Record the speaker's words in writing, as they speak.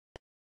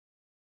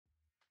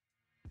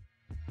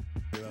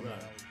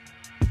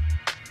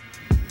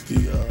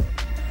The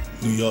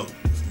New York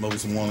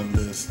most wanted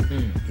list, you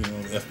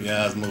know, the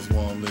FBI's most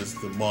wanted list,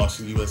 the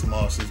U.S.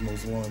 Marshals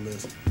most wanted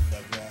list. I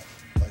got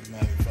like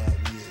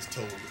 95 years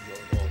total,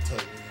 all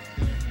total,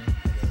 you know.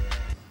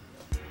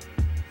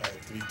 I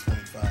had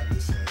 325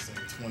 years sentence and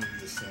 20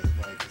 years sentence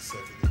running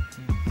consecutive,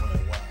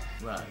 running wild.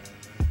 Right.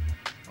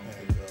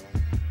 And,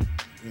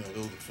 you know,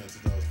 those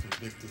offenses I was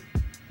convicted.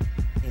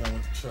 You know, I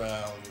went to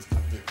trial and was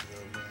convicted of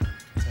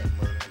attempted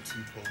murder and 2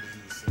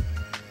 police and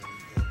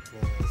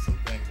some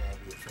bank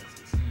robbery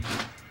offenses.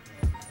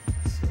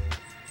 So,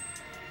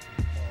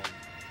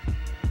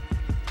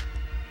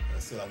 I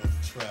said I went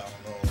to trial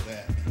and all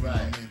that. And, you know, I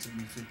mean, it took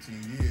me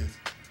 15 years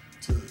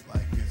to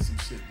like get some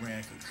shit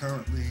ran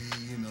concurrently,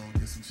 you know,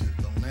 get some shit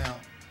thrown out.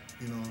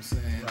 You know what I'm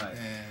saying? Right.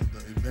 And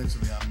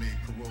eventually I made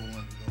parole under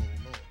the old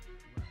law.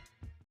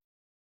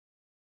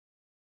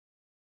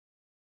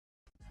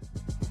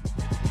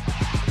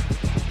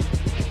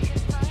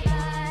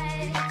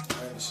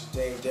 This is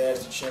Dave Dash,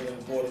 the chairman of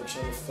the board of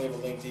Children's Flavor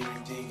Link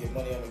DVD. Get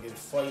money, I'm gonna get it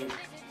for you.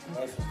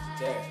 Life is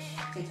Dash.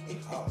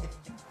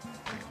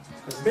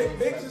 Because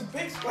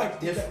Big's like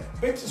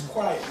different. Big's is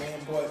quiet, man,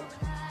 but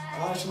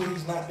honestly,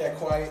 he's not that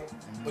quiet.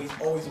 But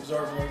he's always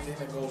observing everything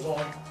that goes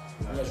on.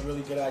 He has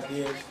really good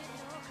ideas.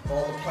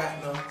 All the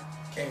platinum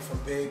came from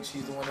Biggs.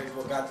 He's the one that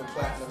got the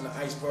platinum. The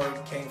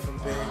iceberg came from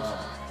Biggs.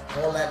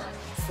 All that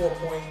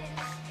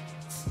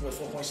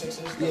 4.6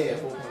 is? Yeah,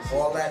 4.6.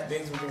 All that,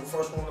 Biggs was the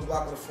first one on the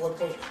block with a 4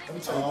 point. Let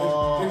me tell you,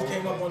 Biggs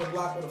came up on the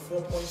block with a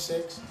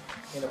 4.6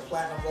 and a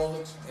platinum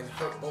Rolex and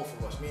hurt both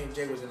of us. Me and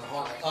Jay was in the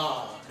heart like,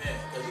 oh man,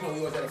 because you know we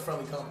always had a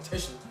friendly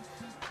competition,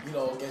 you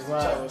know, against each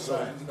other.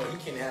 So you know he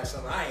can't have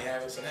something I ain't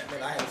having, so that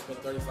meant I had to spend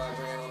 35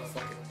 grand on a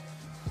fucking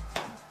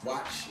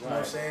watch. You know what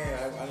I'm saying?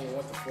 I didn't even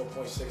want the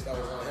 4.6. That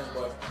was on him,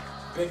 but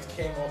Biggs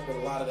came up with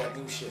a lot of that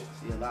new shit.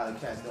 See, a lot of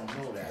cats don't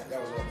know that. That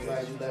was all Biggs.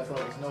 Glad you let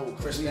fellas know.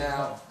 Chris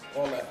now,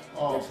 all that.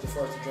 Biggs was the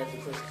first to drink the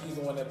Chris. He's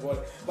the one that brought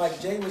it. Like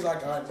Jay was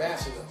like our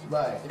ambassador.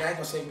 Right. And I ain't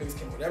gonna say Biggs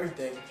came with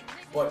everything,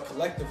 but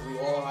collectively,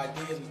 all our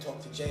ideas, we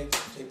talked to Jay.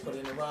 Jay put it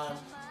in the rhyme.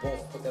 Boom,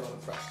 put that on the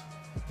press.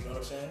 You know what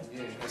I'm saying?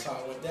 Yeah. That's how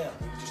it went down.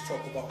 We just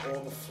talked about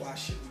all the fly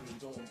shit we was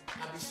doing.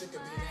 I'd be sick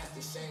of being asked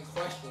the same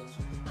questions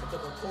because,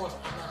 of course,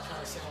 I'm not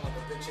trying to sound like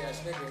a bitch ass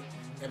nigga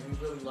and be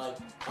really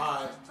like,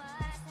 all right,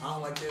 I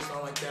don't like this, I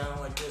don't like that, I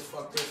don't like this,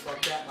 fuck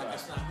that. Like,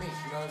 that's not me. You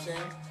know what I'm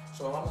saying?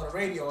 So if I'm on the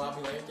radio, I'll be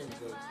like, everything's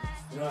good.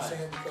 You know what I'm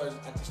saying? Because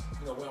I just,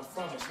 you know, where I'm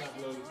from, it's not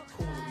really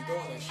cool to be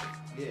doing that shit.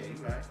 Yeah,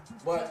 you're right.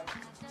 But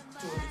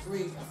to a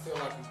degree, I feel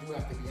like you do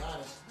have to be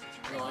honest.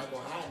 You know, I ain't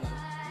gonna hide nothing.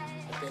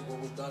 I think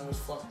what was done was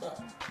fucked up,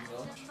 you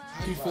know?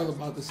 How do you feel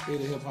about the state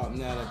of hip-hop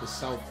now that the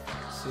South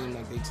seems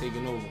like they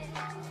taking over?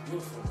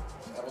 Beautiful.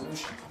 It's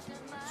evolution.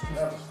 It's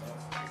whatever, man.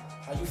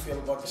 How you feel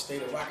about the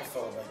state of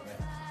Rockefeller right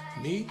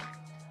now? Me?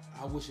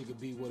 I wish it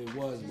could be what it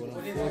was, but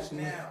what unfortunately... Is it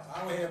now?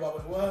 I don't hear about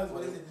what it was.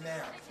 What is it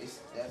now?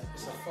 It's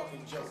a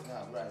fucking joke. It's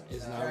not right.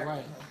 It's not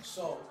right.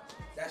 So,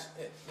 that's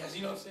it.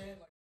 You know what I'm saying?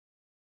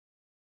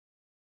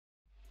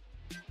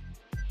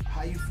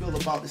 How you feel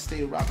about the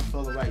state of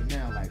Rockefeller right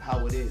now, like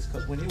how it is?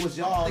 Because when it was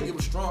y'all, I think it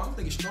was strong. I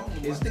think it's strong. I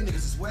think niggas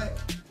is whack.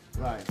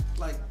 Right.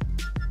 Like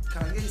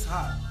Kanye's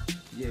hot.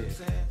 Yeah. You know what I'm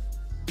saying?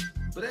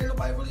 But ain't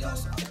nobody really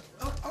else.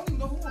 I don't even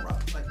know who on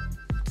rock. Like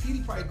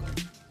Petey probably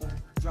gonna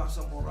drop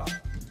something on rock.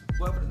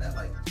 But other than that,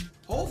 like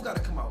Hov gotta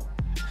come out.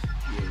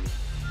 Yeah.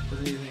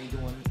 Because niggas ain't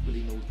doing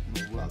really no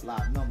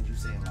live numbers. You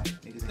saying like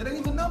niggas? It ain't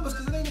even numbers,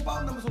 because it ain't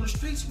about numbers on the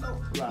streets, you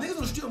know. Right. Niggas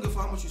on the street don't give a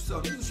fuck how much you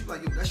sell. Niggas on the street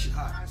like, yo, that shit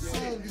hot.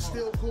 So you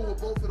still cool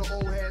with both of the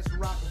old heads from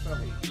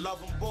Rockefeller?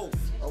 Love them both.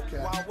 Okay.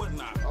 Why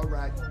wouldn't I? All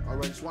right.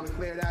 Just want to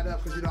clear that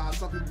up because you know how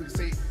some people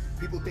say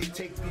people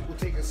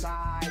taking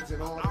sides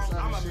and all this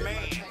I'm other a shit.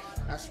 man.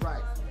 That's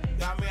right. You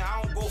know what I mean?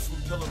 I don't go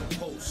from pillar to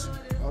post.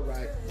 All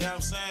right. You know what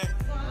I'm saying?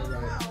 All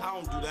right. I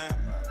don't do that.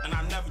 And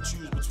I never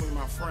choose between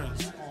my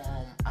friends.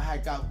 I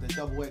had got the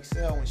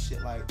XXL and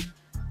shit like,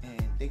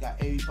 and they got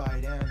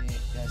everybody down there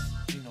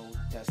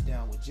that's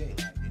down with Jay,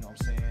 like, you know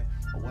what I'm saying,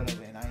 or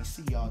whatever. And I ain't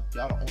see y'all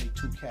the only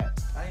 2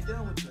 cats. I ain't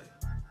down with Jay.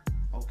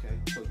 Okay,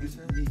 so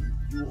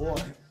you all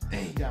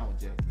ain't down with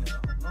Jay.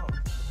 No.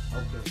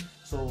 Okay,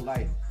 so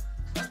like.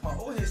 That's my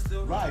old head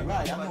still. Right, I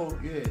know,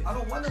 yeah. I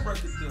don't want a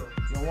record deal.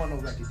 You don't want no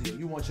record deal.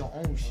 You want your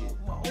own shit.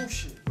 My own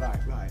shit.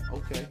 Right,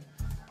 okay.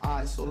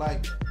 Alright, so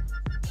like,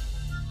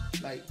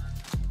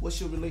 what's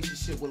your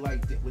relationship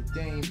with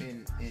Dame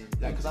and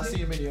like, cause I see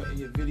him in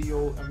your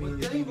video. I mean,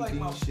 your Dame DVD like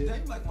my, and shit.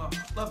 Dame like my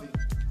love you.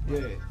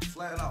 Yeah.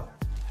 Flat out.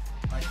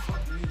 Like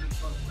fuck the music,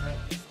 fuck rap.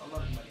 I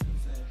love you, like, you know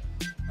what I'm saying.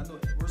 I know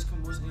worst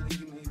come worst, anything,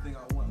 give me anything I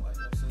want, like,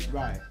 you know what I'm saying.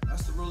 Right.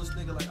 That's the realest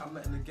nigga like I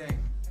met in the game.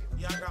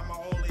 Yeah, I got my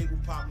own label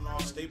popping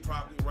off, State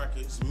Property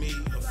Records. Me,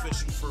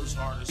 official first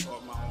artist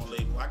off my own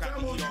label. I got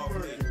the heat off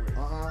label. You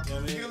know what I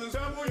mean?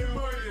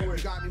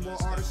 You got any more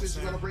artists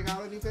you gonna bring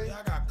out anything? Yeah,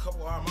 I got a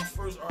couple. My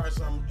first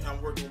artist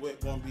I'm working with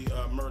gonna be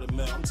Murder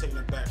Mill. I'm taking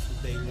it back from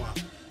day one.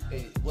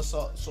 Hey, what's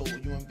up? So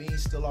you and Bean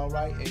still all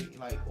right? Hey,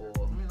 like, or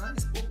I mean, I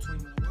ain't spoke to him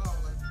in a while.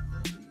 Like,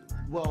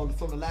 well,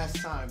 from the last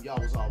time y'all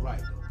was all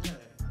right though.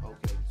 Yeah.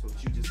 Okay. So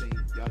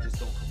y'all just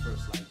don't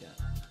converse like that.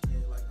 Yeah,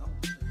 like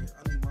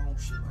I need my own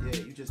shit. Like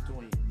Yeah, you just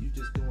doing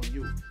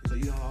you. So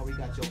you don't already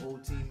got your whole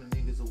team of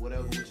niggas or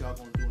whatever. What y'all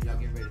gonna do? And y'all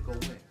getting ready to go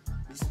in.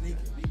 we sneaking.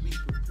 We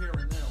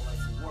preparing now, like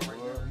for war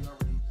right now. We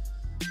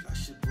already got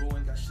shit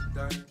brewing, got shit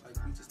done.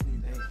 Like we just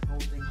need that whole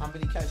thing. How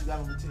many cats you got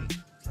on the team?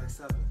 It's like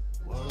 7.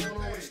 Well,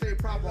 stay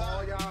proper,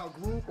 all y'all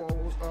group or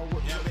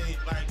what? Yeah, I mean,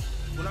 like,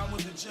 when I went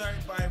to jail,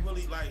 everybody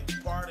really,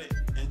 like, parted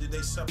and did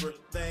their separate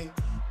thing,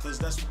 because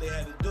that's what they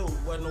had to do.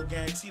 There wasn't no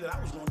guarantee that I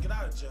was going to get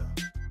out of jail.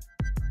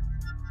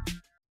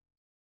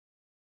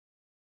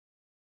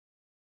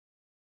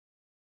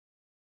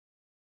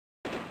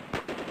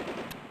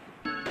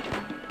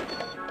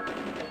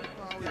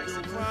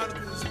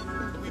 Chronicles,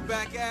 we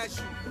back at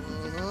you.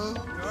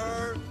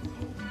 Heard?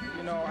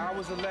 You know, I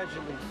was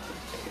allegedly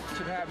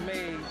to have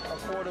made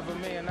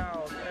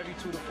 $250,000 every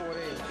 2 to 4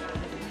 days.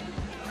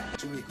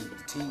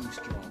 The team was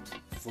strong.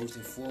 First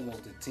and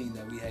foremost, the team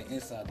that we had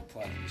inside the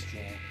project was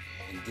strong.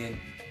 And then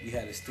we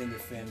had extended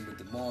family with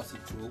the Marcy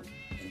crew.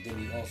 And then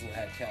we also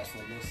had cats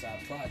from the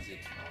Northside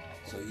Project.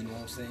 So, you know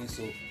what I'm saying?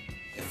 So,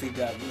 if it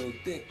got real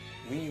thick,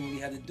 we didn't really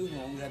have to do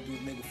nothing. All we had to do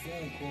was make a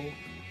phone call,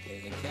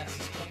 and cats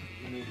is coming.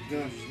 You know, the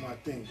guns was my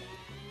thing.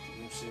 You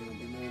know what I'm saying?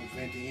 You know,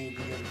 event, the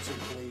anything ever took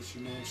place,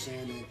 you know what I'm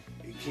saying?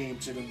 And it came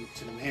to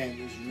them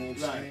handlers, you know what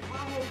I'm saying? My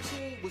whole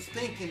team was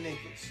thinking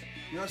niggas.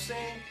 You know what I'm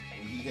saying?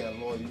 And he had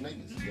loyal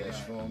niggas. He had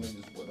strong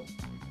niggas with him.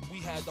 We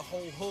had the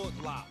whole hood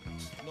locked.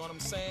 You know what I'm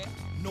saying?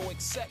 No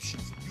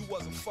exceptions. You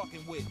wasn't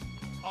fucking with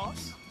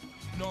us.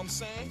 You know what I'm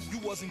saying? You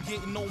wasn't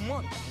getting no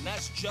money. And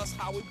that's just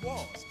how it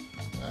was.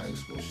 Nah,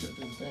 he's gonna shut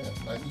this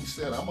down. Like he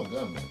said, I'm a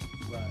gunman.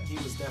 Right. He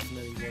was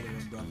definitely one of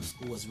them brothers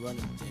who was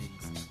running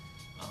things.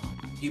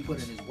 He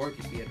put in his work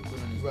if he had to put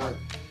in his work.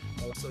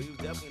 So he was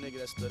definitely a nigga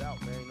that stood out,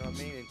 man, you know what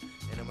I mean?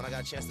 And then when I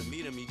got a chance to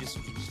meet him, he just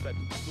was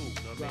respectful too, you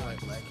know what I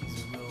mean? Like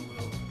he's a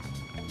real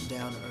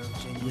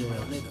down-to-earth, genuine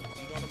real nigga.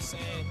 You know what I'm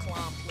saying?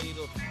 Klein played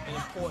an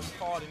important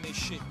part in this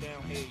shit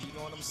down here. You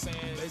know what I'm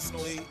saying?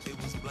 Basically, it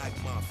was black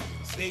mafia.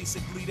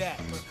 Basically that.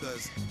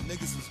 Because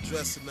niggas was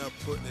dressing up,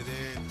 putting it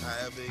in,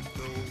 however it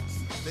goes.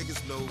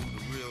 Niggas know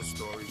the real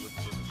story with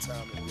the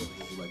time and really.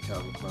 Like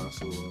Calvin Klein,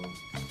 so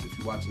if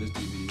you're watching this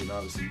DVD, then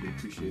obviously you can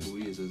appreciate who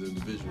he is as an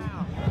individual.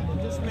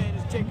 This man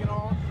is taking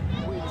on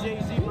where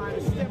Jay-Z might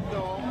have stepped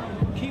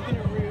on, keeping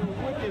it real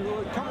with the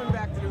hood, coming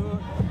back to the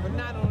hood, but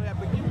not only that,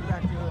 but giving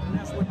back to the hood. And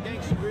that's what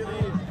Gangsta really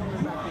is,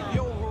 coming back to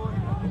your hood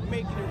and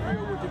making it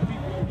real with the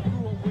people you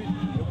grew up with,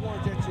 the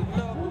ones that you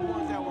love, the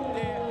ones that was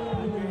there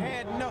when you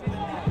had nothing,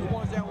 the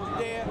ones that was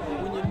there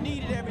when you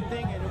needed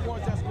everything, and the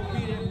ones that's going to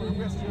be there for the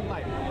rest of your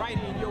life, right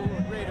in your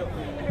hood, right up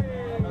there.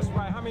 That's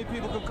right. How many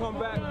people can come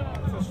back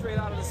from straight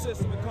out of the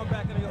system and come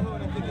back in your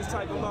hood and get this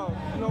type of love?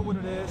 You know what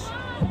it is.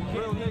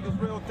 Real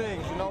niggas, real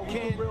things, you know,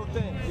 real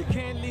things. You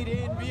can't leave the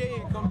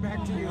NBA and come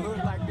back to your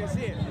hood like this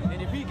here.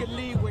 And if he could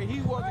leave where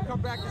he was and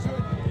come back to his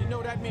hood, you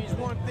know that means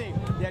one thing,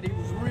 that he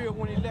was real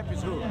when he left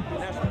his hood.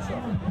 And that's what's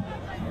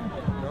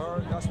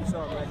up. That's what's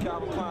up, man.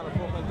 Calvin Klein of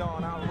Brooklyn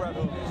Dawn, out Red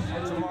Hook.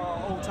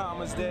 Tomorrow, Old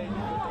Timers Day.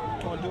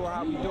 Gonna do it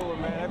how we do it,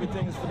 man.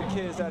 Everything is for the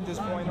kids at this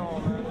point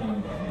on, man.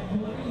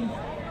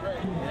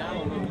 And I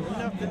don't know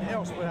nothing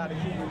else but how to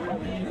keep it real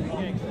and keep it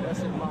gangster. That's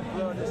in my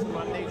blood, that's in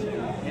my nature.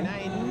 And I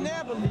ain't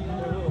never leaving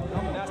the hood.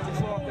 That's the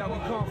cloth that we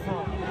come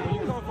from. When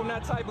you come from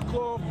that type of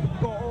cloth,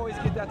 you're gonna always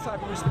get that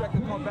type of respect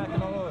to come back in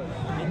the hood.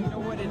 And you know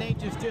what? It ain't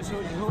just this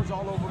hood, the hood's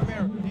all over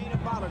America. It ain't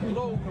about a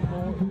globe no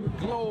more.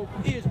 The globe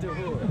is the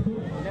hood.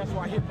 And that's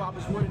why hip hop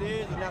is what it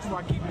is, and that's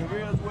why keeping it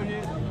real is what it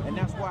is, and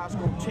that's why it's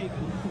gonna take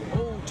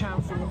old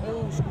times from the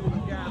old school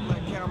of guys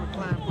like Calvin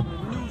Klein from the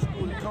new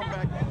school to come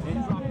back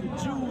and drop the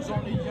jewels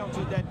on the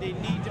youngsters that they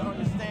need to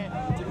understand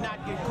to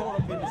not get caught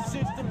up in the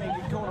system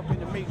and get caught up in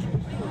the matrix.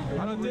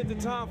 I done did the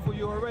time for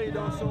you already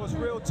though, so it's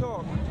real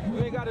talk. You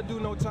ain't gotta do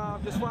no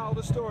time, just follow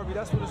the story.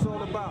 That's what it's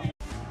all about.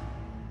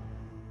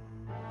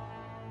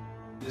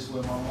 This is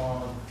where my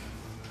mom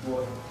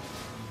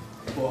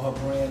bought her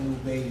brand new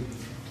baby.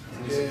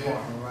 This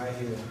apartment right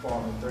here,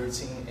 apartment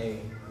 13A,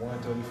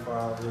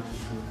 135 Richard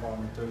Street,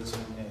 apartment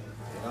 13A.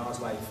 When I was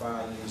like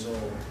 5 years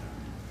old,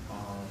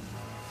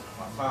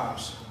 my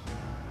pops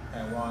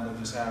had wound up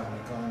just having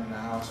a gun in the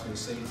house for the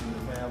safety of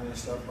the family and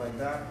stuff like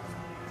that.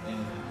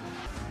 And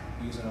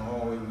he was in the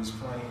hallway, we was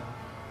playing.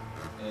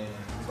 And it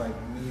was like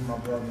me, my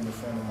brother, and a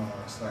friend of mine.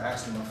 It's like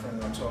actually my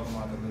friend that I'm talking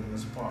about that lived in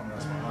this apartment,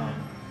 that's my mom.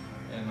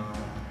 And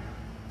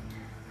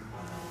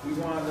we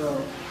wound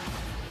up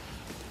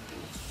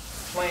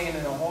playing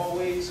in the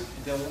hallways,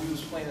 and then when we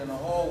was playing in the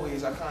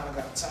hallways, I kind of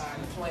got tired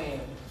of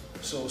playing.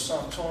 So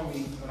something told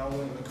me when I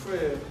went in the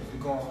crib to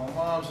go in my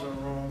mom's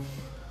room,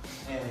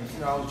 and you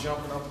know I was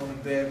jumping up on the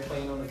bed,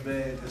 playing on the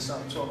bed. Then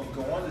something told me to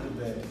go under the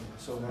bed.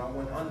 So when I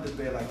went under the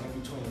bed, like in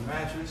between the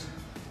mattress,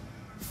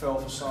 fell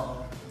for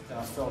something, and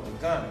I felt the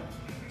gun.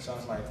 So I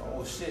was like,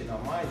 oh shit! Now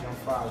mind you, I'm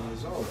 5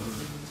 years old.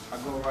 I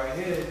go right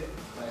here,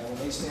 like when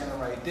they standing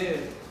right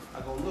there,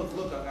 I go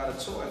look, I got a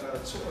toy.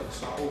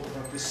 So I open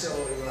up this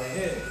celery right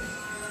here.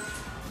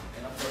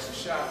 And I press a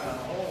shot down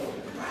the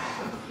hallway.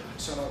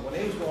 So when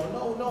they was going,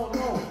 no,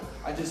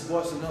 I just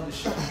bust another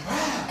shot.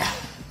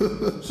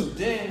 So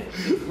then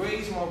it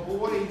grazed my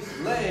boy's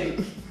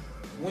leg,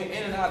 went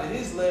in and out of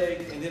his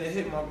leg, and then it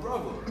hit my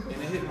brother. And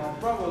it hit my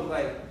brother,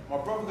 like, my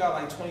brother got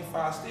like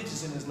 25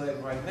 stitches in his leg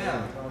right now,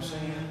 you know what I'm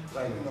saying?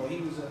 Like, you know, he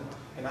was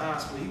in the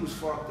hospital, he was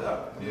fucked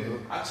up. Yeah.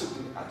 I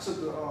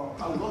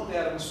looked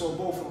at him and saw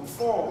both of them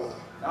fall.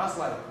 And I was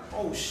like,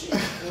 oh shit, you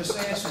know what I'm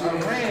saying? So I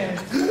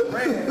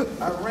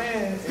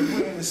ran and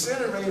went in the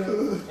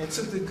incinerator and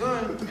took the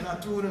gun and I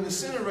threw it in the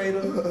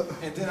incinerator,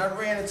 and then I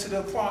ran into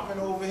the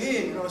apartment over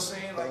here, you know what I'm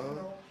saying? Like, you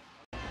know.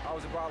 I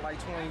was about like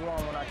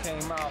 21 when I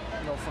came out,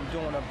 you know, from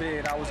doing a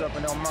bid. I was up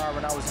in Elmira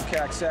and I was in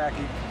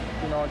Coxsackie.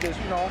 You know, just,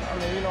 you know, I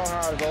mean, you know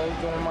how it goes,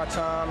 doing my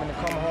time and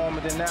then come home,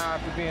 and then now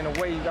after being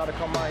away, you got to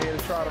come out here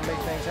to try to make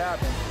things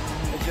happen.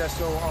 It just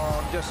so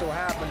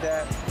happened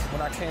that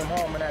when I came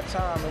home in that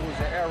time, it was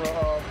the era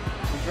of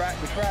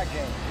the crack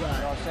game. You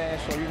know what I'm saying?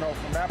 So, you know,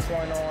 from that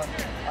point on,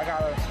 I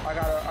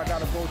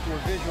gotta go through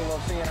a visual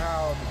of seeing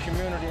how the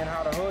community and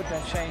how the hood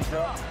then changed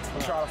up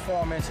and try to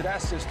form into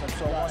that system.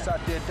 So once I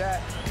did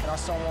that, and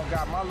someone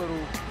got my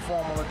little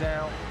formula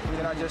down,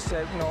 then I just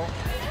said, you know,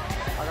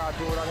 I gotta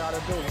do what I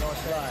gotta do, you know what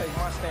I'm saying? Take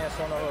my stance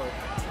on the hood,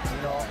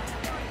 you know?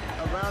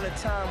 Around the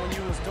time when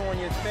you was doing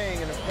your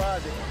thing in the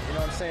project, you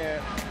know what I'm saying?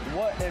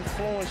 What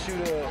influenced you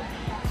to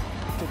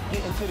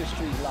get into the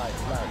street life?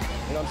 Like,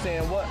 you know what I'm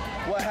saying?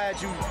 What had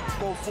you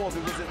go forth?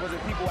 Was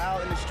it people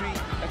out in the street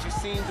that you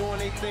seen doing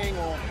their thing,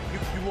 or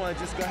you want to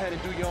just go ahead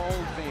and do your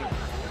own thing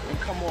and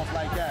come off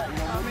like that? You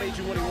know, what made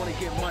you really want to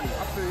get money?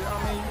 I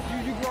mean,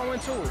 you grow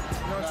into it.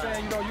 You know what I'm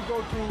saying? You know, you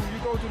go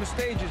through the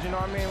stages. You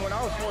know what I mean? When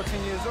I was 14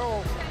 years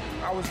old,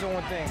 I was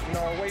doing things, you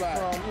know,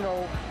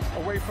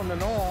 away from the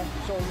norm.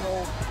 So, you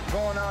know,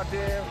 going out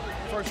there,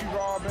 first you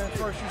robbing,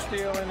 first you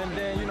stealing, and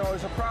then, you know,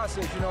 it's a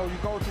process. You know, you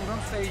go through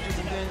them stages,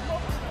 and then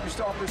you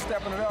start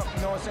stepping it up,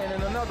 you know what I'm saying,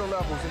 in another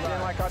levels. And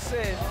then, like I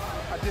said,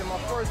 I did my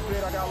first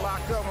bid. I got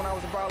locked up when I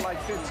was about like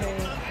 15,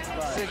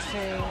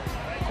 16.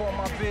 Caught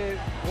my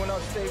bid, went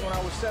upstate when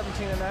I was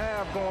 17 and a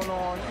half, going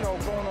on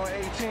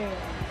 18.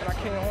 And I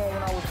came home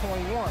when I was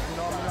 21, you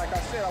know what I mean? Like I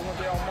said, I went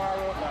to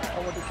Elmira, I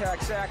went to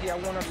Coxsackie, I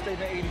went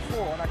upstate in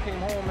 84, and I came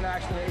home in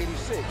actually in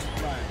 86.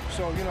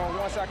 So, you know,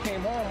 once I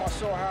came home, I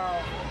saw how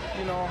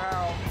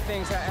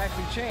things had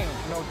actually changed.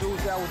 You know,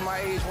 dudes that was my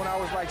age when I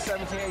was like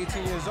 17,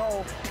 18 years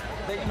old,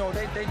 they doing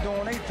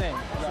their thing.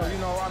 So, you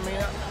know, I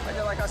mean,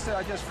 like I said,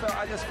 I just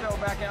fell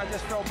back in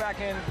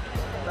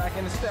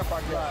the step,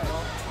 I guess. You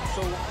know?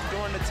 So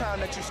during the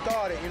time that you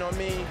started, you know what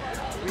I mean,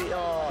 we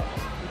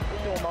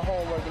doing my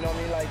homework, you know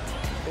what I mean, like,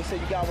 they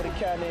said you got with a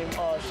cat named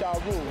Sha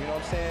Rule, you know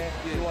what I'm saying?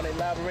 Yeah. You want to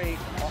elaborate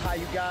on how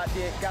you got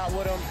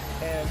with him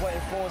and what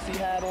influence he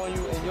had on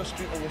you in your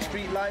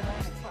street life?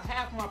 For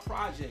half my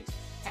projects,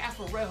 half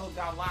of Red Hook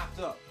got locked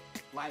up,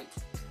 like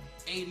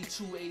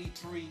 82,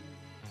 83, you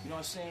know what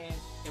I'm saying?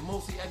 And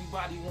mostly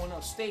everybody went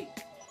upstate,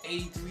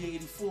 83,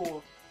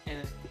 84,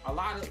 and a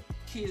lot of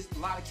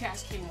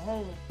cats came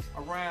home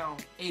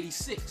around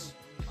 86.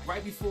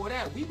 Right before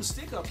that, we were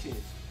stick-up kids.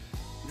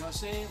 You know what I'm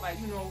saying? Like,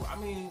 you know, I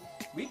mean,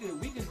 we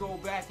could go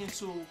back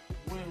into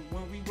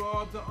when we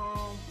robbed the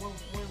when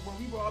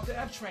we robbed the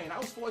F train. I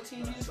was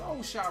 14 years old,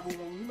 Shabu.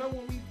 Remember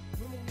when we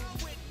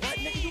right,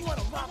 nigga, you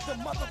wanna rob the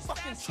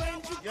motherfucking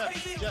train? You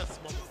crazy? Yes,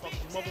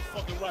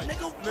 motherfucking right.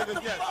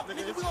 Nigga, yes, fuck,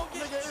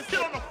 nigga, get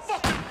on the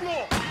fucking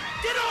floor.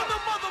 Get on the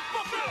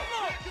motherfucking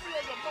floor. Give me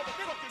all your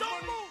motherfucking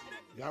Don't money. move.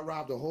 Y'all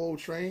robbed the whole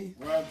train?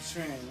 Robbed the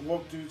train,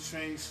 walked through the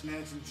train,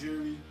 snatching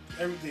jewelry,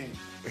 everything.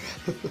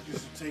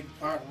 Just to take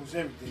part was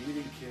everything. We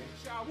didn't care.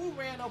 Shawu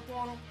ran up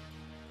on him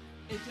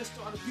and just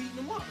started beating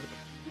him up.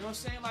 You know what I'm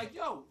saying? Like,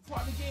 yo,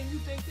 part of the game you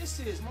think this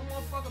is. My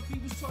motherfucking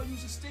people told you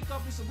to stick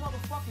up, it's a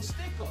motherfucking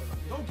stick up.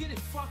 Don't get it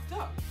fucked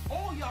up.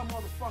 All y'all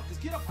motherfuckers,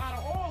 get up out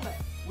of all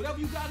that. Whatever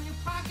you got in your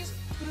pockets,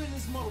 put it in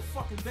this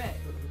motherfucking bag.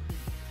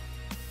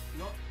 You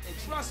know? And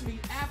trust me,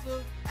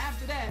 after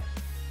that,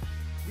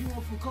 we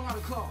went from car to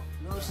car.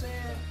 You know what I'm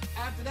saying?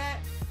 After that,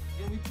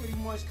 then we pretty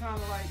much kind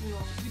of like, you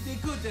know, we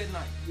did good that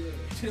night. Yeah.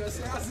 You know what I'm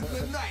saying? That was a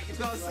good night. You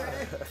know what I'm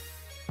saying?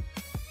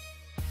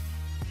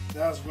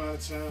 That was around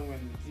the time when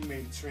he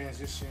made the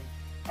transition.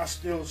 I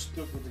still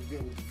stuck with the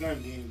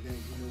gun game thing.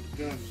 You know, the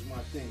guns was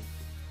my thing.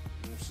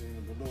 You know what I'm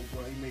saying? But little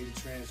boy, he made the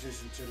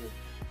transition to the,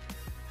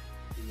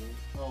 you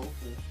know,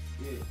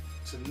 yeah,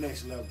 to the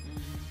next level.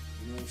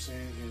 You know what I'm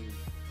saying? And he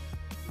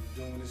was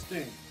doing his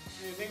thing.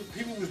 Yeah,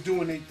 people was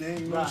doing their thing,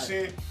 you know what I'm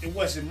saying? It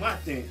wasn't my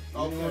thing, you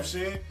know what I'm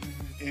saying?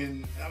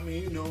 And I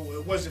mean, you know,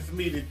 it wasn't for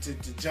me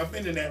to jump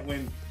into that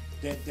when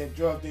that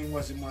drug thing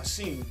wasn't my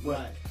scene.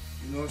 But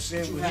you know what I'm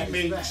saying? When he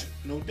made,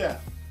 no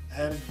doubt, I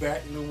had his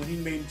back. You know, when he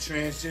made the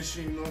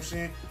transition, you know what I'm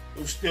saying? It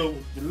was still,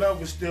 the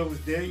love was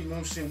there. You know what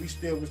I'm saying? We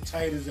still was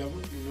tight as ever.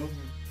 You know,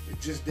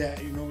 it's just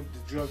that, you know,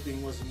 the drug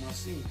thing wasn't my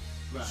scene.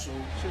 Right. So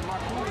shit, my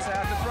crew is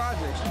half the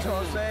projects. You know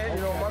what I'm saying?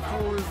 You know, my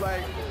crew is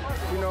like,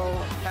 you know,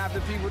 half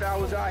the people that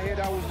was out here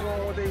that was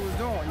doing what they was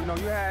doing. You know,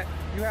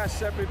 you had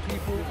separate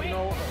people, you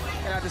know,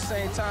 and at the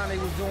same time they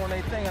was doing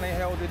their thing and they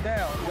held it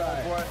down. You know,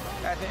 but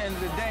at the end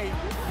of the day,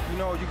 you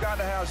know, you got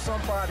to have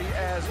somebody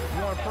as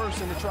one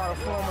person to try to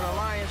form an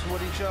alliance with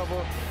each other,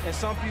 and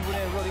some people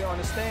didn't really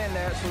understand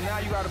that. So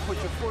now you got to put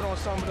your foot on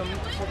some of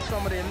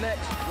their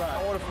necks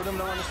in order for them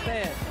to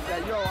understand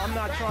that, yo, I'm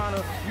not trying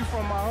to. You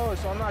from my hood,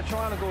 so I'm not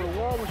trying to go to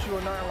war with you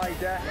or nothing like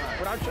that.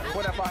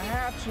 But if I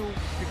have to,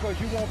 because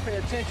you won't pay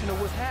attention to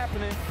what's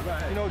happening,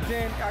 you know,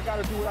 then I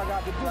got to do what I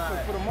got to do.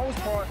 Because for the most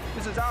part,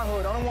 this is our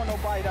hood. I don't want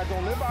nobody that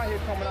don't live out here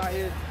coming out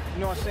here, you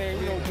know what I'm saying,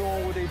 you know,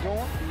 doing what they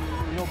doing.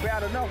 You know,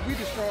 bad enough, we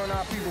destroying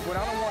our people, but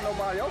I don't want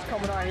nobody else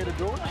coming out here to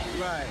do it.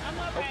 Right.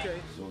 Okay.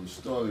 So the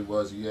story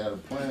was he had a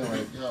plan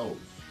like, yo,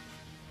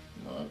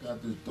 you know, I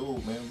got this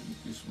dude, man,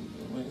 we get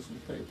some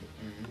paper.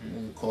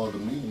 Nigga called a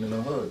meeting in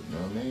the hood, you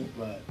know what I mean?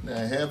 Right.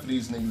 Now, half of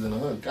these niggas in the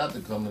hood got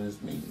to come to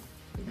this meeting.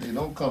 If they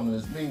don't come to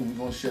this meeting, we're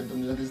going to shut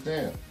them niggas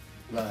down.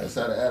 Right. That's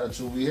how the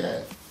attitude we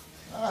had.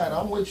 All right,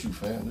 I'm with you,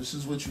 fam. This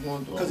is what you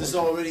want to do. Because it's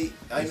already,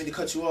 I didn't mean to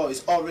cut you off,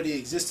 it's already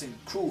existing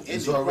crew in the project.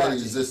 It's already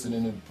existing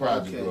in the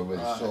project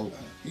already. Right. So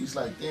he's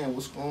like, damn,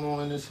 what's going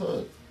on in this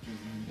hood? You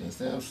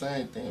understand what I'm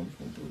saying? Damn, we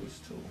can do this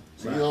too.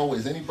 So he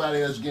always,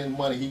 anybody that's getting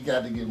money, he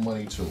got to get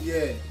money too. Yeah.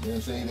 You know what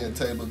I'm saying? He didn't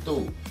table through.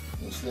 You know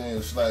what I'm saying?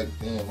 It's like,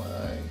 damn, all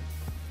right.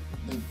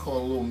 Then call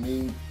a little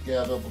meeting,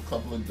 gather up a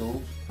couple of dudes. You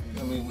know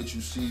what I mean? What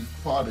you see,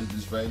 part of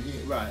this right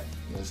here. Right.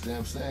 You understand what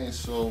I'm saying?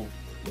 So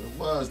what it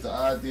was, the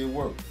idea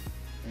worked.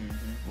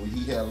 Well,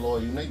 he had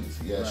loyal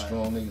niggas. He had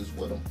strong niggas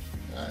with him.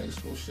 All right, let's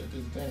go shut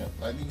this down.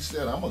 Like he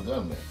said, I'm a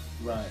gunman.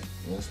 Right.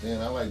 You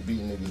understand? I like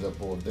beating niggas up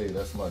all day.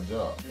 That's my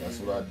job. That's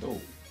what I do.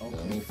 Okay. You know what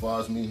I mean, as far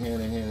as me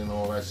hand in hand and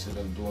all that shit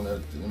and doing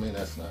that, I mean,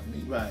 that's not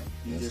me. Right.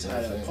 You just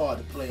had a part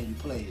to play and you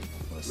played it.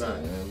 That's right.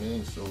 You know what I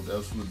mean? So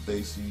that's what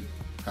basically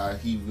how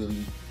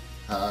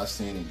I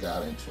seen it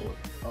got into it.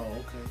 Oh,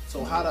 okay.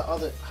 So how the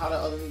other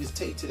niggas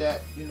take to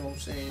that, you know what I'm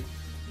saying?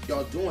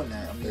 Y'all doing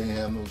that. I mean, they ain't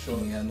have no choice. They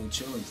ain't have no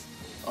choice.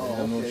 Oh,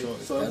 okay. No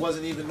choice. So it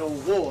wasn't even no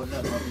war or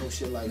nothing, no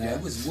shit like that.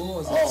 It was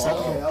wars. Okay.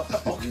 You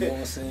know what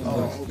I'm saying? You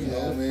know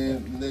what I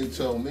mean? They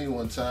told me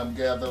one time,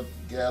 gather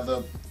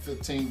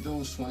 15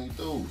 dudes, 20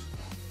 dudes.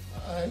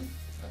 All right,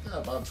 I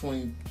got about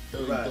 20,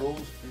 30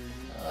 dudes.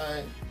 All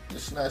right,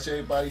 just snatch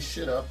everybody's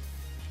shit up,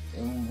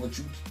 and what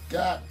you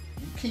got,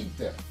 you keep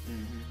that.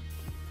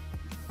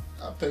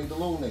 I paid the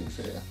little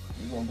niggas here.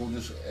 You gonna go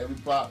just every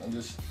block and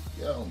just,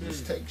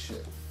 just take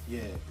shit. Yeah.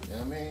 You know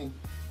what I mean?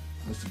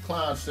 Mr.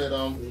 Klein said,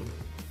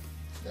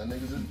 that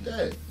niggas is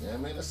dead. You know what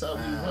I mean? That's how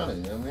we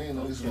running. You know what I mean?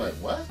 Niggas like,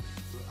 what?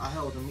 I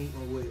held a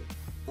meeting with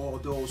all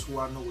those who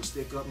I knew would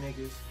stick up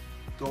niggas,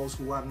 those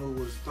who I knew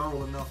was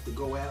thorough enough to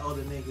go at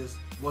other niggas,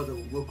 whether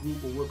what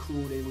group or what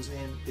crew they was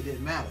in, it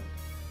didn't matter.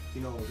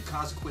 You know, the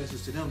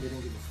consequences to them, they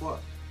didn't give a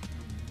fuck.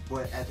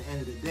 But at the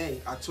end of the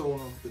day, I told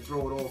them to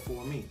throw it all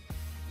for me.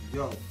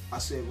 Yo, I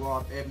said,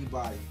 rob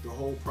everybody, the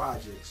whole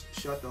projects,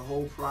 shut the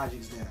whole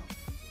projects down.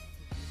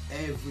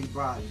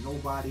 Everybody,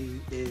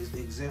 nobody is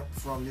exempt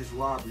from this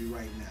robbery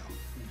right now.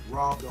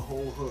 Rob the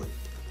whole hood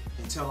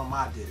and tell them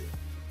I did it.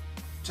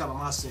 Tell them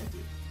I sent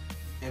it.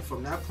 And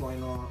from that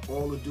point on,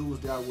 all the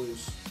dudes that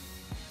was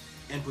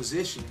in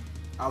position,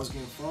 I was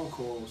getting phone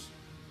calls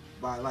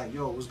by like,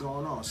 yo, what's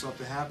going on?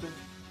 Something happened?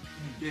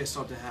 Yeah,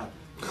 something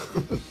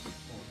happened.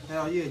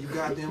 Hell yeah, you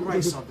goddamn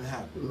right something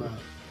happened. Right.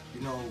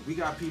 You know, we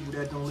got people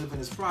that don't live in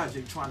this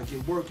project trying to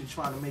get work and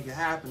trying to make it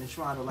happen and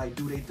trying to like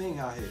do their thing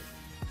out here.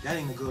 That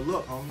ain't a good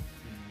look, homie.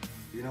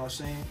 You know what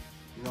I'm saying?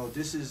 You know,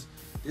 this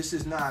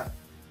is not,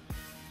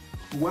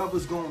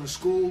 whoever's going to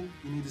school,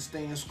 you need to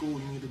stay in school,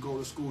 you need to go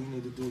to school, you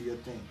need to do your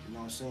thing. You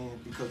know what I'm saying?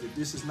 Because if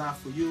this is not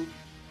for you,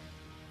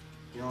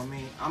 you know what I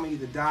mean? I'm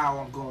either die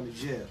or I'm going to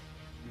jail.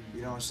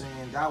 You know what I'm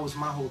saying? That was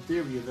my whole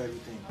theory of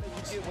everything. How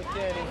did you get with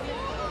Danny? You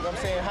know what I'm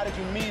saying? How did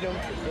you meet him?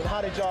 And how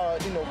did y'all,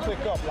 you know, click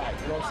up like,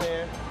 you know what I'm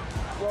saying?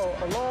 Well,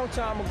 a long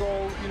time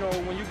ago, you know,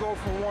 when you go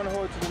from one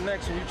hood to the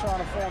next and you're trying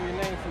to form your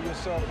name for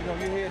yourself, you know,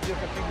 you hear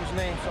different people's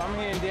names. So I'm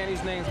hearing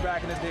Danny's names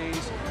back in the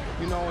days,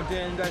 you know, and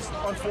then that's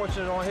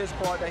unfortunate on his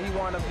part that he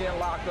wound up getting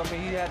locked up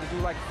and he had to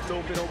do like a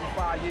little bit over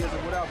 5 years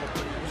or whatever.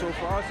 So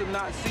for us to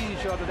not see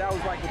each other, that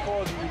was like the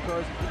cause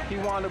because he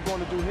wound up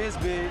going to do his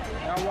bid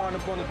and I wound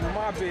up going to do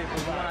my bid.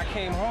 Because when I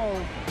came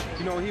home,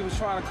 you know, he was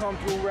trying to come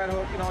through Red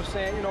Hook, you know what I'm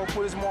saying, you know,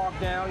 put his mark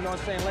down, you know what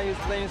I'm saying,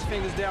 lay his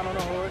fingers down on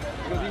the hood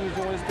because he was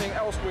doing his thing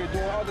elsewhere,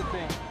 doing other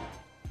things.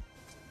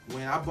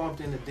 When I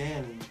bumped into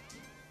Danny,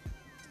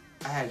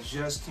 I had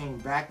just came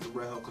back to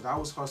Red Hook because I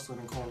was hustling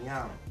in Coney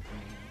Island.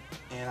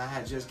 And I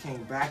had just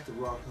came back to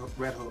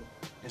Red Hook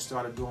and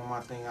started doing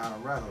my thing out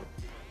in Red Hook.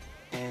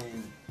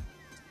 And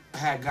I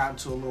had gotten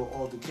to a little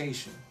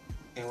altercation.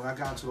 And when I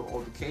got into the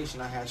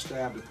altercation, I had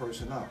stabbed the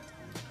person up.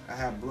 I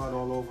had blood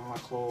all over my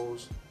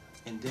clothes.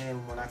 And then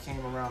when I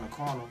came around the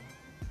corner,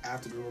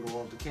 after the little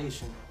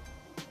altercation,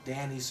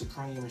 Danny,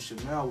 Supreme, and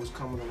Shamel was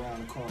coming around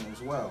the corner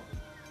as well.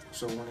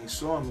 So when they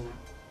saw me,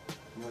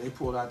 You know, they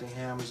pulled out their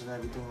hammers and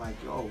everything like,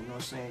 yo, you know what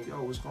I'm saying?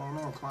 Yo, what's going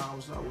on, Klein?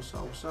 What's up, what's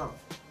up, what's up?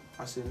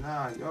 I said,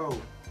 nah, yo.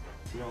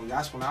 You know,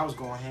 that's when I was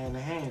going hand to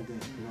hand then,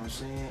 you know what I'm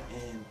saying?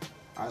 And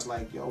I was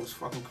like, yo, this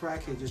fucking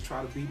crackhead just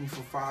tried to beat me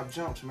for 5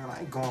 jumps, man. I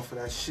ain't going for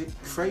that shit.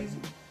 Crazy.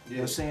 You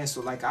know what I'm saying?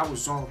 So, like, I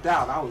was zoned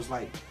out. I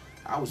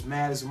was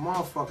mad as a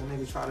motherfucker.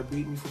 Nigga tried to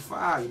beat me for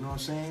 5, you know what I'm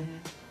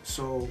saying?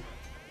 So,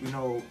 you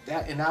know,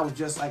 that was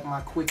just like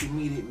my quick,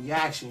 immediate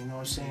reaction, you know what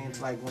I'm saying?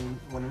 It's like when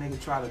a nigga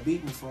tried to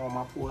beat me for him,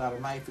 I pulled out a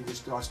knife and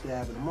just started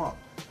stabbing him up.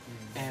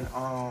 And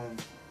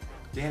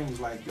Danny was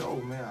like, yo,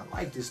 man, I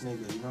like this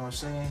nigga, you know what I'm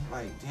saying?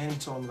 Like, Danny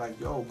told me, like,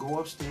 yo, go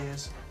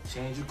upstairs,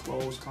 change your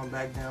clothes, come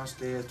back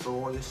downstairs,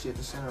 throw all your shit in the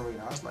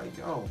incinerator. I was like,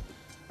 yo,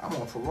 I'm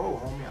on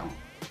parole, homie.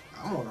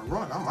 I'm on a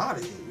run. I'm out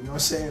of here, you know what I'm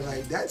saying?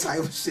 Like, that type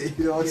of shit,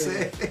 you know what I'm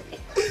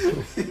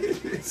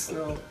saying?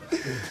 So,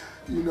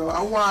 you know,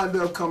 I wound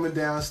up coming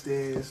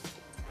downstairs,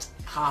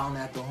 hollering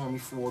at the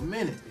homie for a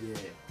minute. Yeah.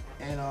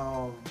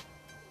 And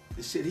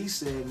the shit he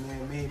said,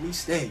 man, made me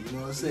stay, you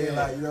know what I'm saying?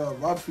 Like, you know, if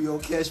my P.O.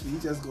 catch me, he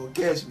just gonna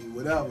catch me,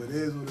 whatever. It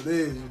is what it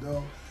is, you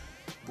know?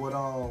 But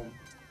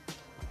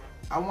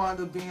I wound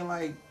up being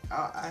like,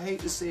 I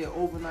hate to say an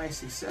overnight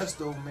success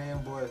though,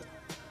 man, but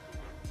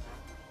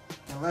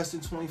in less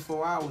than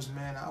 24 hours,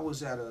 man, I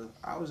was at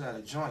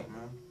a joint,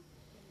 man.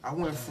 I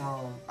went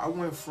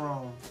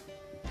from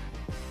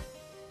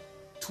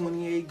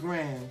 28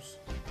 grams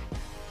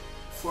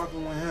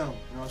fucking with him, you know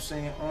what I'm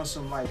saying, on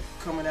some, like,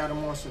 coming at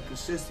him on some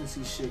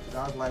consistency shit, cause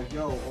I was like,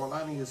 yo, all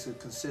I need is a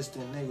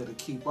consistent nigga to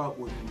keep up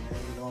with me, man,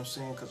 you know what I'm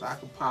saying, cause I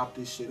can pop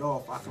this shit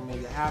off, I can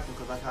make it happen,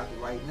 cause I got the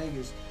right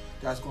niggas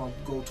that's gonna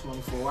go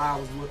 24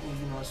 hours with me,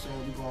 you know what I'm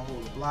saying, we gonna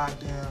hold the block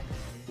down,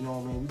 you know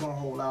what I mean, we gonna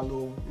hold our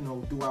little, you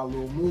know, do our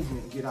little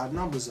movement and get our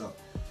numbers up.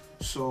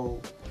 So,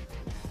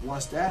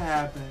 once that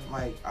happened,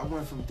 like, I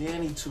went from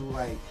Danny to,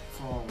 like,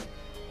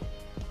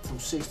 from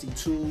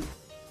 62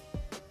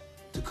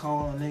 to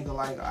calling a nigga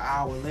like an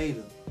hour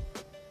later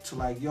to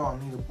like, yo, I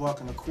need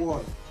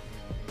 $1.25.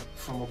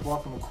 From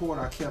 $1.25,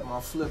 I kept my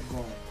flip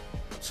going.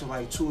 So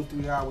like 2 or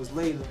 3 hours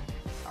later,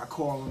 I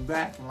call him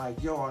back and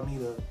like, yo, I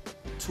need a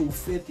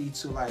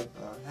 $2.50 to like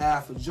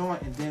half a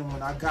joint. And then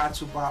when I got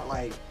to about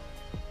like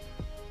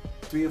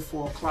 3 or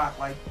 4 o'clock,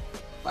 like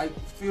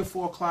 3 or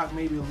 4 o'clock,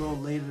 maybe a little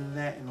later than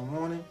that in the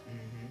morning,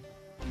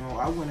 you know,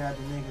 I went at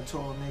the nigga and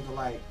told the nigga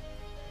like,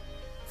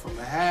 from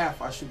the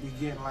half, I should be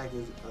getting like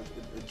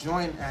a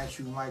joint at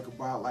you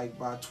like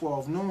by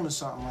 12 noon or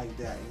something like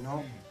that, you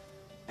know?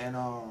 And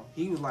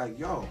he was like,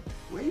 yo,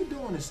 where you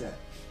doing this at?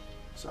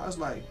 So I was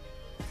like,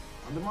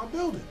 under my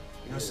building.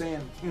 You know what I'm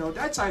saying? You know,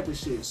 that type of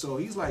shit. So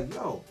he's like,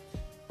 yo,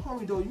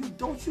 homie, though,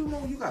 don't you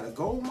know you got a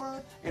gold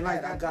mine? And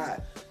like, I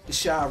got the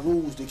Shy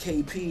Rules, the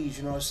KPs,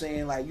 you know what I'm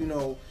saying? Like, you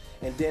know,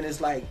 and then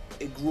it's like,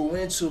 it grew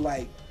into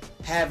like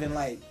having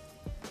like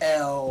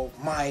L,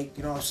 Mike,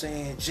 you know what I'm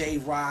saying?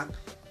 J-Rock,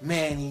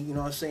 Manny, you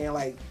know what I'm saying?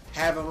 Like,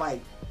 having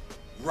like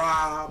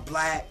Rob,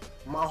 Black,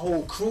 my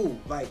whole crew.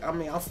 Like, I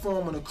mean, I'm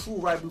forming a crew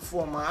right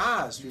before my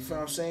eyes, you feel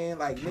what I'm saying?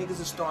 Like,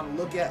 niggas are starting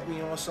to look at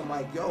me on some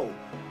like, yo,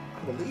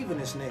 I believe in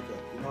this nigga,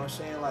 you know what I'm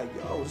saying? Like,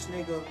 yo, this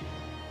nigga,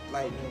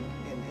 like,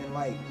 and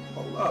like,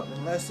 hold up,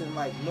 in less than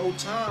like no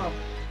time,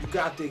 you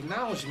got to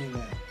acknowledge me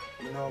now.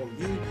 You know,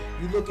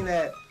 you looking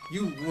at,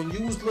 when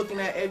you was looking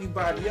at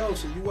everybody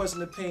else and you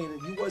wasn't paying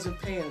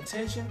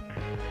attention,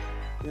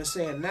 you know what I'm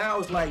saying? Now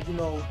it's like, you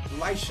know, the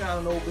light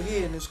shining over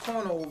here in this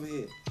corner over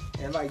here.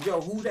 And like,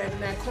 yo, who that in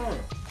that corner?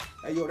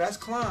 Hey, yo, that's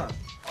Klein.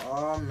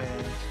 Oh,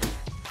 man.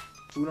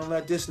 Who don't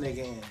let this nigga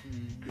in?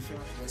 You feel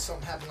me? When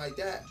something happen like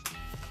that,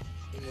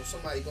 you know,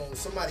 somebody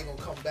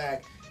gonna come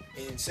back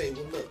and say,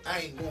 well, look, I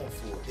ain't going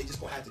for it. They just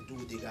gonna have to do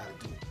what they gotta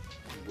do.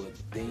 But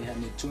they ain't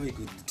have no choice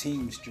because the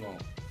team was strong.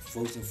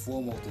 First and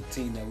foremost, the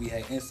team that we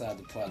had inside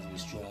the project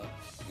was strong.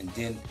 And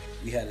then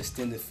we had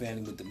extended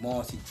family with the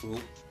Marcy crew.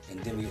 And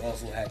then we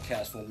also had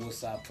cats from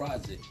Woodside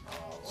Project.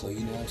 So you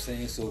know what I'm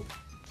saying? So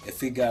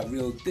if it got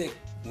real thick,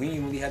 we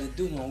ain't really had to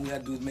do nothing. All we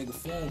had to do is make a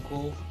phone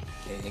call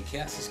and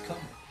cats is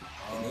coming.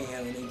 And they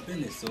handling their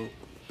business. So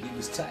we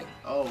was tight.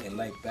 And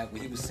like back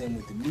when he was saying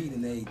with the meet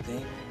and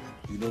everything,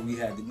 you know, we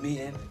had the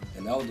meeting,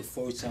 and that was the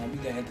first time we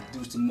got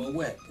introduced to Moet.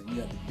 We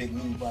had the big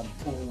meeting by the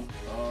pool,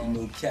 you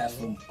know, cats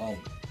from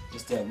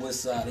just that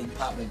west side, they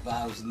popping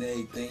bottles and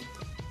everything.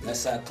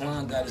 That's how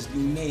Klein got his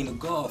new name, the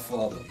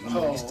Godfather. You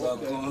know, he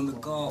started calling him the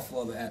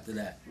Godfather after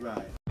that.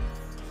 Right.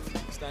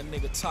 It's that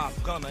nigga Top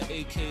Gunner,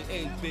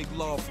 a.k.a. Big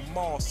Love from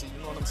Marcy.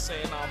 You know what I'm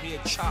saying? Out here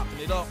chopping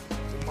it up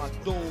with my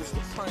dudes, the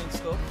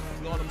prankster.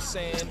 You know what I'm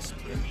saying?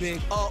 And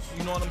Big Up,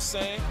 you know what I'm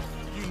saying?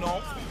 You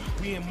know,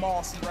 we in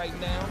Marcy right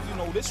now. You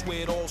know, this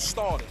where it all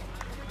started.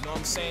 You know what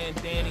I'm saying?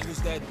 Danny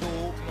was that dude. You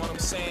know what I'm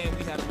saying?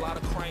 We had a lot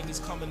of crannies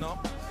coming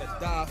up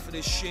that died for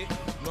this shit.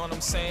 You know what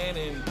I'm saying?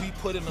 And we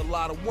put in a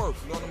lot of work.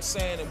 You know what I'm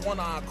saying? And one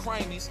of our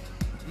crannies,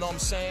 you know what I'm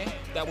saying,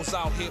 that was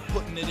out here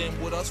putting it in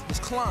with us was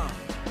Klein.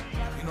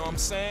 You know what I'm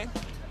saying?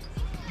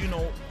 You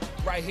know,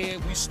 right here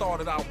we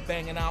started out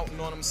banging out, you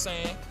know what I'm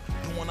saying?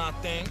 Doing our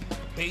thing.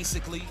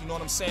 Basically, you know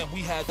what I'm saying?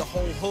 We had the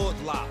whole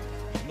hood locked.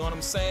 You know what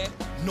I'm saying?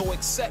 No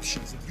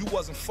exceptions. If you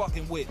wasn't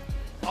fucking with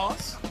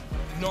us,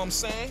 you know what I'm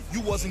saying,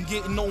 you wasn't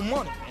getting no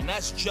money. And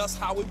that's just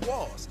how it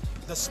was.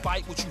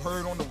 Despite what you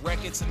heard on the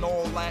records and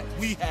all that,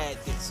 we had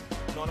this.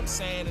 You know what I'm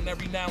saying? And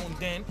every now and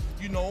then,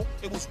 you know,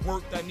 it was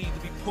work that needed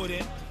to be put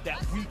in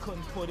that we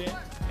couldn't put in.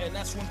 And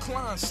that's when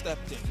Klein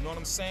stepped in. You know what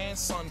I'm saying?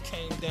 Son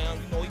came down.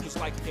 You know, he was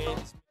like dead.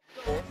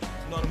 You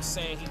know what I'm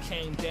saying? He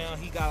came down.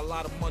 He got a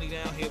lot of money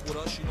down here with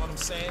us. You know what I'm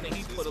saying? And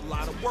he put a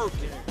lot of work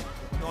in.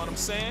 You know what I'm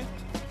saying?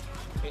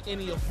 In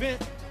any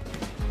event,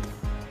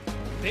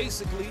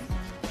 basically,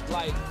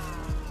 like,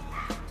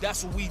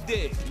 that's what we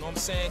did, you know what I'm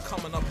saying,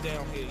 coming up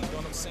down here, you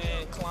know what I'm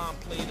saying? Klein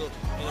played an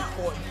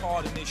important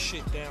part in this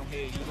shit down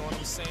here, you know what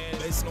I'm saying?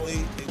 Basically,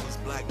 it was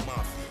black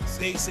mafia.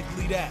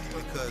 Basically that.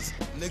 Because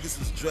niggas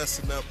was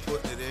dressing up,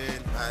 putting it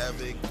in,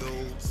 however it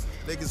goes.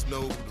 Niggas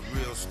know the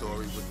real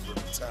story with the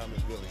time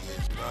it really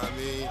is, you know what I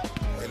mean?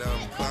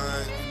 And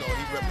Klein, you know,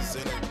 he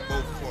represented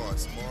both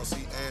parts,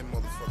 Marcy and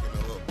motherfucking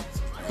the hood,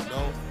 you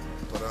know?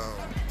 But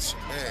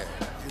man,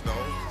 you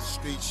know,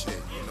 street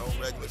shit, you know,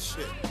 regular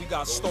shit. We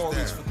got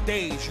stories for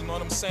days, you know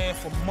what I'm saying,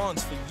 for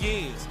months, for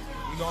years.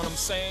 You know what I'm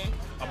saying?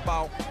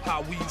 About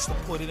how we used to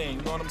put it in.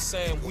 You know what I'm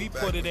saying? We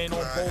put it in on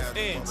both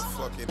ends.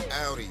 Motherfucking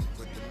Audi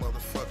with the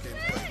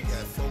motherfucking, what, he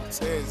got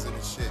 410s and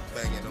the shit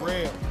banging on.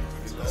 Real.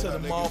 You know, to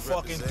the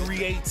motherfucking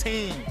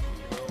 318.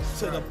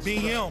 To the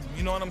BM,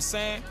 you know what I'm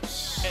saying?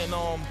 And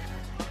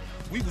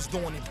we was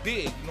doing it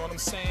big, you know what I'm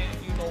saying?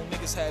 You know,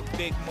 niggas had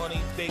big money,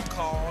 big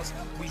cars.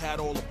 We had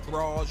all the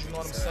bras, you know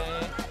what I'm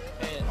saying?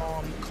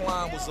 And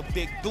Klein was a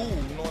big dude,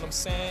 you know what I'm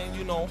saying?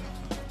 You know,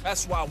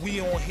 that's why we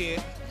on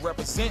here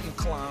representing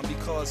Klein,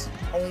 because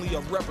only a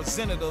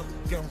representative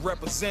can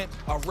represent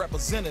a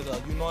representative,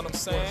 you know what I'm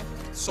saying?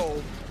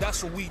 So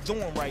that's what we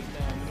doing right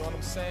now, you know what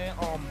I'm saying?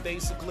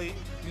 Basically,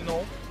 you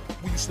know,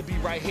 we used to be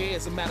right here,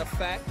 as a matter of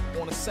fact,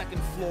 on the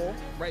second floor,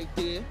 right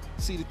there.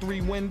 See the 3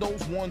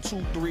 windows, 1,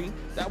 2, 3.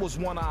 That was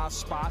one of our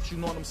spots, you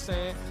know what I'm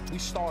saying? We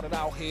started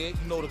out here,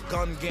 you know, the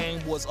gun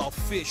game was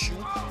official.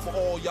 For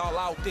all y'all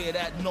out there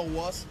that know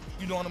us,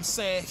 you know what I'm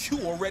saying?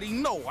 You already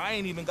know. I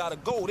ain't even gotta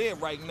go there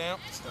right now.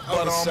 The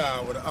other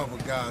side where the other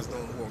guys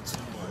don't want too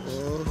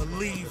much.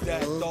 Believe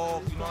that,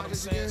 dog, you know what I'm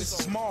saying? This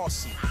is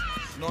Marcy.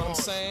 You know what I'm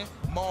saying?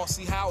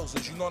 Marcy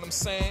houses, you know what I'm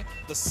saying?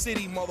 The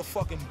city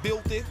motherfucking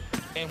built it,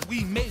 and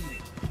we made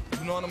it.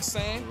 You know what I'm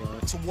saying?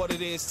 To what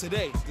it is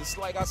today. Just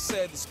like I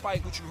said,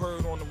 despite what you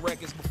heard on the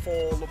records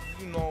before,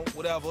 you know,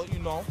 whatever, you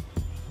know,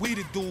 we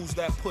the dudes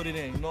that put it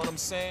in, you know what I'm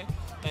saying?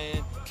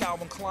 And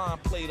Calvin Klein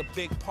played a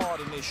big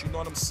part in this, you know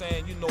what I'm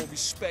saying? You know,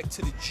 respect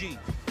to the G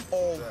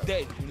all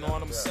day, you know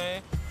what I'm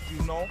saying?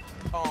 You know,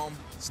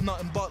 it's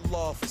nothing but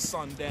love for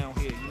son down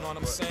here, you know what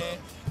I'm saying?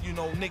 You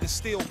know, niggas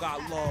still got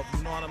love,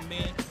 you know what I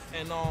mean?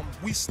 And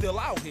we still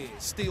out here,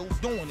 still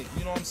doing it,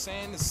 you know what I'm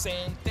saying? The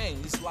same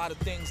thing. There's a lot of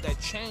things that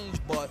change,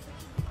 but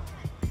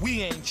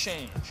we ain't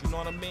changed, you know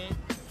what I mean?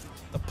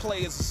 The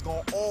players is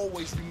gonna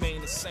always remain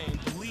the same.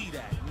 Believe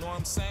that, you know what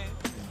I'm saying?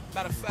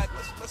 Matter of fact,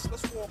 let's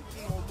walk,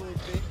 you know, a little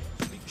bit.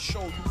 So we can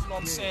show you, you know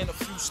what I'm saying, a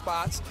few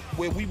spots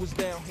where we was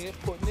down here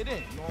putting it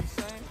in, you know what I'm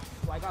saying?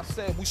 Like I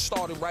said, we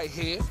started right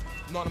here.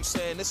 You know what I'm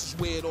saying? This is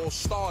where it all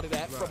started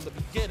at from the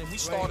beginning. We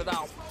started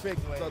out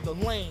the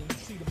lane. You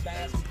see the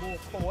basketball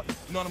court.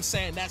 You know what I'm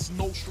saying? That's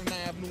Nostrand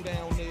Avenue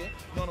down there.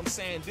 You know what I'm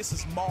saying? This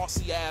is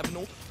Marcy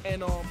Avenue.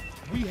 And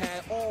we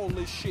had all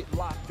this shit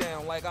locked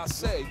down, like I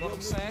said. You know what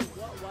I'm saying?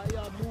 Why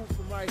y'all moved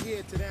from right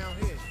here to down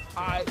here?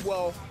 All right,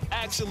 well,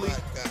 actually,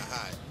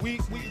 we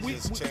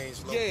just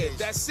changed location. Yeah,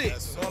 that's it.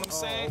 You know what I'm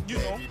saying? You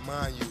know.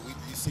 Remind you,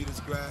 you see this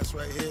grass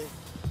right here?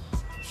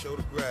 Show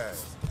the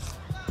grass.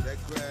 That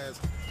grass,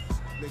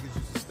 niggas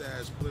used to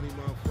stash plenty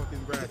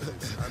motherfucking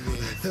rackets. I mean,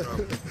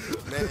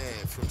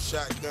 from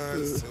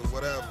shotguns to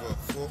whatever,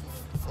 full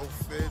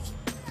fish.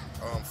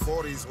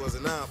 40s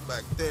wasn't out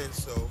back then,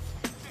 so,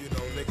 you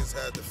know, niggas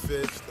had the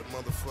fish, the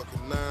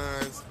motherfucking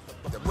nines,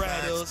 the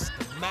Rattles,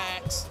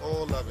 Max,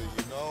 all of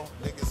it, you know.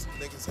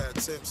 Niggas had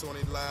tips on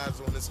their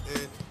lives on this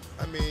end.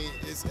 I mean,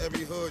 it's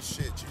every hood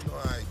shit, you know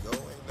how it go,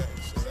 ain't that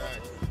shit?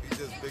 We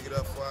just big it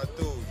up for our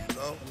dude, you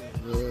know?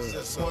 Yeah.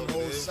 Just one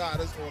whole side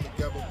that's going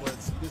together,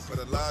 but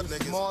a lot of niggas.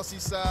 This Marcy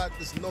side,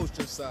 this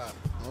Nostrand side.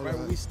 Right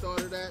when we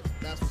started that,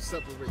 that's what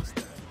separates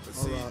that. But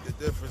see, the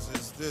difference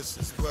is this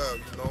as well,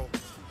 you know.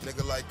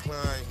 Nigga like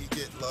Klein, he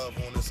get love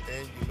on this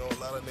end, you know. A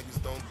lot of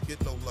niggas don't get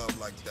no love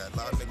like that. A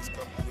lot of niggas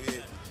come through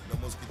here and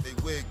almost get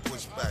their wig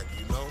pushed back,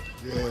 you know.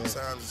 Yeah. When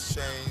times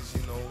change,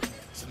 you know,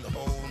 it's in a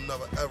whole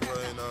nother era,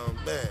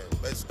 and man,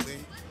 basically,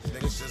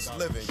 niggas just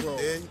living, you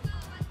dig?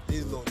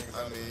 These little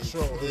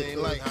niggas, it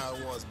ain't like how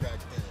it was back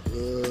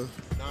then.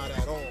 Not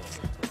at all.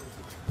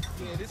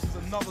 Yeah, this is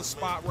another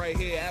spot right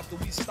here. After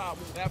we stopped,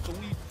 after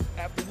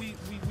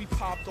we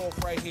popped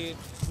off right here,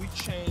 we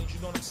changed, you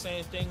know what I'm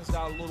saying? Things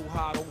got a little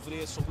hot over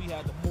there, so we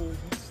had to move.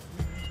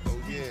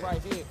 We was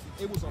right here.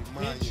 It was a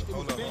bench. It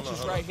was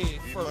benches right here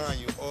first. Remind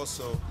you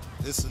also,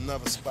 this is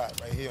another spot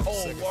right here on the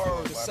second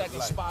floor. The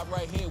second spot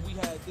right here. We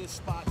had this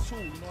spot too,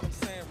 you know what I'm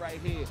saying? Right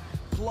here.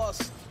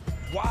 Plus,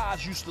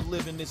 Wise used to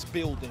live in this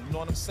building, you know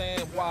what I'm saying?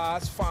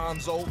 Wise,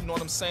 Fonzo, you know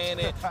what I'm saying?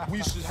 And we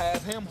used to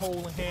have him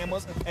holding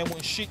hammers, and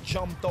when shit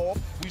jumped off,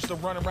 we used to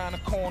run around the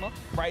corner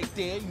right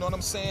there, you know what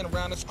I'm saying?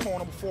 Around this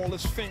corner before all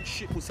this fence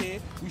shit was here,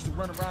 we used to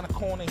run around the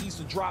corner, and he used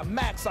to drop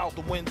Max out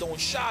the window and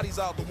shotties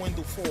out the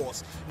window for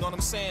us, you know what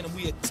I'm saying? And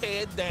we'd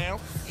tear it down,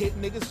 hit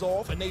niggas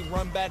off, and they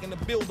run back in the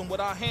building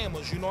with our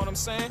hammers, you know what I'm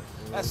saying?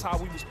 That's how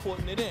we was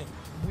putting it in.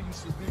 We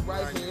used to be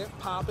right here,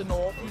 popping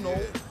off,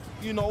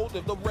 you know,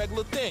 the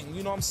regular thing,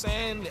 you know what I'm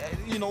saying?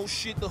 You know,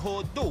 shit the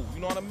hood do, you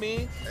know what I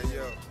mean? Hey,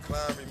 yo,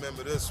 Klein,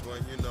 remember this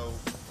one, you know,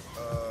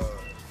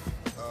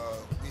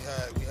 we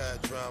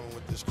had drama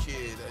with this kid,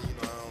 you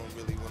know, I don't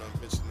really want to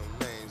mention no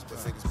names, but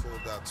niggas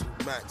pulled out 2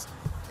 Max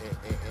and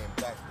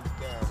backed Duke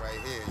down right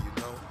here, you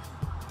know?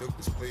 Duke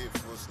was pleading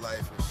for his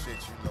life and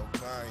shit, you know.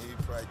 Klein, he'd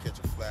probably catch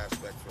a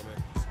flashback from it.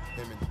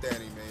 Him and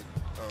Danny made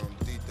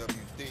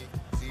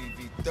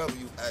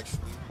DVW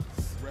actually.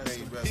 Rest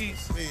in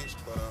peace,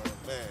 but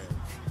man,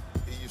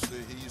 he used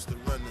to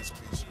run this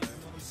piece, man. You know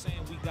what I'm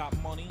saying? We got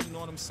money, you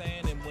know what I'm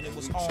saying? And when it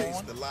was we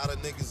chased a lot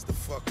of niggas the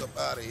fuck up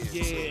out of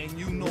here. Yeah, and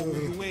you know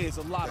who you is,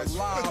 a lot of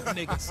live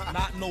niggas,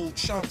 not no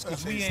chumps,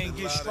 cause we ain't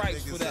get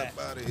stripes for that.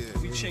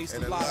 We chased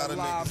a lot of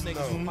live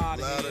niggas from out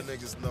of here. A lot of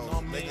niggas know. You know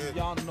what I mean?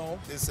 Y'all know.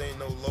 This ain't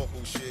no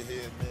local shit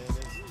here, man.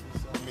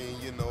 I mean,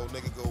 you know,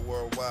 nigga go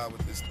worldwide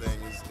with this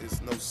thing. It's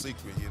no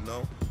secret, you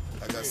know?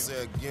 Like I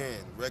said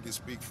again, record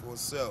speak for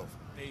itself.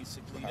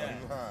 Basically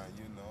that.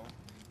 You know?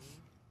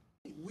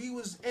 We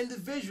was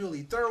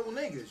individually thorough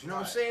niggas, you know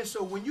what I'm saying?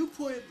 So when you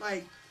put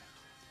like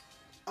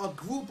a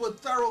group of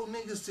thorough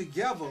niggas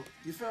together,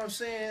 you feel what I'm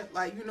saying?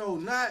 Like, you know,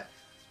 not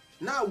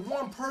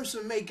one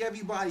person make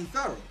everybody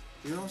thorough.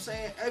 You know what I'm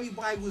saying?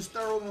 Everybody was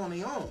thorough on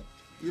their own.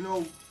 You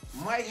know,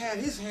 Mike had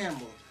his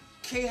hammer.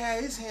 K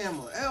had his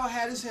hammer, L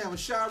had his hammer,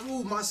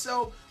 Sharu,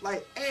 myself,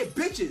 like, and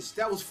bitches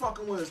that was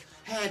fucking with us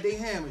had their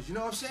hammers, you know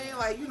what I'm saying?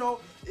 Like, you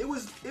know, it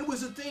was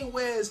a thing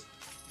where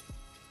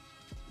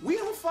we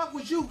don't fuck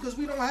with you because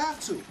we don't have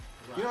to, you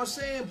know what I'm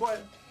saying?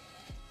 But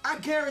I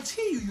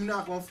guarantee you're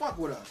not gonna fuck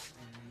with us.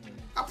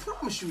 I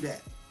promise you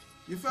that.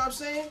 You feel what I'm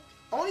saying?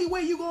 Only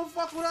way you gonna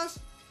fuck with us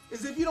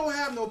is if you don't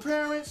have no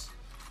parents.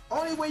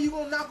 Only way you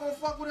not gonna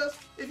fuck with us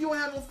if you don't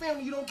have no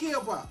family you don't care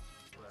about.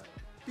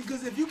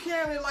 Because if you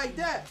carry it like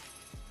that,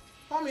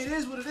 homie, it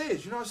is what it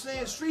is. You know what I'm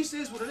saying? Streets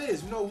is what it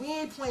is. You know, we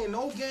ain't playing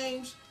no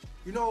games.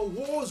 You know,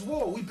 war is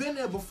war. We've been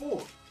there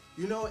before.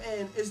 You know,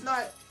 and it's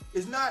not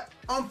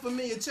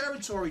unfamiliar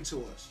territory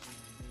to us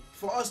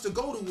for us to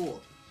go to war.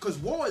 Because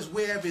war is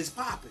wherever it's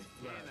popping.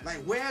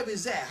 Like wherever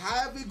it's at.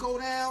 However it go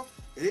down,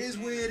 it is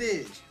where it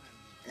is.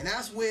 And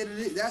that's where it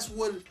is. That's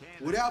what,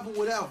 whatever.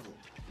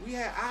 We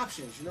had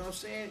options, you know what I'm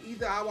saying?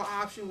 Either our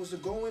option was to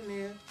go in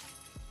there,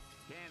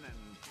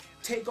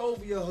 take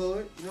over your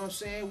hood, you know what I'm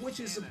saying? Which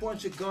is a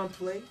bunch of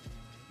gunplay,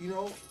 you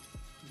know.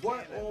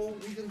 But or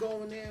we can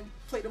go in there and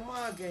play the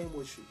mind game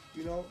with you,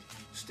 you know.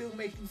 Still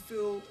make you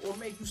feel, or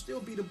make you still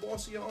be the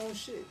boss of your own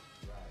shit. You know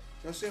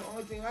what I'm saying?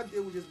 Only thing I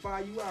did was just buy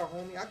you out,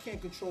 homie. I can't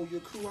control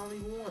your crew. I don't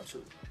even want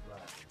to.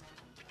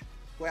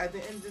 But at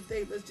the end of the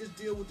day, let's just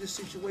deal with this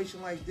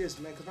situation like this,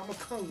 man. Because I'm going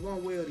to come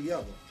one way or the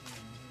other.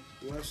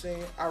 You know what I'm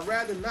saying? I'd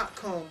rather not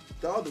come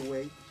the other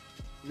way.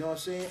 You know what I'm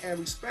saying? And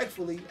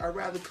respectfully, I'd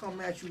rather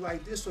come at you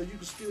like this so you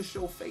can still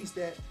show face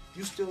that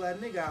you still that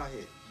nigga out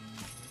here.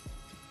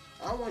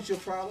 I don't want your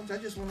problems. I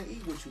just want to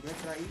eat with you, man.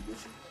 Can I eat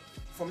with you?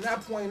 From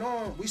that point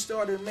on, we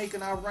started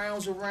making our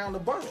rounds around the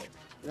borough. You know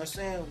what I'm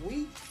saying?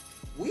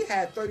 We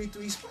had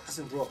 33 spots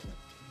in Brooklyn.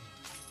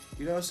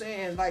 You know what I'm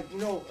saying? And like, you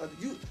know,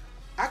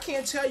 I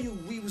can't tell you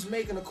we was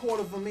making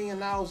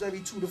 $250,000 every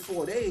 2 to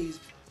 4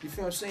 days. You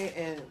feel what I'm saying?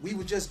 And we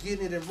were just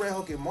getting it in Red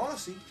Hook and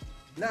Marcy.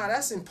 Nah,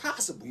 that's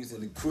impossible. We was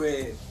in the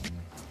crib.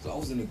 So I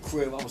was in the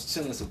crib. I was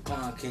chilling. So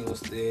Klein came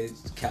upstairs,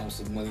 counting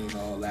some money and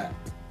all that.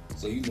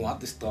 So, you know, I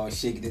just started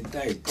shaking the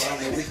dice.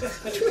 Klein, like,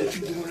 what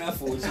you doing that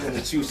for? You want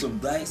to shoot some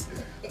dice?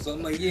 So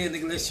I'm like, yeah,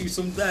 nigga, let's shoot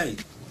some dice.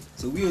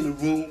 So we in the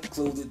room,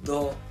 close the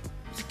door,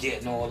 just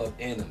getting all up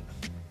in them.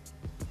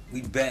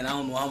 We bet, I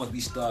don't know how much we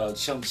started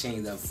chump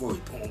change at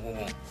first. Boom, boom,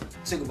 boom.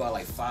 Took about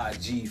like 5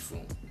 G's from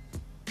him.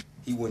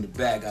 He went in the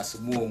bag, got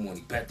some more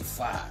money, bet the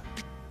 5.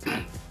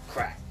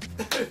 Crack.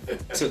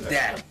 Took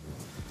that.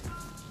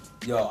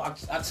 Yo,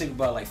 I took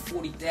about like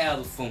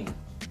 40,000 from him.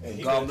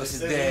 God bless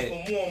his dad.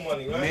 For more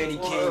money, right? Man, he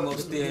came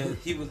upstairs.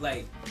 He was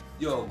like,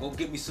 yo, go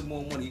get me some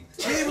more money.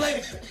 He was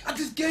like, I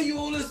just gave you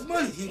all this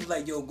money. He was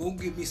like, yo, go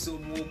get me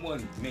some more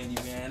money. Man, he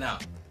ran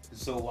out.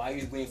 So while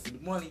he was waiting for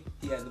the money,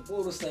 he had the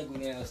motorcycle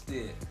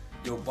downstairs.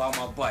 Yo, buy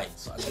my bike.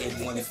 So I gave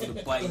him money for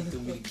the bike. He threw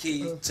me the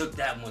key. Took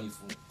that money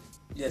from him.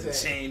 He had the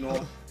chain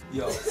on.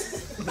 Yo. He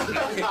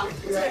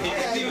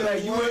was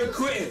like, you ain't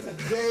quitting.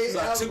 So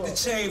I took the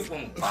chain from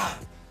him.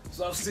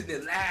 So I was sitting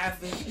there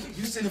laughing.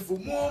 You sitting for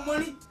more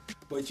money?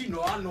 But you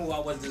know, I know I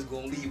wasn't just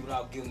gonna leave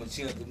without giving him a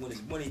chance to win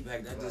his money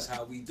back. That's just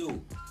how we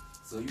do.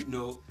 So you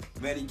know,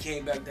 man, he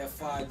came back that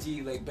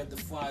 5G, like bet the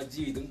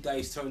 5G, them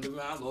dice turned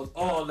around, lost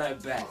all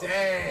that back.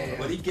 Damn.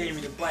 But he gave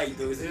me the bite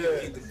though, so he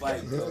gave the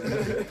bite though.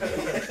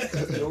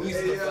 Yo, we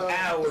stood for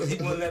hours, he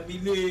wouldn't let me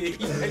leave.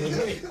 He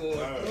ain't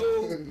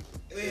going,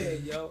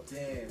 man, yo.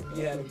 Damn.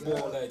 He had a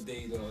ball that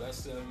day though,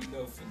 that's something we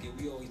never forget.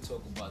 We always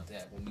talk about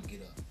that when we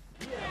get up.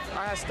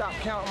 I had stopped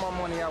counting my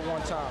money at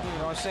one time, you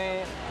know what I'm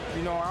saying?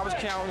 You know, I was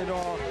counting it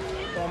on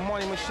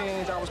money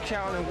machines, I was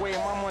counting and weighing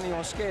my money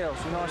on scales,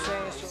 you know what I'm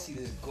saying? You see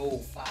this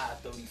gold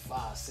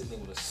 535 sitting there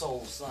with a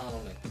soul sign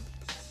on it.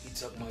 He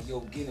talking about,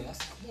 yo, get in. I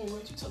said, come on,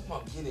 man, you talking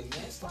about get in,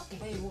 man? Stop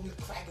playing with me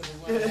crackers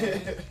around,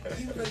 man.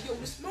 He was like, yo,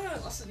 it's mine.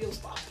 I said, yo,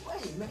 stop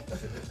playing, man.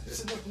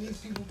 Sitting up in these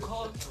people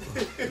calling.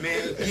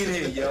 Man, get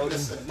in, yo,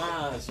 this is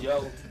mine,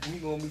 yo. We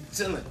gonna be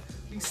chilling.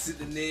 We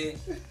sitting there,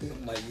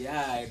 I'm like,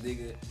 yeah, all right,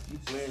 nigga. You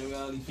playing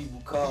around these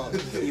people calling.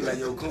 He like,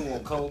 yo, come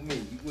on, come with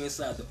me. We went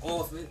inside the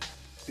office.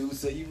 Dude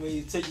said, you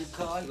ready to take your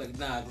car? He like,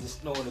 nah, there's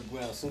snow on the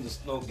ground. As soon as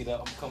the snow get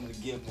up, I'm coming to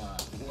get mine.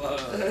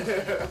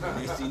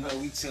 Next thing you know,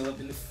 we chill up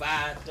in the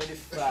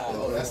 535.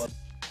 Oh, that's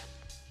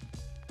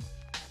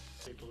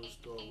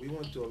we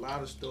went to a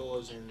lot of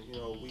stores and, you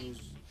know, we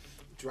was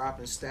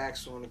dropping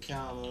stacks on the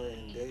counter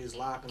and they was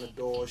locking the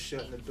doors,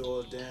 shutting the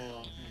doors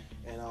down.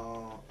 And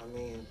I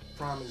mean,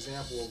 prime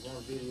example of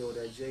one video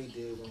that Jay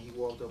did when he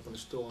walked up in the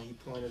store and he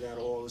pointed out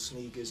all the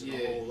sneakers and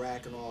the whole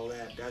rack and all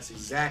that. That's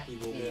exactly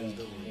what we was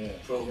doing. Yeah.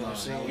 You know what I'm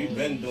saying? We've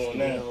been doing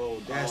that. You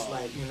know, that's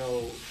like, you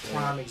know,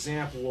 prime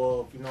example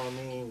of, you know what I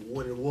mean,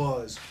 what it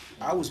was.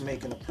 I was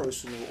making the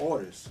personal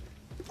orders.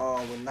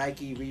 When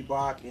Nike,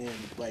 Reebok, and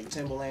like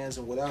Timberlands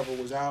and whatever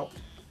was out,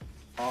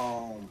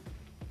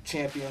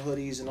 Champion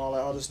hoodies and all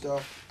that other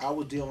stuff, I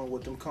was dealing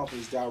with them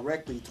companies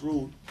directly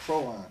through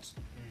Pro Lines.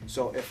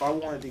 So if I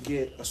wanted to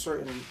get a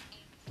certain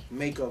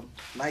make of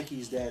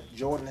Nikes that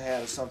Jordan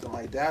had or something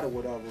like that or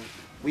whatever,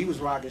 we was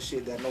rocking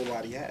shit that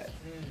nobody had.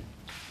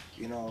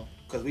 You know,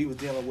 because we was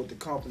dealing with the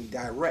company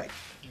direct.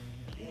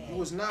 You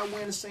was not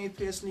wearing the same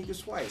pair of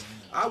sneakers twice.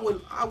 I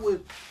would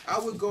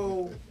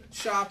go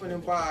shopping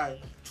and buy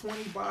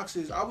 20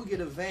 boxes. I would get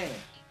a van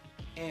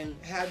and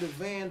have the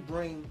van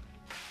bring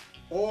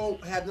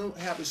have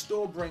the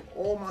store bring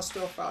all my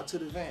stuff out to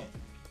the van.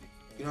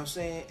 You know what I'm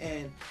saying?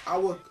 And I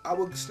would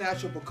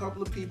snatch up a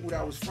couple of people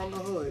that was from the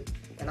hood,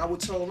 and I would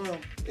tell them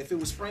if it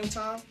was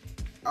springtime,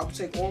 I would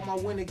take all my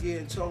winter gear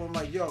and tell them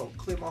like, yo,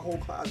 clear my whole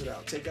closet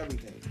out, take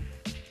everything.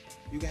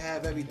 You can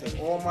have everything,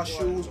 all my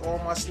shoes, all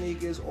my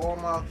sneakers, all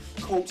my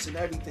coats and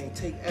everything.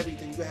 Take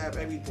everything. You can have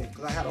everything,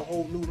 cause I had a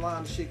whole new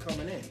line of shit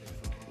coming in.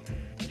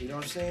 You know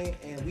what I'm saying?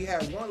 And we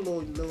had one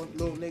little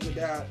nigga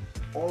that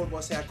all of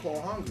us had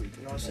called Hungry.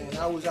 You know what I'm saying?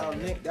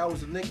 That was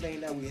the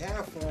nickname that we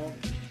had for him.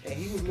 And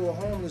he was a little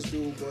homeless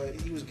dude, but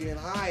he was getting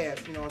high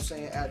at, you know what I'm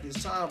saying, at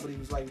this time, but he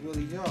was like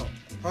really young.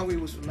 Hungry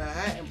was from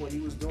Manhattan, but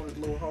he was doing his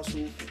little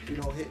hustle, you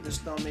know, hitting the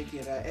stomach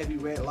and at every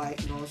red light,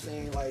 you know what I'm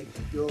saying, like,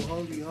 yo,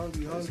 hungry,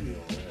 hungry, hungry.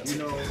 You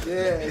know,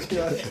 yeah, you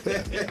know what I'm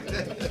saying?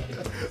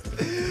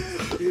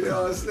 You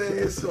know what I'm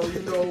saying? So,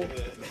 you know,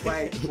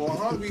 like, well,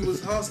 Hungry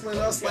was hustling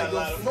us like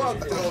a fuck,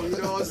 though, you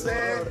know what I'm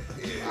saying?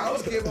 I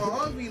was giving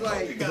Hungry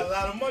like... You got a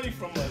lot of money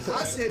from us.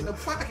 I sit in the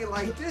pocket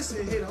like this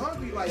and hit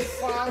Hungry like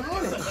 500.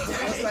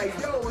 I was like,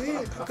 yo,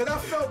 here, because I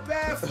felt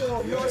bad for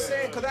him, you know what I'm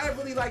saying? Because I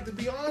really, like, to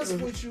be honest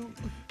with you,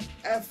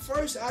 at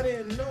first I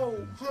didn't know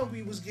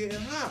Hungry was getting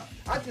hot.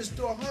 I just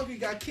thought Hungry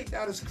got kicked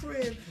out of his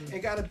crib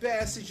and got a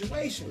bad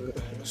situation.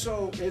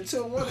 So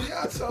until one of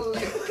y'all told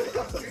me,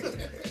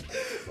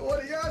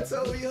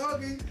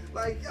 Hungry,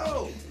 like,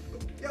 yo,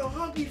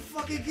 Hungry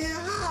fucking getting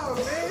high,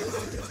 man.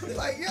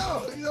 Like,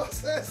 yo, you know what I'm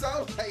saying? So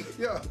I was like,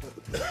 yo,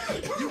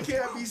 you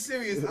can't be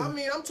serious. I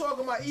mean, I'm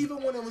talking about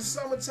even when it was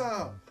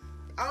summertime.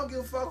 I don't give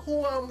a fuck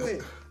who I'm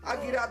with. I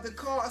get out the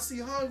car, I see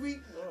Hungry.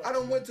 I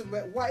done went to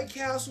White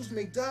Castles,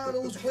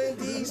 McDonald's,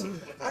 Wendy's.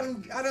 I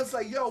done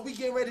like, yo, we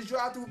getting ready to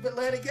drive through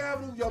Atlantic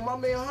Avenue. Yo, my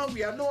man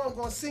Hungry, I know I'm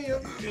gonna see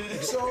him.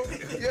 So,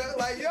 yeah,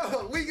 like,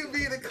 yo, we can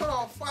be in the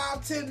car,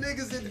 5, 10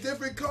 niggas in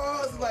different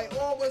cars, like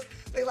all of us.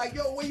 They like,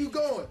 yo, where you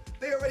going?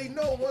 They already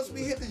know once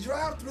we hit the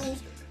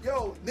drive-thrus,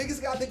 yo,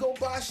 niggas got to go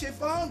buy shit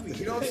for Hungry,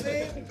 you know what I'm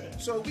saying?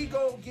 So we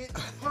go get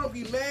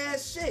Hungry mad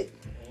shit.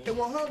 And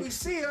when Hungry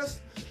see us,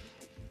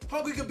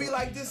 Hungry could be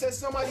like this at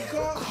somebody's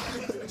car.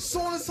 As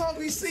soon as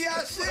Hungry see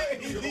our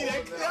shit,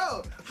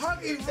 yo,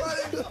 Hungry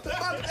running to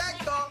fuck that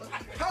car.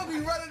 Hungry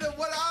running to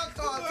one of our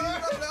cars. He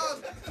running to us,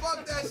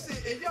 fuck that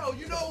shit. And yo,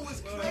 you know what's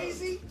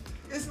crazy?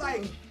 It's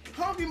like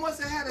Hungry must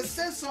have had a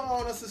sensor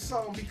on us or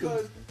something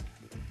because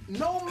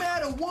no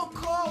matter what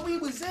car we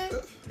was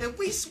in, if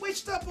we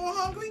switched up on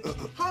Hungry,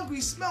 Hungry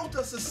smelt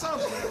us or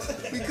something.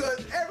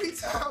 Because every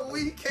time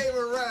we came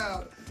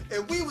around,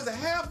 if we was a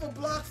half a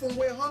block from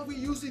where Hungry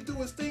usually do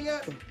his thing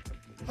at,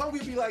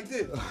 Hungry be like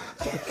this.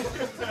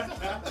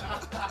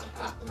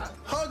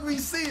 Hungry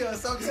see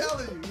us, I'm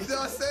telling you. You know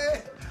what I'm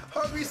saying?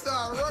 Hungry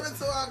start running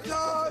to our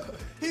car.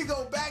 He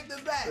go back to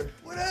back.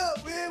 What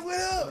up, man? What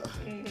up?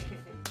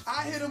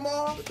 I hit him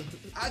off.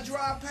 I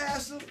drive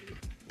past him.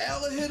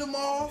 Ella hit him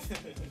off.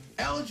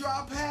 Ella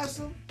drive past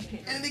him.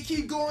 And they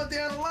keep going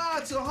down the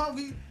line to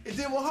Hungry. And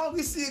then when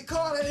Hungry see a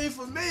car that ain't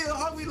familiar,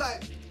 Hungry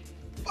like,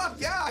 fuck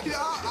y'all, you know,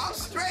 I'm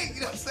straight,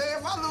 you know what I'm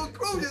saying? My little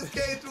crew just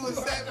came through and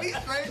set me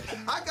straight.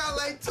 I got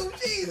like 2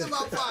 G's in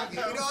my pocket,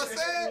 you know what I'm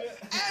saying?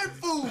 And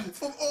food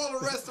from all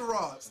the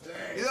restaurants,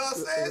 you know what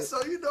I'm saying?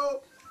 So, you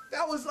know,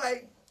 that was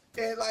like,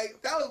 and like,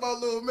 that was my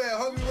little man.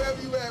 Hungry,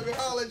 wherever you at, man,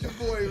 holla at your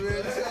boy, man, you know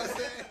what I'm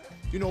saying?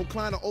 You know,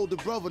 Klein, an older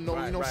brother, know,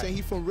 you know what I'm saying?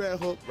 He from Red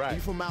Hook, you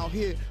from out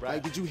here.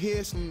 Like, did you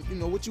hear some, you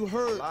know, what you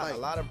heard? A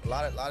lot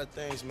of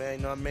things, man,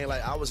 you know what I mean?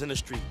 Like, I was in the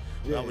street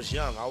when I was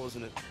young. I was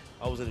in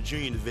the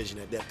junior division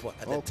at that point,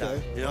 at that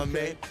time. You know what I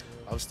mean?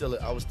 I was still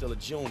a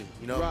junior,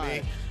 you know what I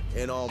mean?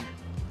 And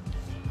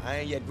I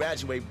ain't yet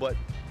graduate, but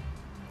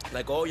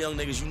like all young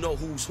niggas, you know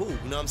who's who, you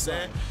know what I'm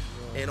saying?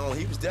 And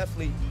he was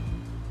definitely,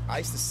 I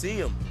used to see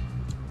him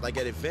like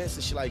at events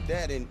and shit like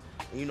that, and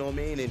you know what I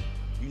mean? And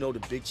you know, the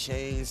big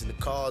chains and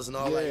the cars and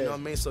all that, you know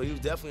what I mean? So he was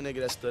definitely a nigga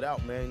that stood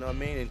out, man, you know what I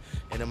mean?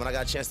 And then when I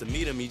got a chance to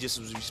meet him, he just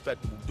was a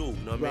respectable dude,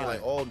 you know what I mean?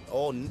 Like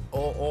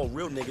all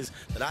real niggas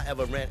that I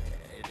ever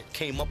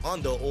came up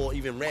under or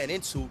even ran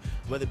into,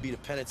 whether it be the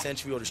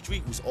penitentiary or the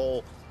street, was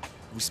all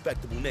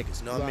respectable niggas,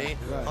 you know what I mean?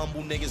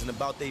 Humble niggas and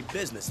about their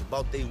business,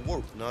 about their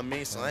work, you know what I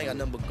mean? So I ain't got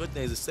nothing but good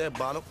things to say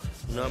about him,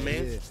 you know what I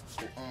mean?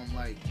 So,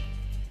 like,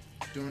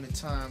 during the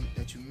time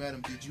that you met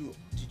him, did you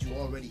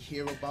already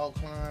hear about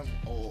Klein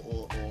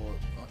or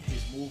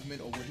his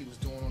movement or what he was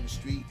doing on the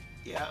street?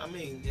 Yeah, I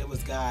mean, there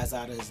was guys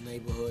out of his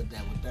neighborhood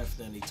that would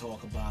definitely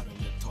talk about him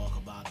and talk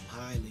about him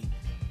highly.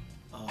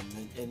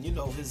 And you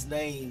know, his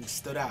name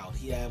stood out.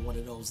 He had one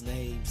of those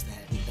names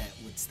that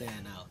would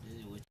stand out.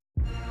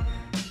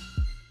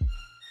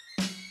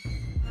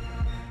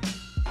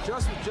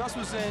 Just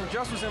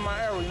was in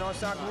my era, you know what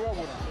I'm saying? I grew up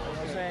with him, you know what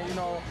I'm saying? You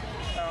know,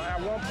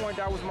 at one point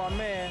that was my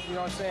man, you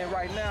know what I'm saying?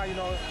 Right now, you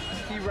know,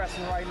 he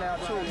wrestling right now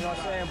too, you know what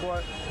I'm saying?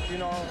 But, you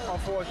know,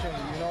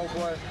 unfortunately, you know,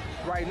 but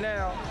right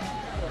now,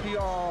 he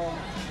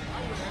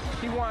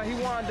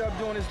wound up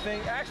doing his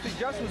thing. Actually,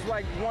 Just was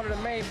like one of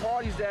the main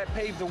parties that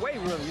paved the way,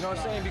 really, you know what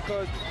I'm saying?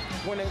 Because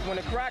when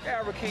the crack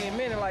era came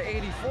in like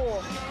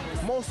 '84,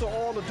 most of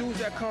all the dudes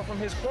that come from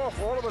his cloth,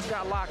 all of us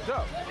got locked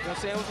up. You know what I'm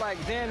saying? It was like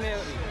damn near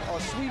a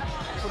sweep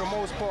for the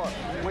most part,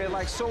 where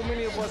like so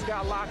many of us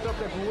got locked up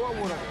that grew up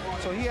with him.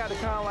 So he had to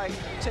kind of like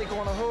take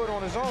on the hood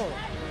on his own.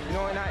 You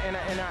know, and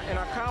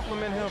I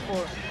compliment him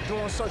for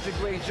doing such a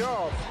great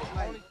job.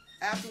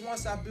 After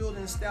once I built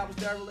and established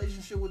that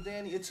relationship with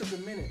Danny, it took a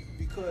minute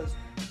because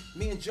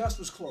me and Just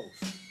was close.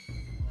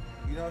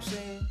 You know what I'm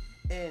saying?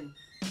 And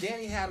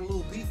Danny had a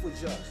little beef with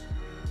Just.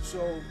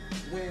 So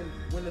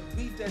when the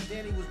beef that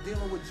Danny was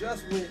dealing with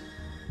Just with,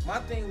 my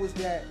thing was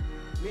that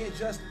me and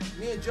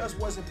Just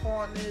wasn't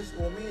partners,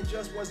 or me and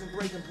Just wasn't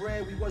breaking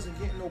bread. We wasn't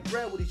getting no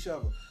bread with each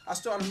other. I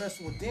started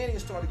messing with Danny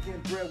and started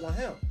getting bread with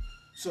him.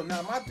 So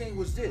now my thing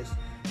was this,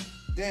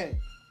 Danny,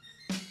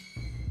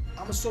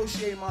 I'm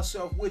associating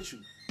myself with you.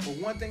 But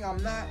one thing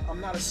I'm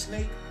not a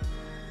snake, you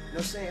know what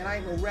I'm saying? And I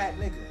ain't no rat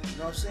nigga, you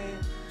know what I'm saying?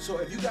 So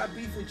if you got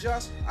beef with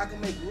Just, I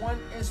can make one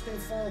instant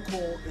phone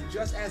call and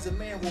Just as a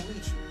man will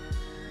meet you.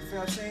 You feel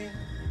what I'm saying?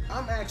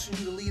 I'm asking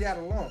you to leave that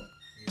alone.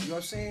 You know what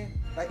I'm saying?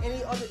 Like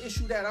any other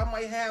issue that I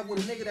might have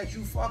with a nigga that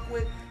you fuck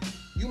with,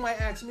 you might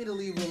ask me to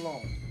leave it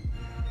alone.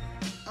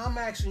 I'm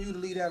asking you to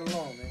leave that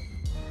alone, man.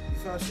 You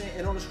feel what I'm saying?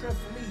 And on the strength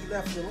for me, he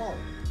left it alone.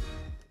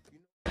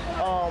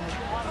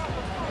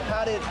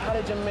 How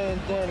did your man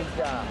Danny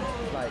die?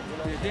 Like,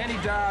 you know? Danny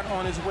died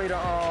on his way to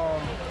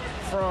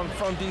from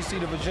DC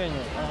to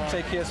Virginia,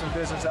 take care of some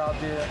business out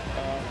there.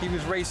 He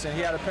was racing.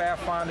 He had a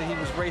Pathfinder. He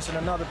was racing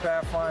another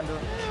Pathfinder,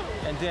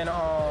 and then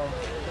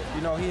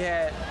you know, he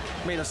had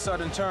made a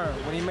sudden turn.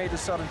 When he made the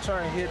sudden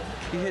turn, he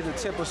hit the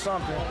tip of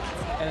something,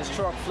 and his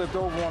truck flipped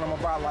over on him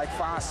about like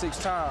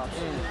 5-6 times.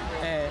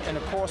 And in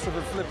the course of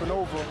it flipping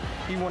over,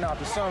 he went out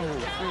the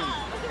sunroof.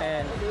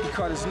 And he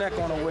cut his neck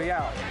on the way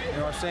out. You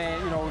know what I'm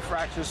saying? You know, he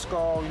fractured his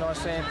skull, you know what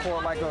I'm saying?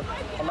 Caught like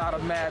a lot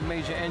of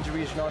major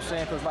injuries, you know what I'm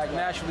saying? Because like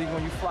naturally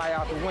when you fly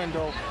out the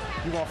window,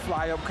 you're gonna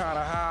fly up kind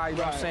of high, you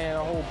know what I'm saying?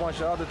 A whole bunch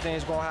of other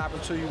things gonna happen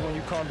to you when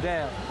you come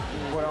down.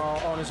 But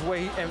on his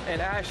way,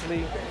 and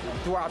actually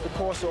throughout the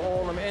course of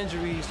all them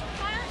injuries,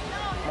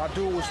 my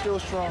dude was still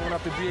strong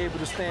enough to be able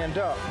to stand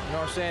up, you know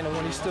what I'm saying? And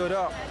when he stood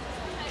up,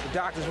 the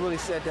doctors really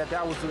said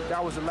that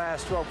was the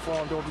last stroke for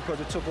him, though, because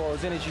it took all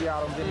his energy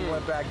out of him, then he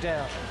went back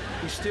down.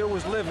 He still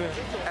was living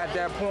at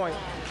that point,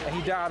 and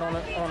he died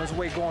on his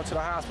way going to the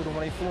hospital.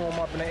 When they flew him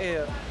up in the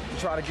air to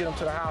try to get him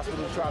to the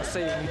hospital to try to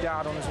save him, he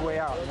died on his way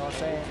out, you know what I'm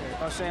saying? You know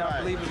what I'm saying? I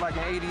believe it was like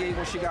in '88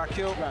 when she got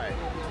killed.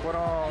 But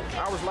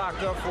I was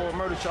locked up for a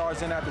murder charge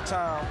then at the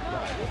time,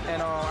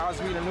 and I was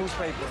reading a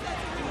newspaper.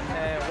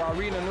 And while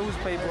reading the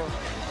newspaper,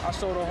 I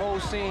saw the whole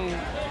scene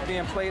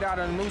being played out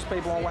in the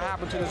newspaper on what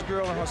happened to this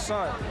girl and her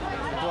son.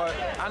 But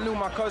I knew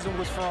my cousin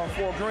was from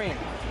Fort Greene,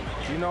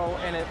 you know,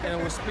 and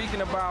it was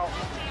speaking about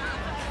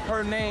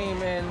her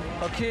name and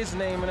her kid's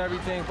name and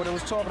everything, but it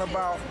was talking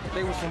about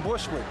they was from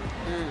Bushwick.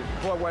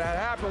 But what had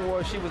happened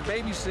was she was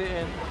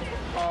babysitting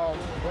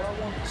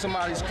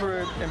somebody's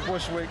crib in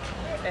Bushwick,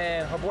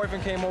 and her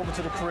boyfriend came over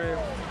to the crib,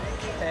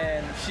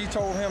 and she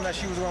told him that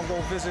she was gonna go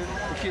visit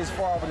the kid's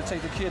father, to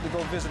take the kid to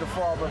go visit the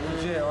father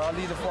in jail. I'll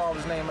leave the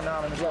father's name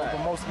anonymous, but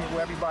most people,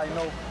 everybody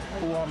know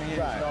who homie is, you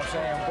know what I'm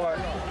saying? But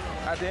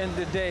at the end of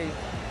the day,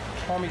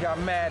 homie got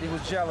mad, he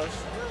was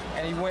jealous,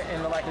 and he went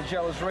into like a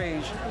jealous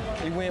rage.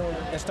 He went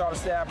and started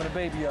stabbing the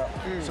baby up.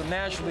 So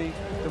naturally,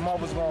 the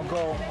mother's gonna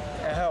go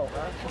and help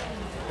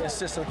and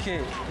assist her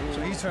kid.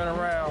 So he turned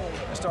around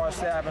and started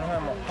stabbing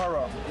her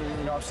up,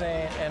 you know what I'm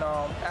saying? And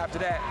after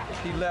that,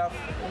 he left,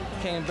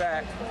 came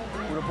back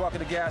with a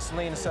bucket of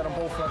gasoline and set them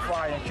both on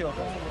fire and killed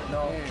them, you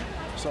know?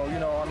 So, you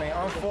know, I mean,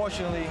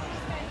 unfortunately,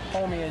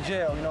 homie in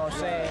jail, you know what I'm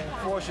saying?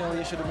 Fortunately,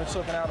 he should have been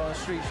taken out on the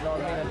streets, you know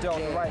what I mean, and dealt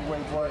the right way,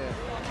 but,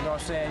 you know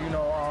what I'm saying, you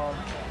know,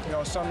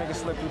 some niggas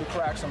slip through the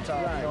cracks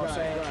sometimes, you know what I'm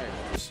saying?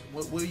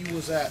 Where you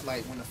was at,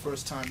 like, when the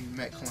first time you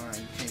met Klein,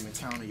 you came in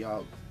town and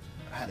y'all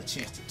had a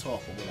chance to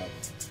talk or whatever?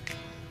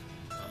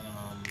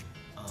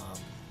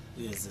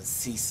 We was in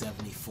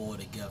C-74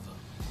 together,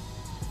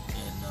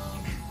 and I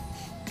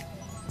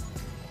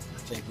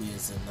think we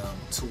was in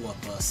 2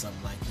 Up or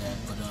something like that,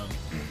 but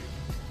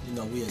you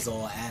know, we was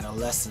all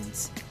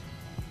adolescents.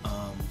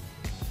 I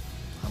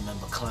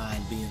remember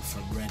Klein being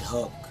from Red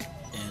Hook,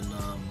 and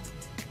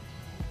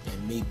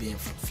me being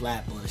from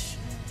Flatbush.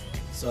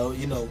 So,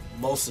 you know,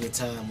 most of the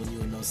time when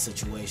you're in those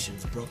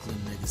situations, Brooklyn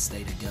niggas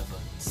stay together,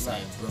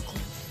 same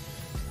Brooklyn,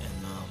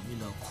 and you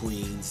know,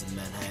 Queens and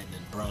Manhattan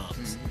and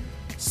Bronx.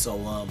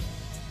 So,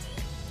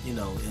 you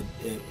know,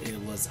 it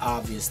was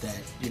obvious that,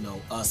 you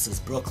know, us as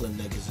Brooklyn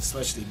niggas,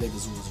 especially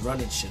niggas who was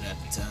running shit at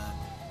the time,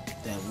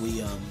 that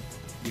we,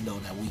 you know,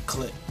 that we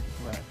clicked.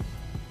 Right.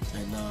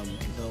 And,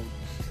 you know,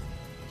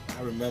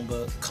 I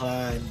remember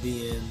Klein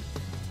being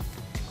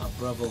a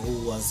brother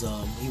who was,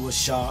 he was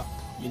sharp.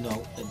 You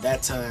know, at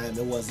that time,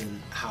 it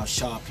wasn't how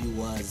sharp you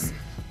was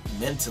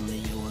mentally,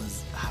 it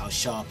was how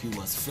sharp you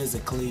was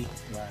physically,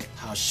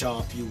 how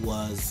sharp you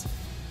was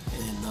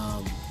in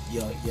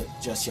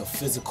just your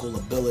physical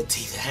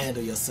ability to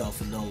handle yourself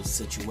in those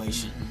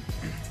situations.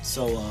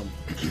 So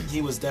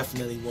he was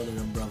definitely one of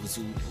them brothers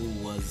who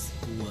was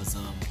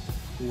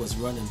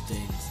running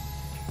things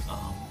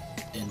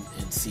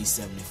in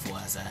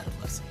C-74 as an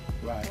adolescent.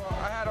 Right.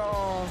 I had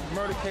a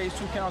murder case,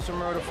 2 counts of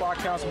murder, 5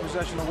 counts of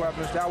possession of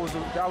weapons. That was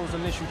the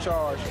initial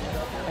charge.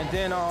 And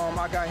then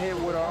I got hit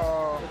with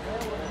a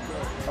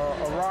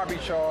robbery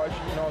charge,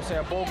 you know what I'm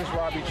saying, a bogus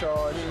robbery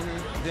charge.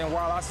 Then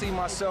while I see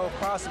myself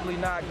possibly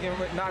not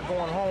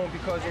going home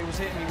because they was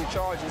hitting me with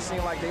charges, it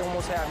seemed like they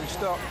almost had me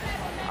stuck.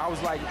 I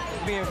was like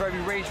being very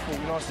rageful,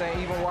 you know what I'm saying,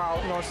 even while,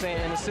 you know what I'm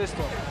saying, in the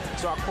system.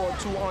 So I caught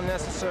 2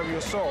 unnecessary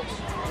assaults,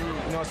 you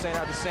know what I'm saying,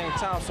 at the same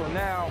time. So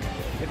now,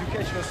 if you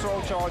catch an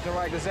assault charge in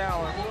Rikers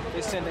Island,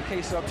 they send the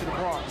case up to the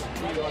Bronx,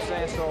 you know what I'm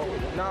saying? So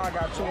now I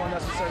got 2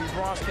 unnecessary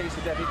Bronx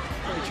cases that they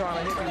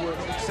trying to hit me with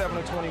 7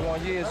 to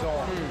 21 years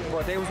on.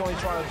 But they was only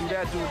trying to do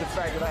that due to the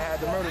fact that I had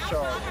the murder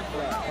charge.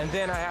 And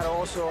then I had a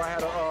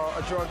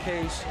drug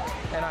case,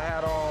 and I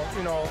had,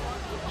 you know,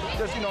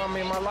 just, you know, I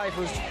mean, my life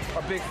was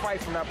a big fight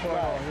from that point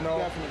on, you know.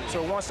 Definitely.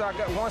 So once I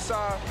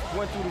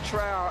went through the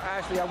trial,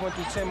 actually I went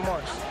through 10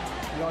 months,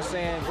 you know what I'm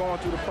saying, going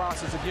through the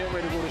process of getting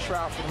ready to go to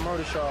trial for the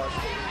murder charge.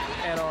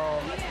 And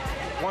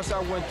once I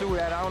went through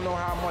that, I don't know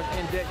how much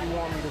in debt you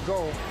want me to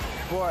go,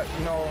 but,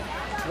 you know,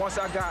 once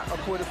I got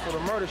acquitted for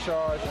the murder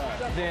charge,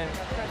 then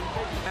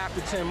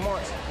after 10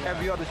 months,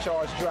 every other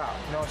charge dropped,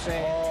 you know what I'm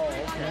saying?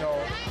 You know,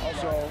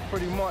 so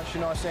pretty much,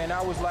 you know what I'm saying,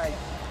 that was like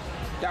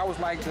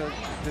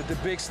the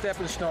big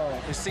stepping stone.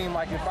 It seemed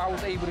like if I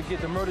was able to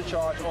get the murder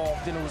charge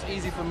off, then it was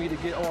easy for me to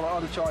get all the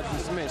other charges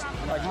dismissed.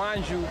 Like,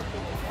 mind you,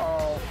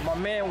 my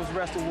man was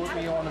arrested with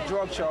me on a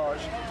drug charge,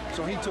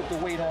 so he took the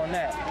weight on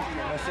that. You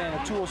know what I'm saying?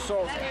 The 2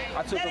 assaults,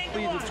 I took a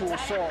plea to 2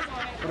 assaults,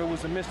 but it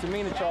was a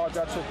misdemeanor charge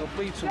I took a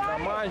plea to. Now,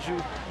 mind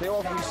you, they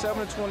offered me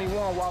 7 to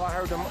 21 while I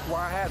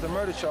had the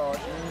murder charge,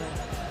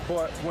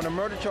 but when the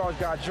murder charge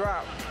got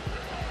dropped,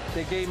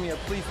 they gave me a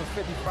plea for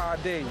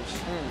 55 days,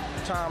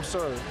 time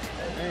served.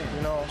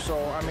 You know, so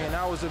I mean,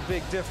 that was a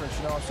big difference,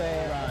 you know what I'm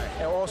saying?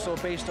 And also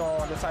based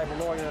on the type of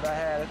lawyer that I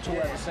had too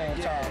at the same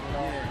time, you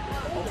know?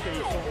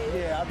 Okay, so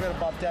yeah, I read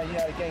about that. You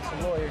had a gangster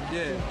lawyer, you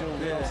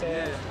know what I'm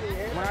saying?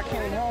 When I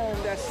came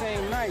home that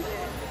same night,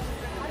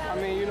 I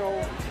mean, you know,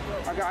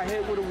 I got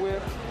hit with a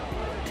whip.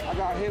 I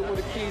got hit with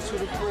the keys to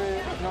the crib. You know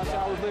what I'm saying?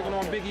 I was living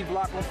on Biggie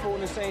Block on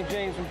Fulton and St.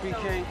 James in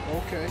BK.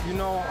 Okay. You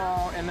know,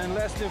 and in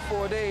less than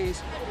 4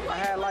 days, I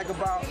had like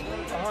about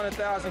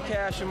 100,000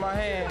 cash in my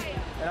hand,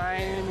 and I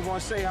ain't even gonna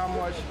say how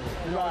much.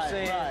 You know what I'm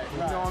saying? You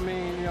know what I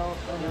mean? You know,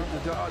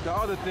 the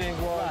other thing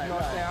was, you know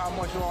what I'm saying, how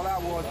much all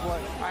that was.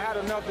 But I had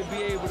enough to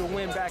be able to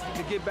win back,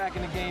 to get back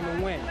in the game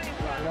and win. You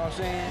know what I'm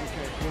saying?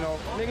 You know,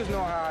 niggas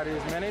know how it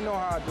is, man. They know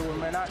how I do it,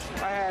 man. I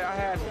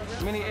had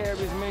many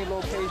areas, many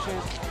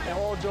locations, and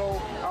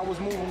although I was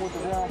moving with the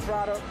wrong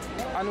product,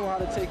 I knew how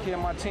to take care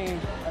of my team,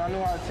 and I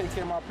knew how to take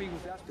care of my people.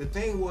 The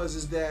thing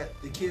is that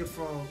the kid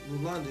from New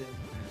London,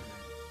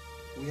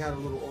 we had a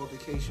little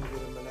altercation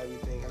with him and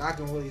everything, and I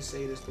can really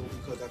say this though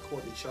because I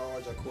caught the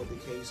charge, I caught the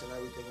case and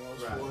everything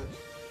else for it.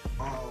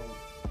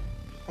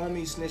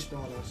 Homie snitched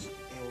on us,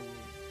 and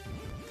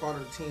part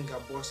of the team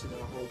got busted in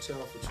a hotel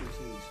for 2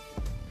 keys.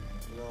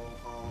 You know,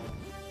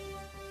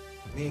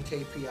 me and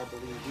KP, I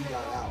believe, we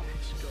got out.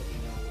 You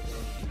know,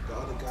 and the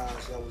other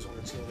guys that was on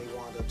the team, they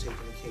wound up taking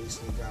the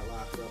case and they got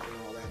locked up and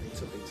all that, and they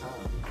took their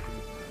time.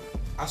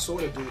 I saw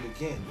the dude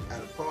again at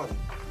a party.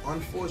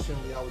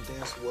 Unfortunately, I was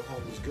dancing with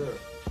homie's girl.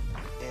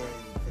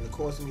 And in the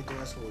course of me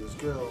dancing with his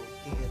girl,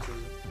 he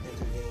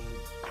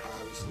intervened,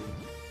 obviously.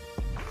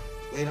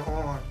 Later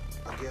on,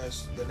 I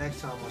guess, the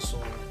next time I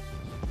saw him,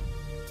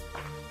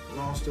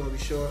 long story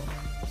short,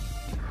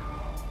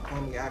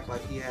 homie act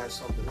like he had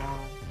something on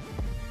him.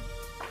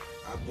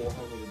 I bought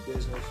homie the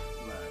business,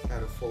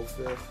 had a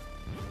 4/5,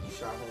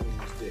 shot homie in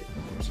his dick, you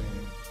know what I'm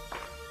saying?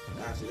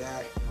 After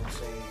that, you know what I'm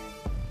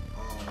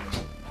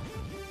saying,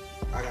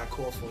 I got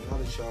caught for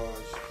another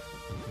charge,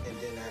 and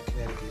then that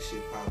Connecticut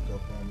shit popped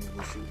up on me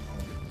with shooting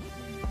homie.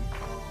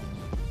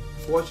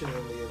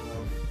 Fortunately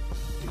enough,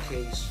 the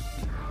case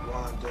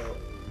wound up,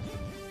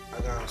 I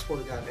was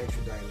supposed to got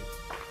extradited,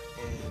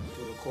 and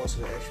through the course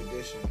of the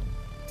extradition,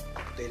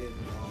 they didn't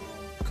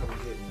come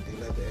and get me. They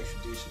let the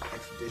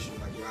extradition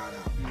like ride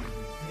out.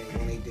 And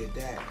when they did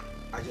that,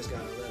 I just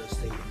got a letter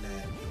stating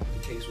that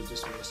the case was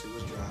dismissed, it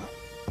was dropped,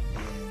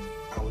 and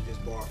I was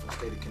just barred from the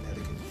state of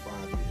Connecticut for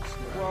 5 years.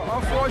 Well,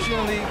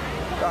 unfortunately,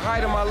 the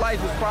height of my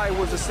life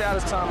was the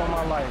saddest time of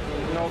my life.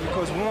 You know,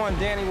 because one,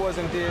 Danny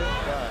wasn't there.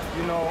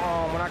 You know,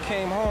 when I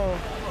came home,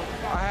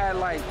 I had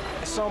like,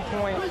 at some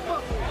point,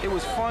 it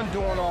was fun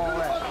doing all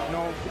that, you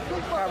know,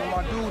 having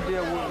my dude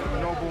there with me,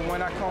 you know, but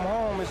when I come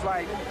home, it's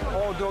like,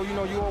 although, you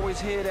know, you always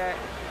hear that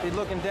they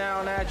looking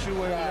down at you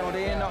and, you know,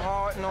 they in the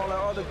heart and all that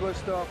other good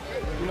stuff,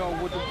 you know,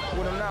 with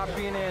them not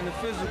being there in the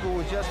physical,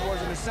 it just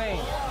wasn't the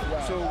same.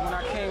 So when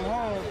I came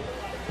home,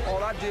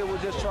 all I did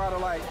was just try to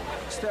like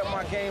step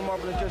my game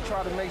up and just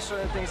try to make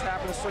certain things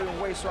happen a certain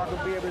way so I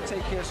could be able to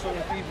take care of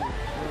certain people,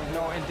 you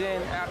know, and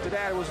then after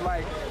that, it was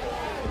like,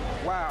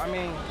 wow, I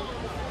mean,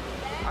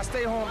 I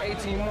stayed home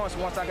 18 months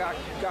once I got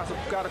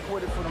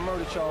acquitted for the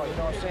murder charge, you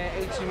know what I'm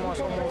saying? 18 months,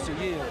 almost a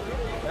year.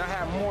 And I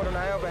had more than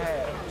I ever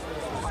had.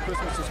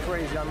 Christmas is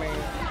crazy. I mean,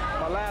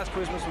 my last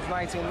Christmas was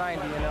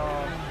 1990, and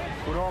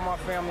with all my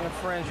family and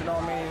friends, you know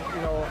what I mean?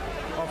 You know,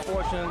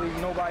 unfortunately,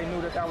 nobody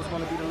knew that was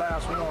going to be the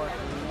last one.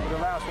 But the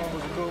last one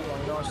was a good one,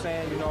 you know what I'm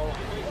saying? You know,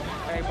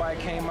 everybody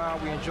came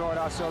out, we enjoyed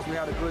ourselves, we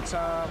had a good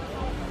time.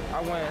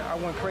 I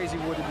went crazy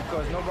with it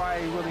because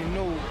nobody really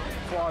knew,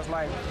 as far as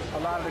like a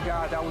lot of the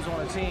guys that was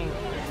on the team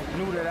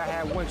knew that I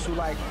had went to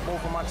like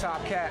both of my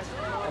top cats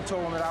and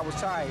told them that I was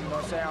tired, you know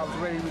what I'm saying? I was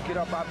ready to get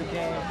up out the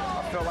game.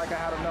 I felt like I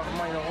had enough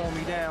money to hold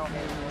me down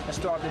and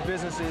start the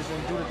businesses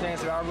and do the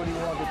things that I really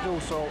wanted to do.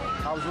 So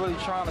I was really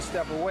trying to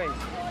step away.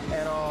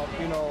 And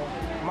you know,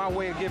 my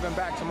way of giving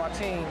back to my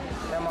team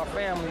and my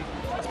family,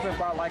 I spent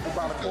about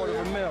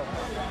 $250,000, you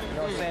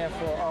know what I'm saying,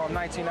 for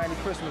 1990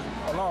 Christmas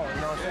alone,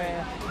 you know what I'm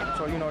saying?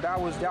 So, you know, that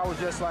was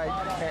just like,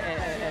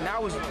 and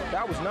that was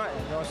nothing,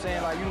 you know what I'm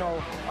saying? Like, you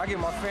know, I give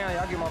my family,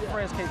 I give my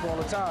friends cake all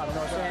the time, you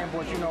know what I'm saying?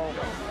 But, you know,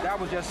 that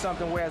was just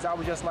something whereas I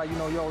was just like, you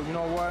know, yo, you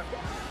know what?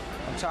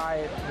 I'm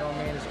tired, you know what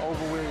I mean? It's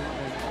over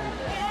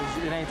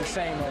with, it ain't the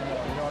same no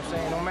more, you know what I'm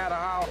saying? No matter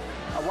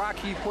why I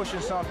keep pushing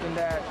something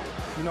that,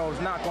 you know,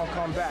 it's not gonna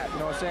come back, you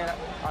know what I'm saying?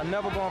 I'm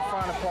never gonna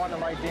find a partner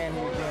like Danny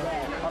again.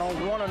 I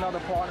don't want another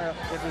partner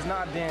if it's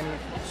not Danny.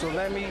 So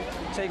let me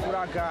take what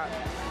I got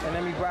and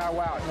let me bow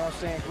out, you know what I'm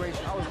saying? Great.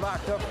 I was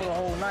locked up for the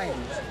whole 90s.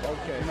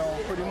 Okay. You know,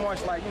 pretty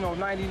much like, you know,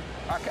 90,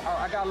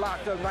 I got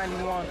locked up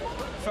 91,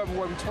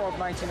 February 12,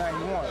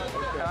 1991.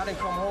 Okay. And I didn't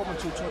come home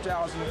until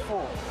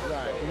 2004.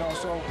 Right. You know,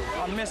 so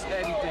I missed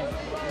everything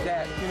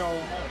that, you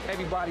know,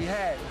 everybody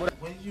had. But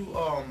when did you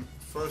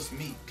first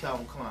meet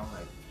Calvin Klein?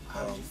 Like,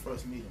 how did you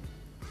first meet him?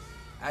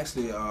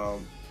 Actually, I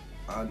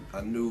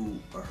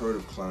heard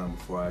of Klein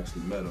before I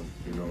actually met him.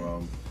 You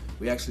know,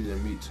 we actually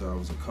didn't meet till I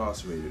was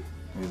incarcerated.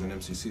 We was in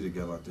MCC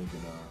together, I think,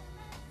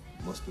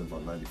 in must have been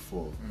about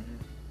 '94.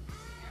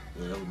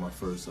 Yeah, that was my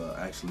first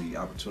actually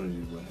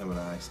opportunity when him and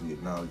I actually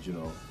acknowledged, you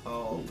know,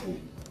 who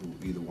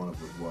either one of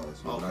us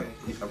was. You know,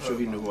 I'm sure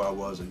he knew who I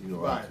was, and you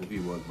know who he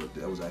was, but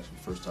that was actually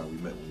the first time we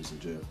met when he was in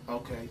jail.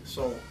 Okay,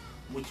 so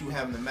with you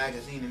having the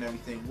magazine and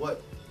everything,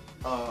 what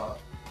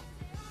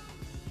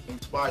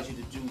inspired you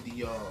to do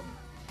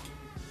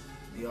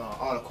the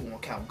article on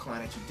Calvin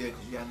Klein that you did?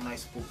 Because you had a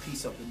nice little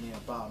piece up in there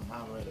about him.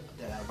 I read it.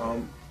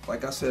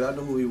 Like I said, I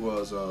knew who he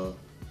was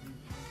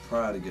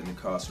prior to getting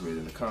incarcerated.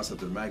 And the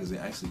concept of the magazine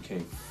actually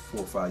came 4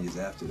 or 5 years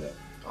after that.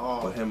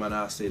 But him and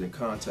I stayed in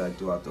contact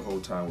throughout the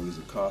whole time we was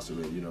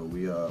incarcerated. You know,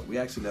 we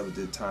actually never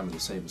did time in the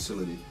same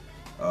facility.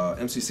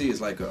 MCC is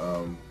like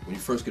when you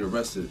first get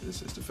arrested, it's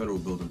the federal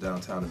building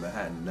downtown in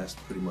Manhattan, and that's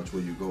pretty much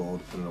where you go, all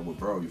depending on what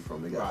borough you're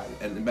from.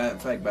 And in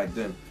fact, back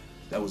then,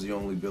 that was the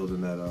only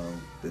building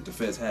that the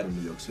feds had in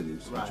New York City,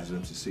 which was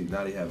MCC.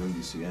 Now they have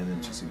MDC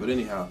and MCC. But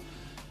anyhow,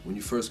 when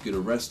you first get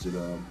arrested,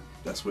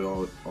 that's where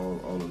all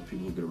of the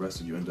people who get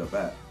arrested, you end up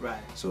at. Right.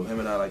 So him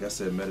and I, like I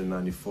said, met in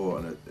 '94,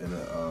 and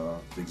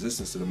the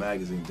existence of the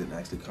magazine didn't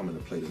actually come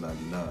into play till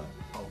 '99.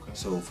 Okay.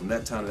 So from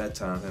that time to that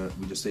time,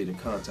 we just stayed in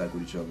contact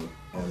with each other.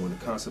 And when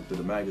the concept of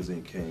the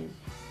magazine came,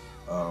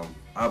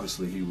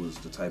 Obviously, he was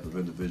the type of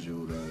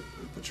individual that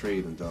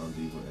portrayed in Don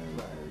Diva,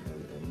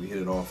 and we hit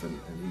it off, and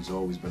he's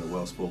always been a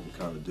well-spoken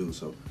kind of dude,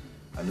 so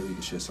I knew he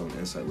could share some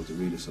insight with the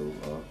reader. So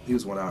he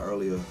was one of our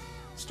earlier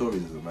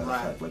stories, as a matter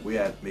of fact. Like, we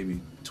had maybe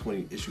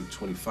issue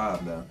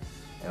 25 now,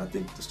 and I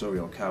think the story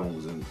on Calvin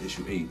was in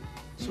issue 8.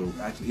 So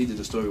actually, he did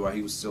the story while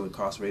he was still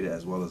incarcerated,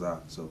 as well as I.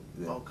 So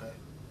yeah. Okay.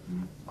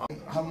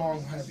 How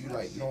long have you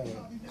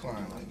known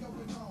Klein?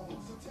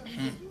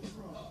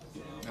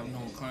 I've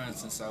known Klein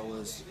since I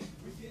was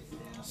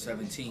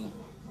 17,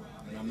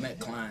 and I met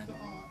Klein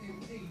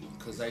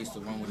because I used to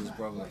run with his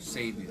brother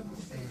Savior.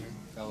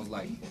 That was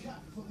like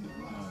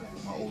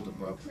my older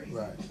brother.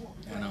 Right.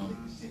 And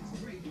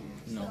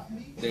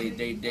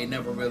they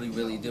never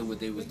really did what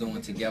they was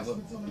doing together,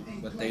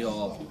 but they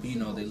all,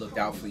 they looked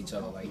out for each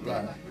other like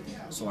that. Right.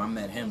 So I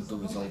met him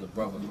through his older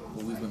brother,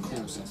 but we've been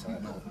cool since I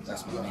know.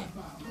 That's my man.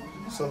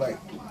 So I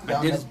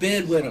did his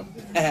bid with him.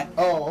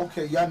 Oh,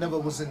 okay. Y'all never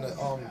was in the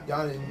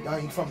y'all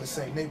ain't from the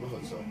same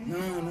neighborhood, so. No,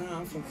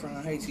 I'm from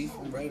Crown Heights. He's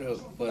from Red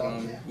Hook, but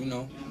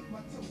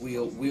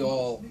we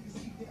all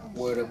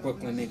were the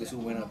Brooklyn niggas who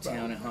went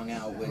uptown and hung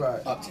out with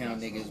uptown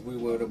niggas. We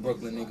were the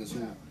Brooklyn niggas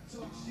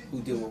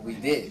who did what we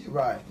did.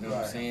 Right. You know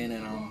what I'm saying?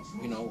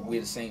 And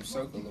we're the same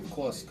circle, of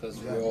course, because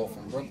we're all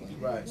from Brooklyn.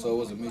 Right. So it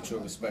was a mutual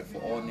respect for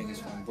all niggas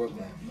from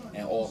Brooklyn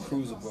and all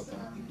crews of Brooklyn.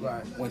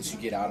 Right. Once you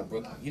get out of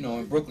Brooklyn,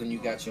 in Brooklyn you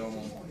got your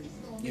own,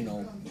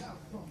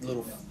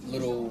 little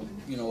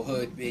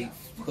hood beef,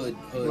 hood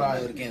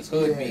against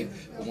hood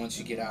beef. But once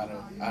you get out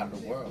of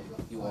the world,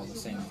 you all the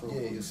same crew.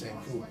 Yeah, you're the same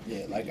crew.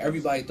 Yeah, like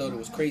everybody thought it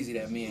was crazy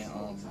that me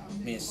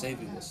and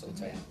Savior was so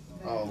tight.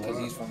 Oh, because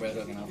he's from Red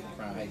Hook and I'm from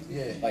Crown Heights.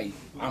 Yeah. Like,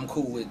 I'm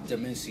cool with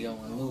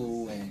Demencio and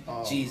Lou and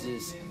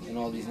Jesus and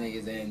all these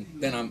niggas, and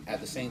then I'm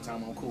at the same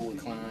time I'm cool with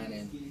Klein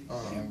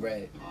and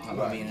Red.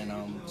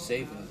 And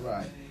Savior.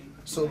 Right.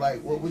 So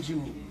what would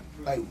you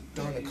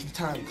during the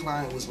time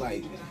Klein was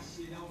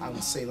I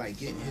would say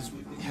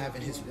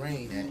having his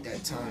reign at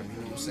that time,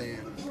 you know what I'm saying?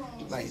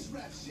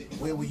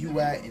 Where were you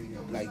at, and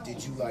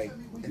did you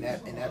in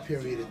that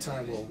period of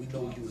time where we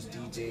know you was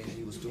DJing and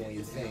you was doing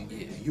your thing,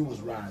 you was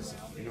rising,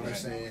 you know what I'm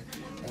saying?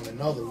 On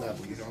another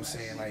level, you know what I'm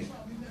saying?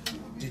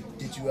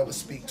 Did you ever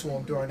speak to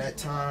him during that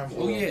time?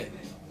 Or? Yeah,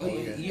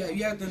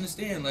 you have to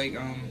understand,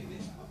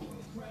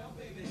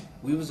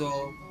 we was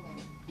all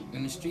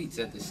in the streets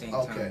at the same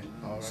time. Okay,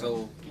 all right.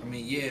 So I'm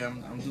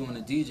doing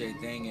the DJ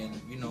thing,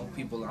 and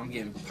people, I'm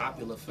getting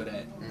popular for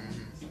that.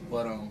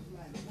 But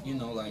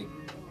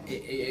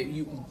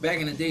back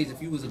in the days,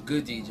 if you was a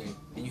good DJ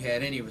and you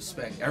had any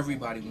respect,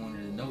 everybody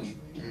wanted to know you.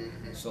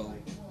 So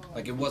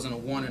it wasn't a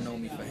want to know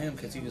me for him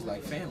because he was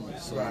like family.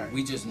 So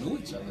we just knew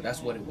each other.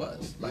 That's what it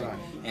was.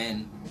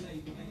 And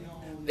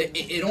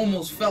it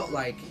almost felt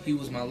like he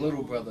was my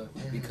little brother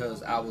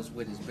because I was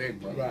with his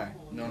big brother. Right.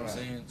 You know what I'm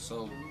saying?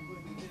 So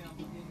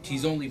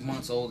he's only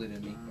months older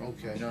than me.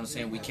 Okay. You know what I'm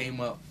saying? We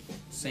came up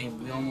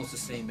we almost the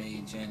same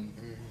age, and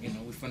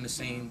we from the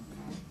same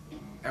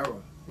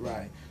era.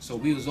 Right. So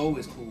we was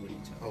always cool with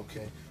each other.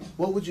 Okay.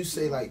 What would you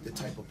say the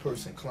type of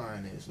person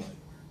Klein is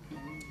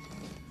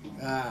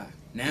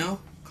now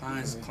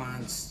Klein's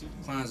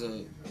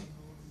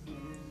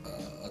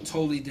a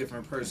totally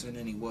different person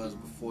than he was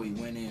before he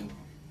went in,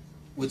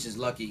 which is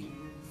lucky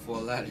for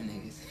a lot of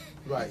niggas.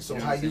 Right. So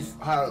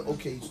so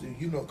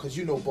because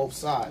you know both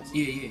sides.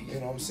 Yeah. You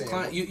know what I'm saying?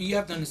 Klein, you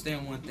have to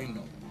understand one thing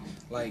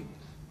though.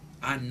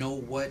 I know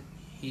what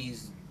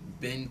he's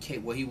been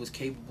what he was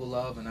capable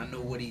of, and I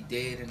know what he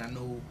did, and I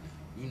know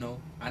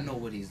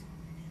what he's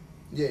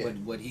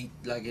what he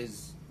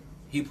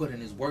he put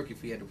in his work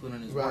if he had to put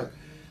in his work.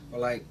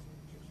 But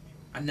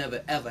I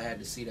never ever had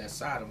to see that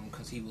side of him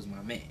because he was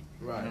my man.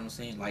 Right. You know what I'm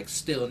saying?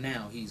 Still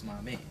now he's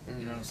my man.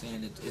 You know what I'm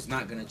saying? It's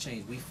not gonna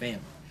change. We family.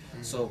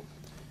 So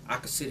I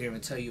could sit here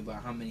and tell you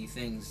about how many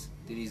things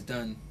that he's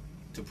done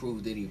to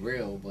prove that he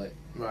real, but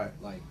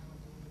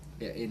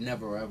it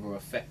never ever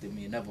affected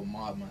me. It never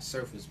marred my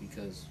surface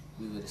because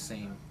we were the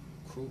same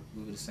crew.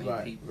 We were the same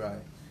people.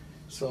 Right.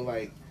 So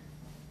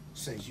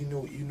since you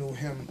knew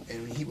him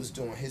and he was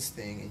doing his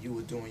thing and you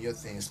were doing your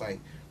thing, it's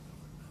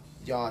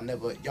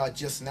y'all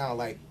just now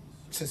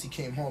since he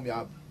came home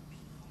y'all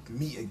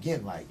meet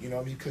again, you know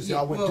what I mean? Because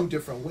y'all went through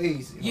different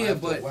ways.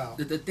 But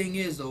the thing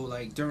is though,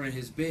 during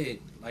his bid,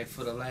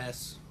 for the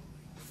last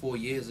 4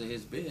 years of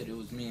his bid, it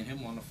was me and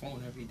him on the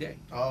phone every day.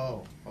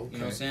 Oh, okay. You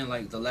know what I'm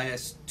saying? The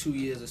last 2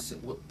 years,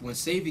 when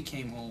Savior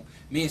came home,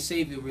 me and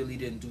Savior really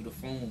didn't do the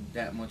phone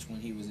that much when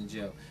he was in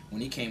jail.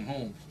 When he came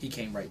home, he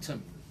came right to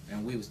me,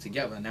 and we was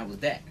together, and that was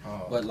that.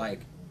 Oh. But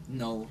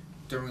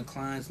during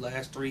Klein's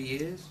last 3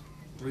 years,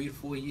 3 to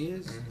 4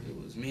 years, it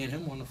was me and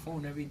him on the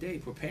phone every day,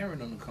 preparing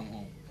him to come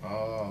home.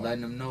 Oh.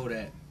 Letting them know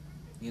that,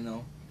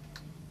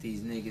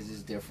 these niggas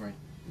is different.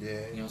 Yeah. You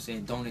know what I'm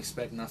saying? Don't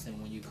expect nothing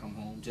when you come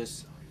home.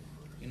 Just,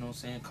 you know what I'm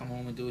saying? Come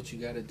home and do what you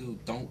gotta do.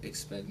 Don't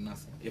expect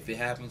nothing. If it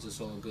happens, it's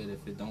all good.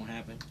 If it don't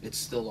happen, it's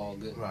still all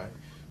good. Right.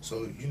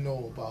 So you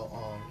know about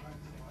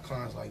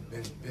Klein's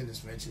business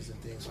ventures and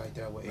things like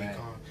that with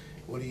Akon.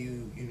 What do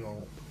you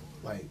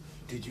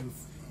did you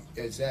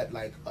is that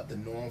like the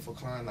norm for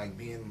Klein, like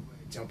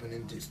jumping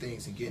into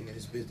things and getting in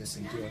his business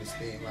and doing his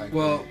thing? Like,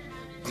 well,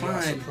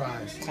 Klein,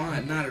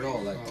 not at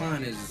all. Like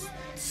Klein is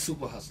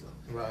super hustler.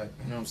 Right.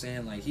 You know what I'm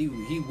saying? Like he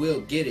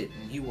will get it,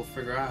 and he will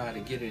figure out how to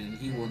get it, and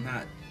he will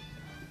not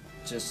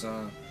just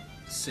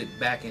sit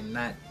back and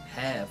not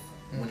have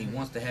when he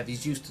wants to have.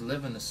 He's used to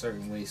living a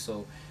certain way,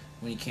 so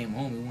when he came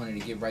home, he wanted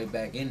to get right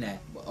back in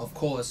that. But of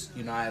course,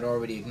 you know, I had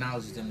already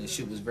acknowledged him that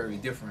shit was very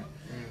different.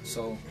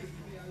 So,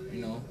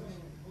 you know,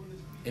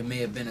 it may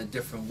have been a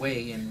different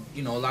way, and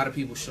you know, a lot of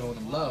people showing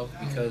him love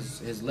because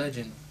his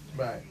legend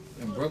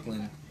in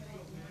Brooklyn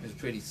is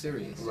pretty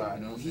serious. Right.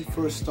 You know? When he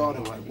first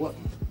started, like, what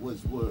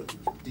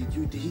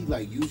did he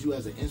like use you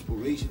as an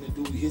inspiration to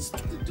do his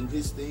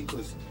thing?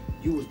 Because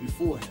you was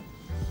before him.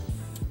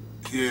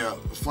 Yeah,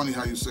 it's funny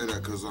how you say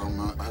that, because I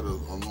had a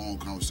long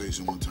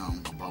conversation one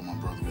time about my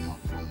brother with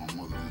my mother, you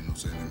know what I'm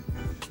saying?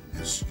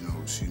 And she, you know,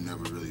 she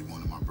never really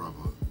wanted my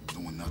brother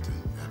doing nothing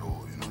at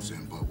all, you know what I'm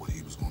saying? But what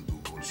he was going to do,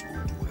 go to school,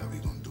 do whatever he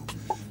going to do.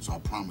 So I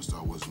promised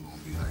I wasn't going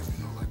to be like,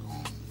 you know, like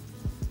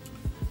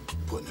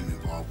putting him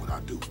involved with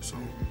what I do. So,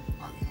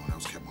 you know, that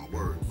was kept my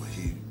word. But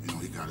he, you know,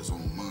 he got his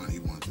own mind. He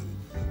wanted to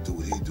do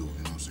what he do,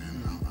 you know what I'm saying?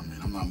 I mean,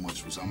 I'm not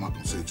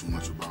going to say too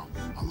much about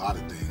a lot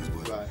of things,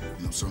 but,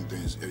 you know, some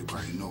things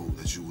everybody know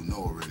that you will know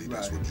already.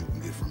 That's what you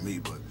can get from me.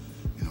 But,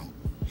 you know,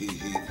 he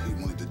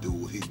wanted to do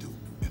what he do.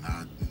 And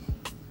I, you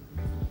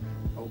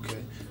know.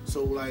 Okay.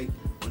 So, like,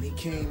 when he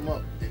came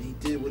up and he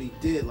did what he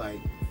did, like,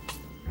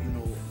 you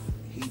know,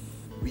 he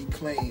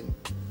reclaimed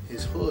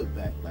his hood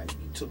back. Like,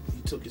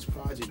 he took his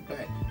project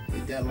back.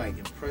 Did that, like,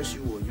 impress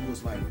you, or you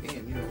was like,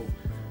 damn, you know,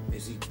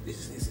 is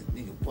this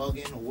nigga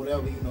bugging or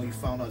whatever? You know, you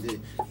found out that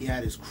he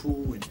had his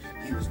crew and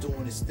he was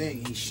doing his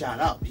thing. He shot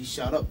up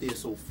there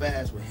so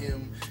fast with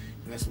him,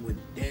 messing with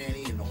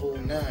Danny and the whole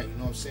nine. You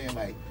know what I'm saying?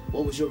 Like,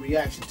 what was your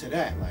reaction to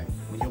that? Like,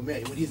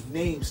 when his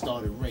name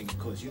started ringing,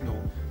 because you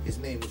know his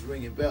name was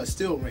ringing bells,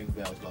 still ring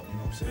bells, though. You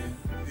know what I'm saying?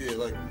 Yeah,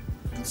 like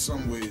in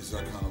some ways,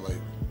 I kind of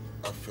like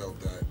I felt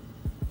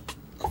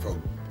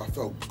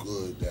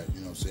good that,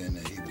 you know what I'm saying,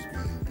 that he was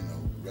being, you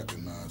know,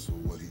 recognized for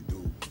what he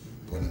do.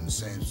 But in the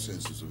same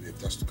sense as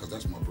if because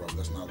that's my brother.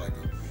 That's not like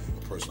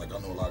a person. Like, I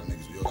know a lot of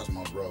niggas, yo, that's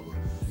my brother.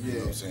 You know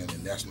what I'm saying?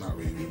 And that's not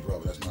really your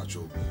brother. That's not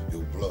your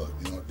blood.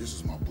 You know, this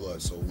is my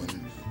blood. So when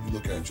you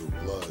look at your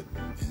blood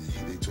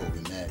and they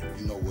talking that,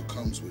 you know what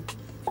comes with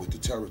the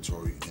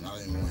territory. And I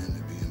didn't want him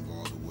to be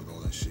involved with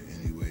all that shit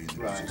anyway. And it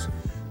was just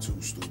too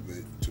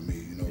stupid to me,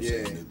 you know what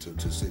I'm saying,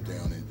 to sit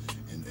down and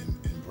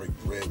break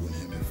bread with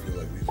him and feel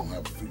like we don't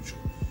have a future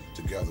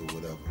together or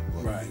whatever.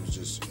 But it was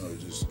just, you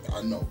know,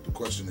 I know. The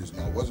question is,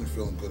 no, I wasn't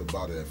feeling good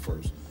about it at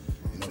first.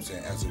 You know what I'm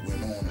saying? As it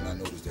went on, and I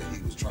noticed that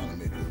he was trying to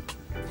make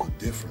a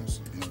difference,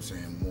 you know what I'm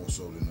saying, more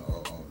so than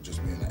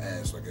just being an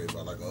ass like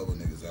everybody, like other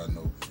niggas I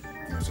know, you know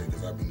what I'm saying,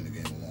 because I've been in the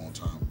game a long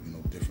time, you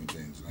know, different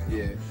things.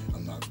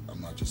 I'm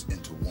not just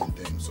into one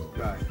thing, so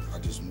I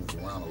just move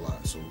around a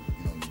lot. So,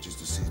 you know, just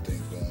to see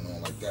things going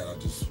on like that, I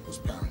just was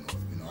paranoid.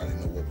 You know, I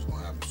didn't know what was going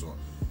to happen, so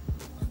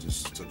I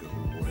just took it for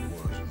what it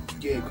was, you know.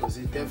 Yeah, because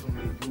it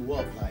definitely blew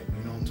up, like,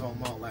 you know what I'm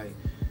talking about, like,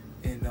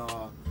 and,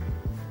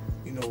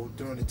 you know,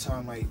 during the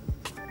time, like,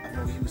 I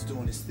know he was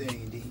doing his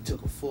thing, and then he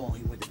took a fall, and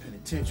he went to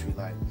penitentiary,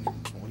 like,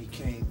 when he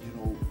came,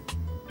 you know,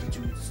 did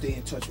you stay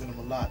in touch with him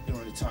a lot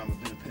during the time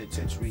of being in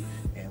penitentiary,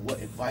 and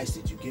what advice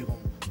did you give him,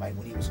 like,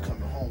 when he was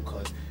coming home?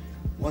 Because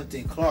one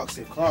thing Clark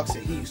said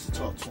he used to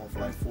talk to him for,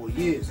 like, 4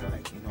 years,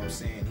 like, you know what I'm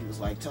saying? He was,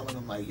 like, telling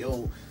him, like,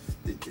 yo,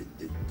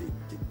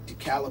 the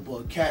caliber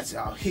of cats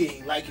out here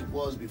ain't like it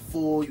was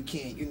before. You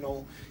can't, you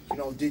know,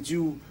 did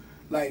you,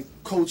 like,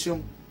 coach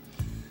him?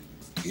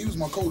 He was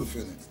my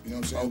co-defendant, you know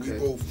what I'm saying?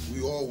 Okay.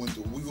 We all went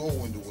the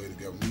way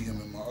together. Me,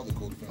 him, and my other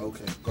co-defendant.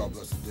 Okay. God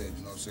bless the dead,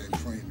 you know what I'm saying?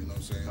 Cream, you know what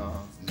I'm saying? You know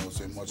what I'm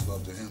saying? Much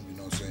love to him, you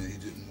know what I'm saying? He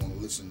didn't want to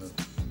listen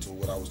to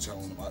what I was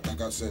telling him.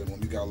 Like I said, when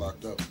we got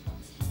locked up,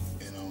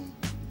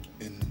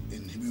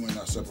 and we went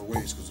our separate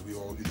ways, because we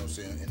all, you know what I'm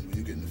saying, and when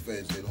you get in the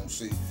feds, they don't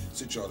sit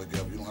y'all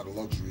together. You don't have the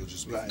luxury of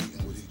just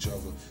eating with each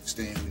other,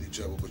 staying with each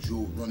other, but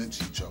you'll run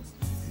into each other.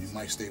 And you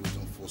might stay with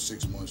them for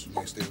 6 months, you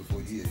might stay with them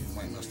for a year, you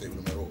might not stay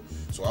with them at all.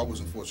 So I was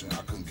unfortunate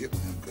I couldn't get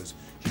with him because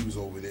he was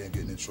over there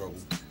getting in trouble.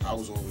 I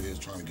was over there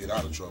trying to get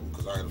out of trouble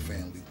because I had a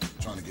family,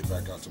 trying to get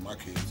back out to my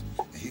kids.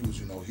 And he was,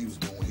 you know, he was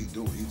doing what he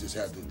do. He just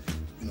had to,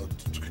 you know,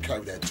 to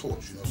carry that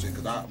torch, you know what I'm saying,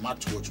 because my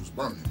torch was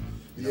burning.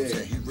 You know what I'm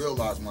saying? He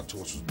realized my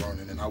torch was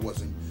burning, and I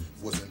wasn't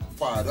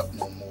fired up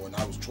no more, and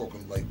I was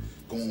talking like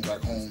going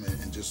back home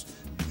and just,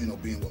 you know,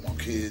 being with my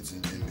kids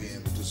and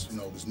being with this, you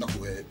know, this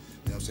knucklehead, you know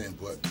what I'm saying?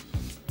 But,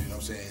 you know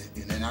what I'm saying?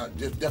 And then I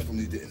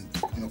definitely didn't,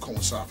 you know,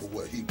 coincide for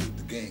what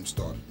the game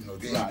started. You know,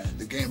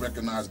 the game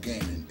recognized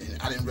game, and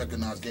I didn't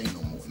recognize game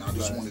no more, and I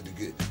just wanted to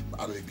get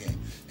out of the game.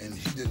 And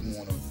he didn't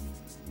want to,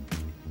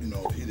 you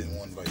know,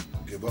 like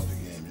give up the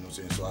game, you know what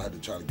I'm saying? So I had to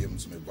try to give him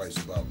some advice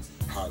about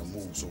how to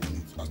move. So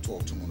when I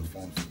talked to him on the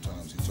phone a few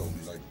times, he told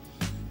me, like,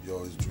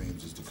 yo, his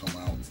dreams is to come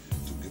out,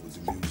 to get with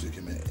the music.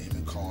 Him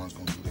and Khan's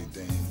gonna do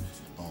their thing.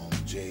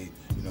 Jay,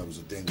 you you know, it was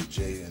a thing with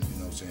Jay, and you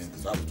know what I'm saying,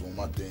 because I was doing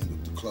my thing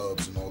with the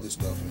clubs and all this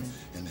stuff,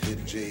 and the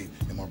hit Jay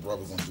and my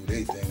brother gonna do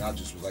their thing. I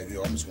just was like,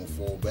 yo, I'm just gonna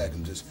fall back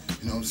and just,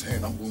 you know what I'm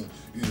saying, I'm going,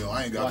 you know,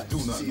 I ain't got to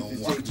do nothing no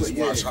more. I can just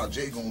watch how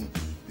Jay gonna,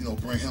 you know,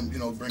 bring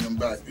him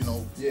back, you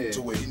know,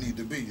 to where he need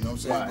to be, you know what I'm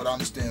saying? But I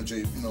understand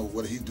Jay, you know,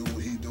 what he do,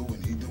 and he do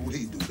what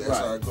he do. That's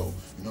how it go.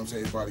 You know what I'm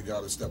saying? Everybody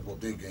got to step up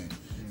their game.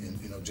 And,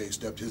 you know, Jay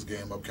stepped his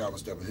game up, Calvin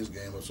stepping his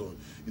game up, so,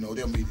 you know,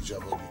 they'll meet each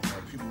other. You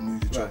know, people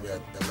meet each other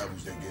at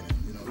levels they get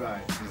in, you know? You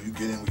know, you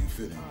get in where you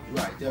fit in.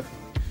 Right,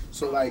 definitely.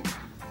 So, like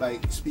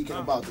speaking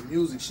about the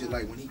music shit,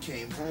 like, when he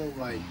came home,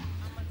 like,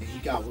 and he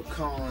got with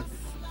Khan,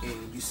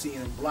 and you see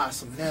him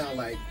blossom now,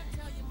 like,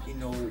 you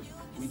know,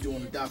 we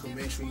doing a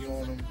documentary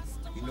on him.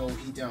 You know,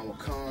 he down with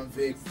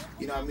Convict.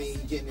 You know what I mean?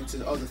 He getting into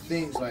the other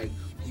things, like,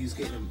 he was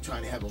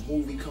trying to have a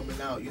movie coming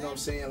out. You know what I'm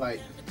saying? Like,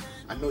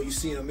 I know you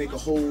seen him make a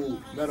whole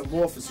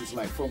metamorphosis,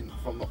 like from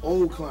the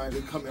old Klein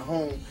to coming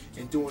home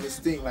and doing this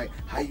thing. Like,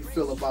 how you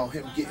feel about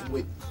him getting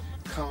with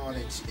Khan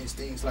and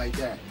things like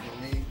that? You know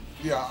what I mean?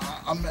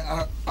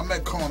 Yeah, I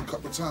met Khan a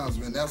couple of times,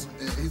 man.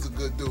 He's a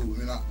good dude. I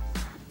mean,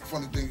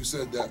 funny thing you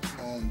said that.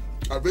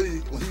 I really,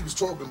 when he was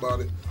talking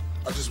about it,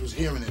 I just was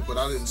hearing it, but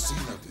I didn't see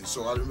nothing.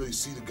 So I didn't really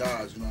see the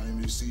guys, you know, I didn't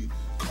really see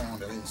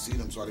Khan, I didn't see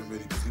them, so I didn't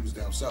really, because he was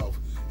down south,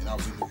 and I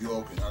was in New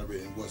York, and I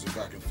really wasn't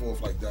back and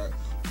forth like that,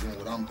 doing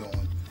what I'm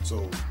doing.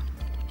 So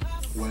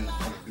when,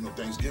 you know,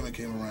 Thanksgiving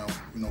came around,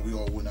 you know, we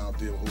all went out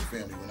there, the whole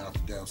family went out to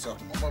down south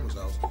to my mother's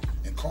house,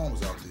 and Khan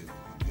was out there, you know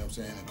what I'm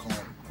saying? And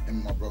Khan, him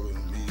and my brother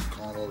and me,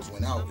 Khan always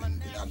went out,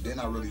 and then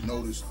I really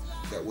noticed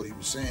that what he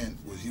was saying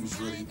was he was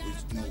really,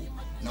 you know,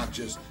 not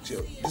just, see,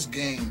 this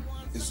game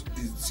is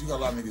you got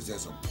a lot of niggas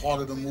that's a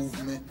part of the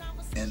movement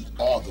and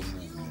are the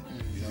movement.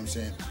 You know what I'm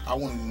saying? I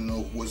wanted to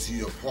know, was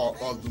he a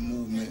part of the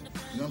movement?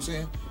 You know what I'm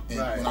saying? And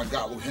when I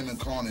got with him and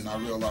Khan, and I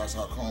realized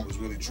how Khan was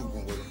really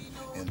trooping with him,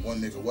 and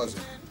one nigga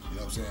wasn't. You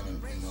know what I'm saying?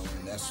 And, you know,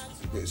 and that's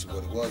basically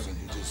what it was. And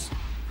he just,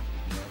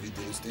 you know, he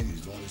did his thing.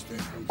 He's doing his thing.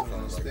 I'm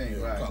kind of like,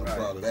 kind of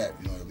proud of that.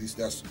 You know, at least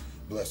that's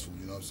blissful.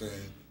 You know what I'm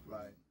saying?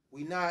 Right.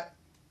 We not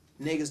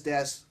niggas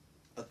that's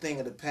a thing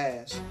of the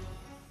past.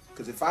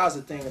 Because if I was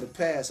a thing of the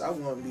past, I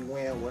wouldn't be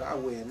wearing what I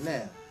wear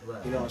now.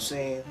 Right. You know what I'm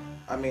saying?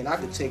 I mean, I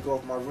could take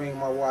off my ring,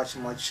 my watch,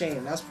 and my chain.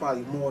 And that's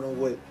probably more than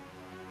what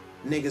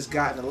niggas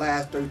got in the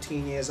last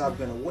 13 years I've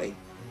been away.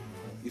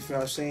 You feel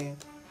what I'm saying?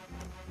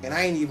 And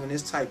I ain't even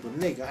this type of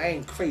nigga. I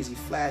ain't crazy,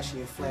 flashy,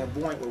 and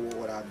flamboyant with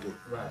what I do.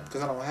 Right.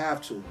 Because I don't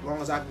have to. As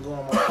long as I can go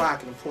in my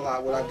pocket and pull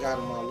out what I got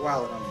in my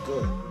wallet, I'm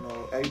good. You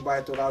know,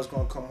 everybody thought I was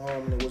going to come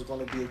home and it was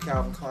going to be a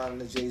Calvin Klein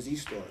and a Jay-Z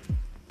story.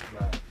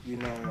 Right. You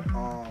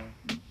know,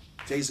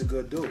 Jay's a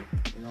good dude,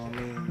 you know what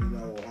I mean? You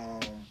know,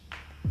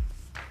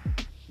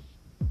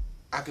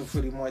 I can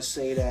pretty much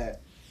say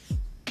that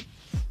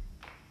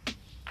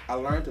I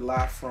learned a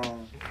lot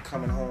from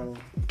coming home,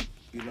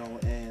 you know,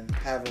 and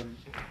having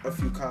a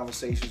few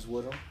conversations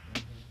with him,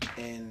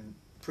 and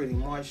pretty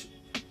much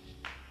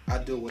I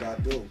do what I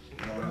do,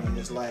 you know what I mean?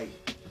 It's like,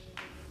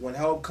 when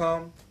help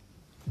come,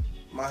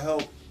 my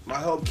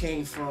help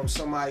came from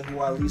somebody who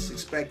I least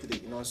expected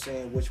it, you know what I'm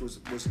saying, which was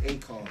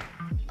Akon.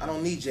 I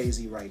don't need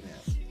Jay-Z right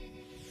now.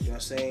 You know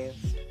what I'm saying?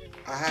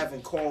 I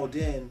haven't called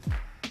in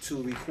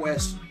to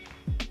request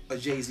a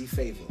Jay-Z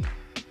favor.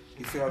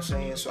 You feel what I'm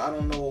saying? So I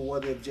don't know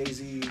whether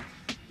Jay-Z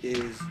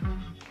is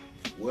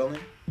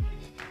willing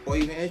or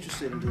even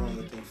interested in doing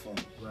anything for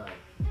me. Right.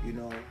 You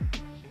know?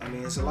 I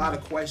mean, it's a lot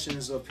of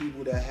questions of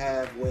people that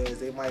have where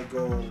they might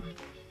go,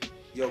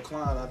 yo,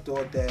 Klein, I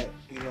thought that,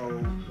 you know,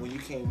 when you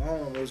came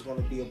home, it was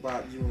going to be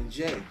about you and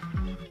Jay.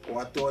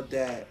 Or I thought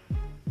that,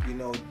 you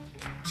know,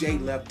 Jay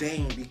left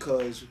Dame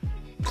because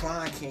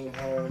Klein came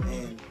home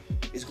and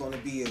it's gonna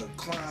be a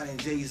Klein and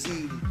Jay-Z,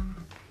 you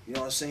know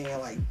what I'm saying,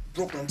 like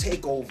Brooklyn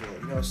takeover,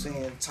 you know what I'm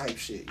saying, type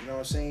shit, you know what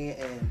I'm saying,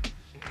 and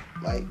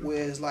like,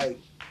 whereas like,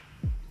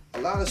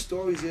 a lot of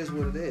stories is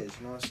what it is,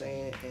 you know what I'm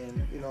saying,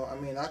 and you know, I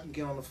mean, I can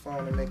get on the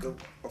phone and make a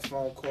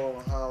phone call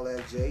and holler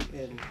at Jay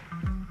and,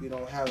 you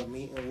know, have a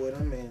meeting with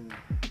him and,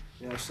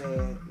 you know what I'm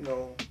saying, you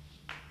know,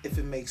 if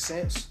it makes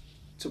sense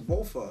to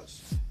both of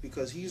us,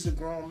 because he's a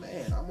grown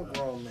man, I'm a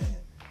grown man,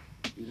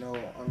 you know,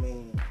 I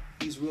mean,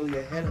 he's really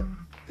ahead of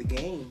the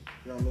game,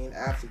 you know what I mean,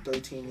 after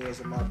 13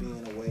 years of my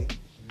being away,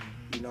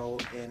 you know,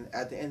 and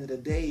at the end of the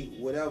day,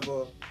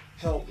 whatever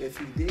help, if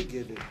he did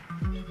give it,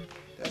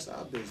 that's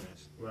our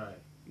business. Right.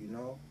 You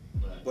know?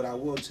 Right. But I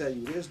will tell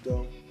you this,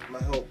 though,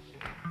 my help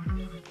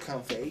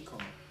come for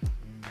Akon.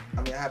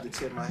 I mean, I have to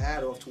tip my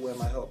hat off to where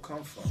my help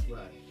come from.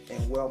 Right.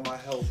 And where my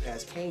help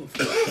has came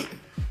from.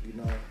 You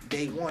know,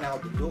 day one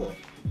out the door,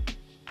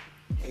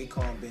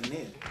 Akon been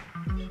there.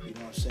 You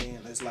know what I'm saying?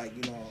 It's like,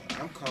 you know,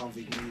 I'm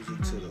convict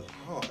music to the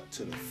heart,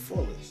 to the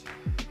fullest.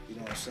 You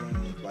know what I'm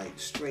saying? Like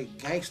straight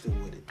gangster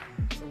with it.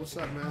 So what's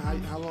up,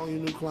 man? How long you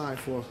knew Klein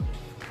for?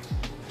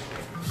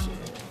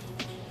 Shit.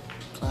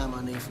 Klein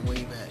my name from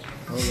way back.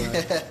 All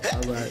right.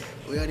 All right.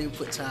 We don't even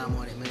put time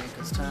on it, man,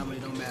 because time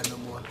really don't matter no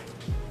more.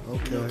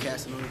 Okay. You know,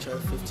 casting on each other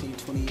 15,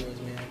 20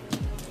 years, man.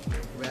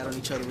 Rat on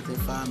each other within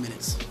 5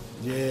 minutes.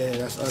 Yeah,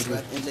 that's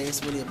ugly. And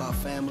it's really about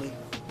family,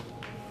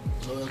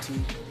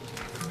 loyalty,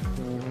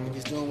 And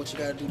just doing what you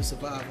gotta do to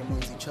survive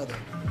amongst each other.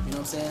 You know what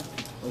I'm saying?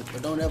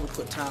 But don't ever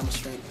put time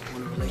restraint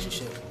on a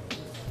relationship.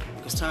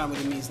 Because time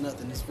really means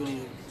nothing. It's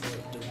really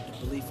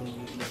the belief in you,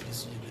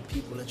 just the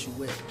people that you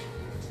with.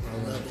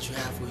 The love that you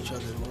have for each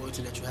other, the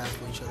loyalty that you have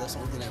for each other. That's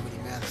the only thing that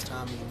really matters.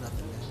 Time means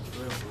nothing, man.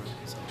 For real, for real.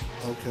 So.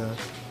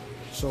 Okay.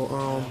 So,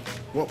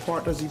 what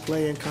part does he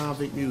play in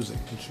Convict music?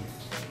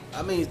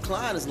 I mean,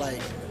 Klein is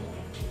like,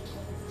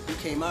 he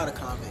came out of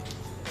Convict.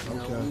 You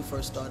know, when we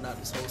first started out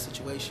this whole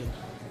situation,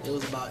 it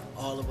was about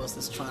all of us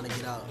that's trying to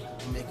get out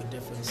and make a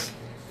difference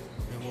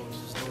in what we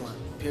was doing,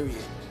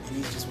 period. And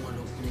he's just one of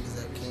those niggas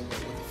that came up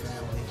with the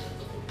family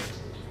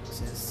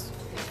since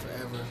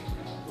forever.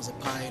 Was a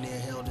pioneer,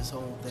 held this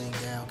whole thing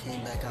down,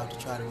 came back out to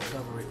try to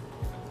recover it,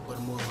 but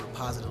more of a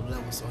positive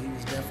level. So he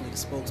was definitely the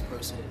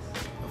spokesperson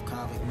of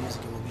Convict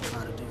music and what we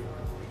trying to do.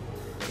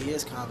 He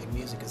is Convict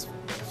music as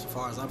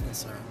far as I'm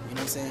concerned. You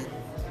know what I'm saying?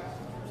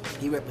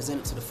 He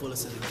represented to the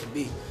fullest as it can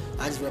be.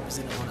 I just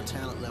represent him on a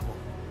talent level,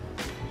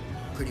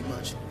 pretty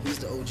much. He's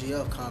the OG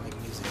of Convict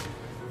music.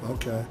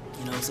 Okay.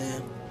 You know what I'm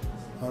saying?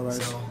 All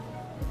right.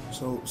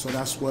 So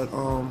that's what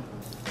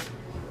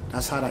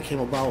that's how that came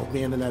about,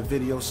 being in that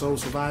video, Soul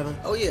Survivor?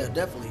 Oh yeah,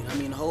 definitely. I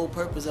mean, the whole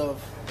purpose of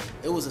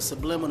it was a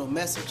subliminal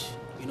message.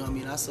 You know what I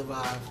mean? I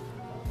survived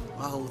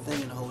my whole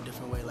thing in a whole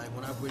different way. Like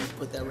when I really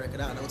put that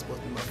record out, that was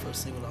supposed to be my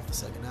first single off the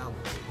second album.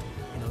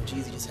 You know,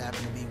 Jeezy just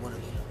happened to be one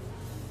of the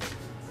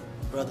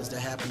brothers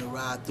that happened to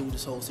ride through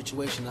this whole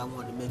situation. I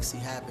wanted to make C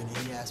happen, and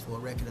he asked for a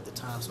record at the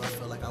time, so I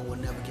felt like I would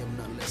never give him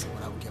nothing less than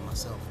what I would give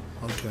myself.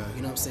 Okay.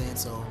 You know what I'm saying?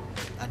 So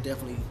I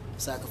definitely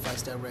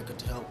sacrificed that record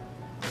to help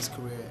his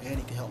career, and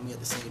he could help me at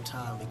the same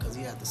time because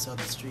he had the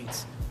southern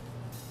streets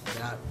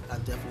that I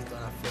definitely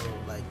thought I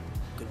felt like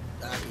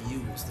I could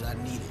use, that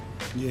I needed.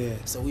 Yeah.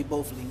 So we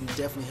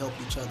definitely helped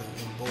each other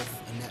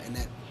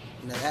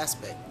in that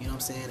aspect. You know what I'm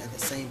saying? At the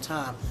same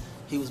time,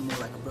 he was more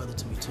like a brother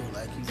to me too.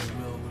 Like he's a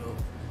real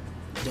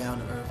down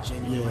to earth,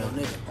 genuine, real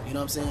nigga. You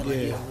know what I'm saying? Like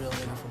he's a real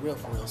nigga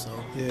for real. So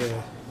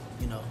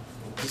you know,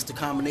 just the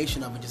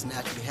combination of it just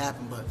naturally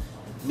happened. But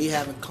me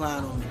having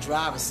Klein on the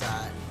driver's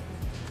side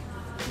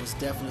was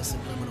definitely a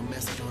subliminal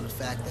message on the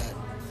fact that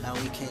how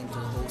we came to the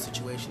whole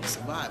situation and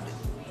survived it.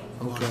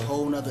 On a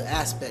whole nother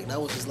aspect.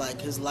 That was just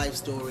like his life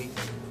story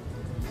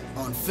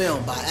on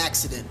film by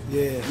accident.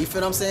 Yeah. You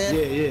feel what I'm saying?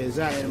 Yeah,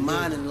 exactly. And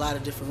mine in a lot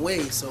of different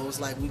ways. So it's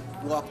like we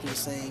walked through the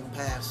same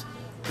paths,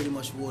 pretty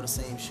much wore the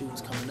same shoes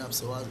coming up.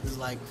 So it's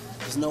like,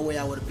 there's no way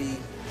I would be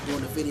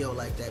doing a video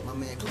like that. My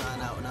man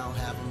Klein out and I don't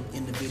have him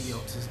in the video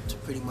to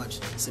pretty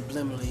much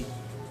subliminally,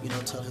 you know,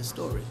 tell his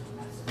story.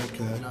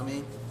 Okay. You know what I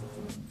mean?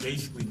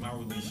 Basically, my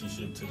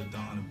relationship to the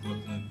Don of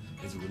Brooklyn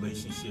is a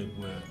relationship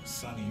where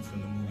Sonny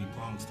from the movie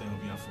Bronx Tale,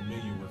 y'all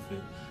familiar with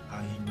it,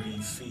 how he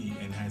raised C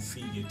and had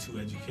C get 2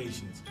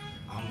 educations.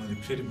 I'm an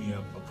epitome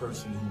of a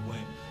person who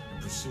went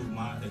and pursued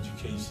my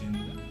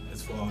education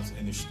as far as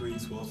in the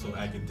streets, but also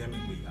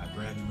academically. I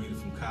graduated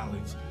from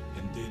college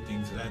and did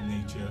things of that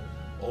nature,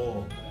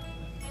 all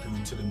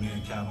due to the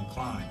man Calvin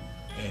Klein.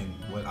 And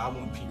what I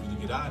want people to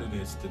get out of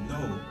this, to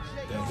know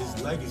that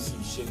his legacy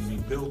shouldn't be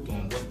built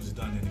on what was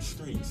done in the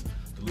streets.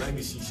 The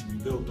legacy should be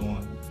built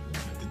on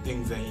the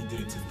things that he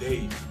did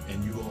today,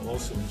 and you are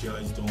also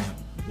judged on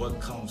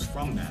what comes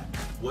from that.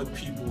 What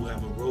people who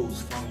have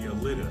arose from your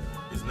litter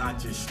is not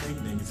just street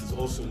niggas, it's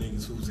also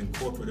niggas who's in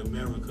corporate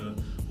America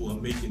who are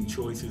making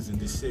choices and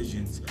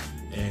decisions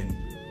and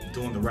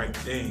doing the right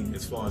thing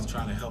as far as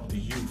trying to help the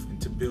youth and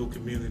to build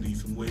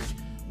communities from which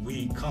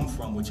we come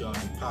from, which are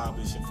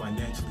impoverished and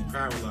financially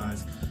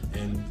paralyzed.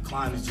 And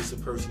Klein is just a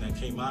person that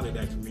came out of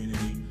that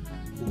community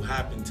who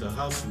happened to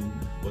hustle,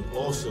 but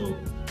also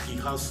he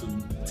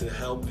hustled to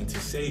help and to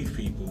save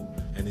people.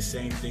 And the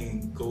same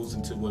thing goes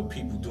into what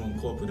people do in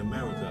corporate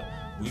America.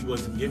 We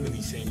wasn't given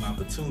these same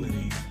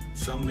opportunities.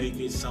 Some make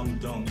it, some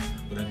don't.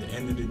 But at the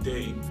end of the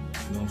day, you know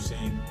what I'm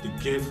saying? The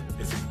gift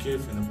is a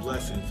gift and a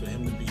blessing for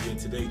him to be here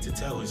today to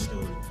tell his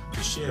story,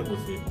 to share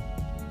with it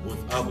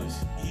with others.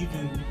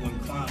 Even when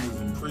Klein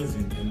was in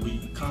prison and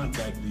we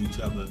contacted each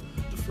other,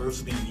 the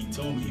first thing he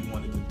told me he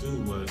wanted to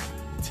do was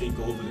take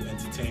over the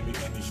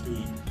entertainment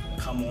industry,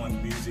 come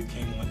on music,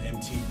 came on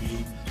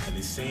MTV, and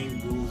the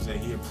same rules that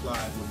he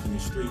applied within the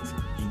streets,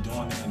 he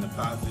doing it in a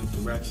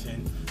positive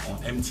direction on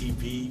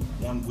MTV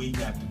 1 week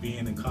after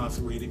being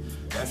incarcerated.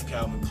 That's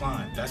Calvin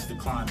Klein. That's the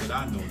Klein that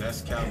I know.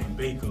 That's Calvin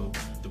Bacote,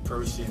 the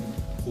person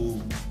who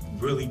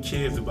really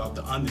cares about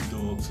the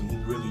underdogs and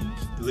who really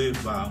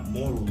live by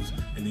morals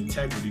and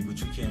integrity,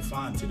 which you can't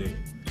find today.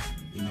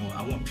 You know,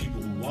 I want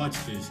people who watch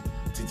this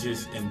to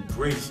just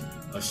embrace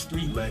a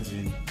street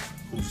legend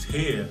who's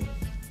here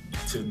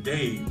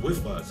today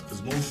with us,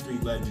 because most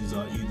street legends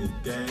are either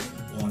dead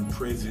or in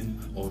prison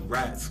or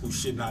rats who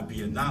should not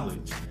be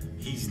acknowledged.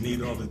 He's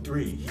neither of the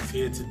three. He's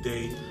here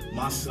today.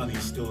 My son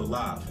is still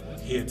alive,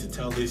 here to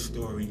tell his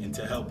story and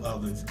to help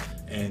others.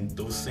 And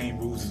those same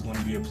rules is going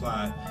to be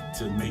applied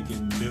to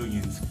making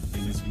millions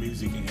in this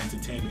music and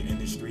entertainment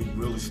industry,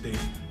 real estate,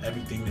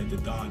 everything that the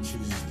Don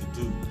chooses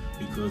to do,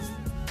 because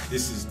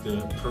this is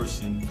the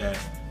person that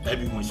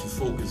everyone should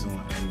focus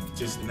on, and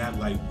just in that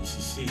light, we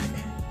should see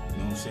You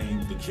know what I'm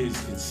saying? The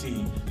kids can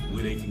see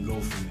where they can go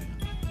from there.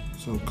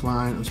 So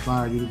Klein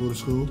inspired you to go to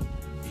school?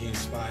 He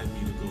inspired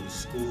me to go to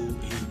school.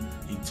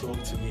 He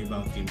talked to me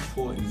about the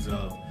importance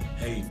of,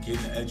 hey,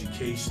 getting an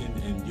education,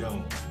 and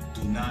yo,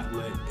 do not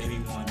let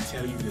anyone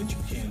tell you that you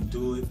can't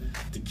do it,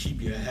 to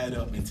keep your head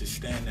up and to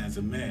stand as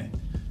a man.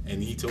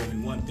 And he told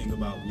me one thing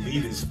about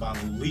leaders follow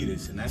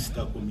leaders, and that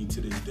stuck with me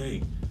to this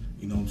day.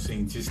 You know what I'm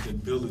saying? Just the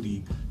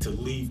ability to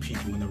lead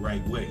people in the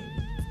right way,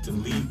 to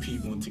lead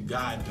people and to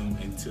guide them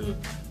and to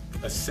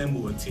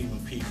assemble a team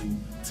of people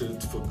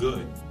for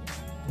good.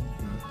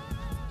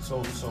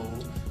 So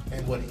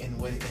and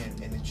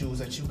the jewels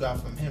that you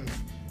got from him,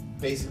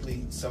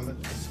 basically some of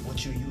it's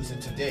what you're using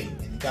today,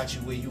 and it got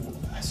you where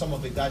some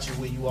of it got you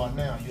where you are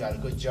now. You got a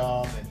good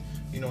job,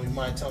 and you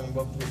mind telling me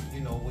about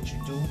what you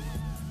do.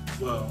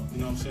 Well, you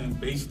know what I'm saying?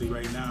 Basically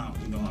right now,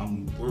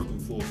 I'm working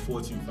for a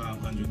Fortune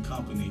 500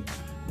 company,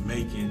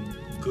 making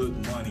good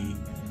money,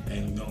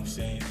 and you know what I'm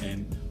saying?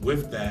 And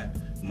with that,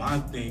 my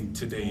thing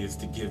today is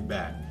to give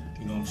back.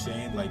 You know what I'm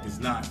saying? Like, it's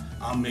not,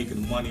 I'm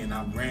making money and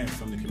I ran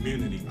from the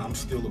community. I'm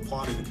still a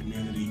part of the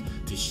community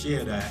to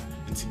share that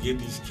and to give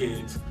these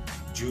kids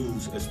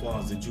jewels as far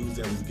as the jewels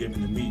that was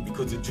given to me,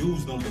 because the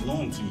jewels don't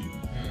belong to you.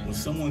 When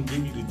someone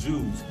give you the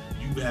jewels,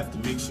 you have to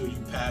make sure you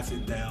pass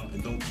it down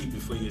and don't keep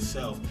it for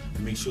yourself,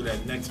 and make sure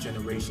that next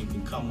generation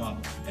can come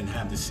up and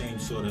have the same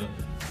sort of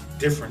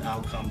different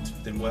outcomes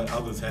than what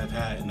others have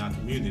had in our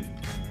community.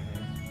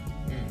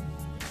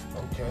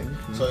 Okay.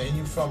 So, and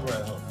you from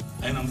Red Hook?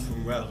 And I'm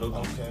from Red Hook,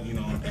 okay.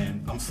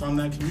 And I'm from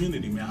that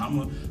community, man.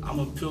 I'm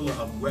a pillar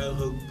of Red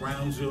Hook,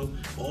 Brownsville,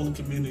 all the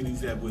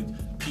communities that would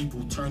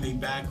people turn their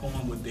back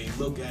on, what they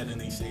look at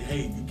and they say,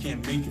 hey, you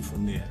can't make it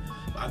from there.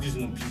 But I just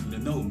want people to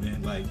know,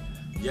 man, like,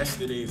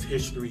 yesterday is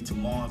history,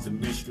 tomorrow's a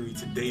mystery,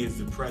 today is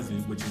the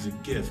present, which is a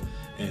gift.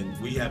 And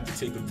we have to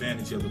take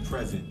advantage of the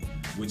present,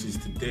 which is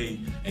today,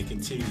 and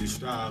continue to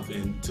strive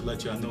and to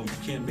let y'all know you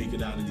can't make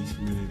it out of these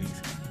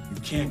communities. You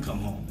can't come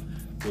home.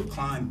 What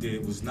Klein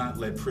did was not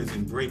let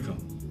prison break him.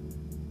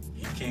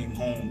 He came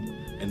home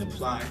and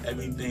applied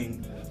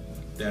everything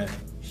that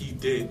he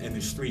did in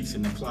the streets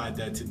and applied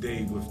that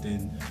today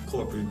within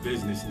corporate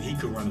business, and he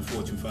could run a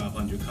Fortune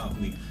 500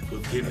 company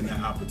with given that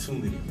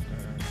opportunity.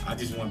 I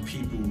just want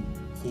people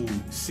who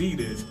see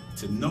this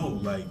to know,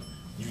 like,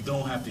 you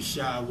don't have to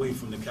shy away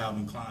from the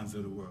Calvin Kleins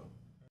of the world.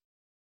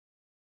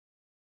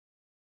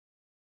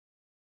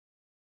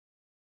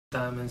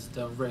 Diamonds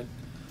direct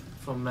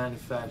from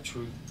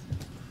manufacturing,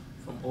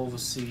 from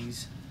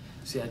overseas.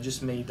 See, I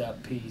just made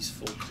that piece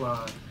for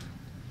Klein,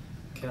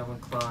 Calvin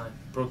Klein,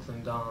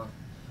 Brooklyn Don.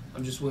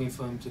 I'm just waiting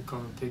for him to come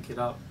and pick it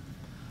up.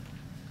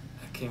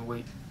 I can't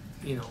wait,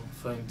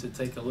 for him to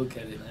take a look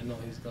at it. I know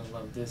he's gonna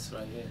love this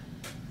right here.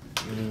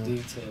 The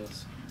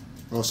details.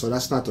 Oh, so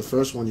that's not the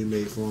first one you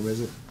made for him,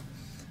 is it?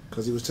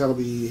 Because he was telling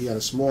me he had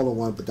a smaller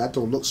one, but that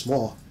don't look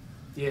small.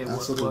 Yeah,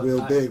 that's looking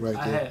real big right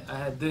there. I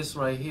had this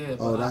right here,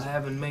 but I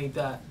haven't made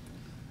that.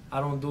 I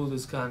don't do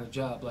this kind of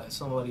job like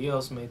somebody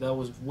else made. That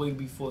was way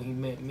before he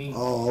met me.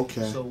 Oh,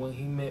 okay. So when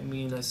he met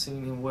me and I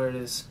seen him wear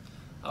this,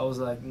 I was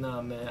like,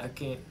 nah, man, I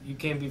can't. You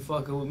can't be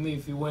fucking with me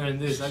if you're wearing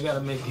this. I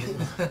gotta make it.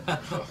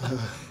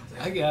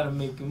 I gotta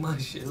make it my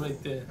shit right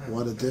there.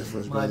 What a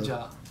difference, my brother.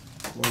 job.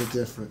 What a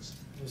difference.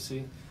 You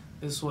see,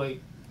 this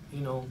way,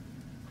 if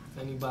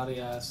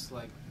anybody asks,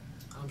 like,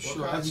 I'm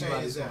sure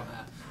everybody's gonna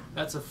ask.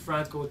 That's a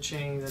Franco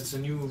chain. That's a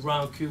new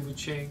round Cuban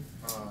chain.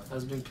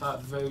 That's been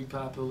very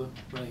popular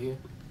right here.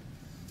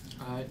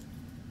 Alright.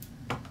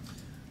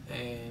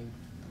 And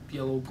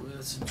yellow,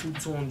 it's a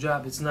two-tone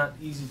job. It's not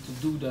easy to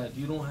do that.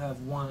 You don't have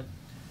one,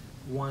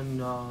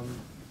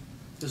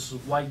 this is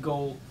white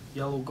gold,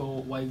 yellow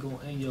gold, white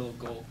gold, and yellow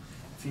gold.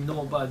 If you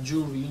know about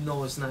jewelry, you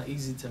know it's not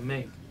easy to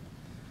make.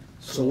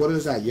 So what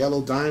is that,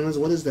 yellow diamonds?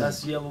 What is that?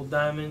 That's yellow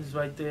diamonds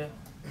right there.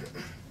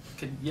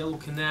 Yellow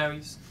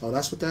canaries. Oh,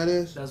 that's what that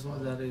is? That's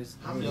what that is.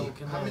 How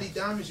many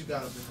diamonds you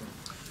got up in here?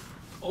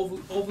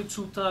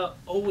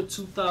 Over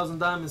 2,000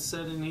 diamonds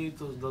set in here.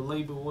 The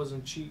labor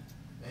wasn't cheap.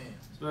 Man.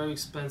 It's very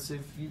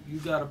expensive. You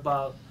got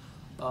about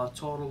a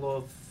total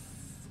of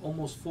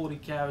almost 40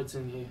 carats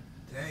in here.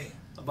 Damn.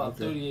 About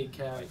 38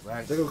 carats.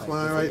 Look at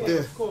Klein right there.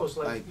 Of course,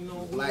 black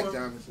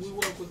diamonds. We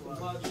work with the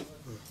budget.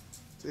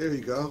 There we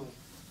go.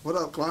 What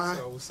up, Klein?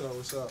 What's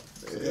up?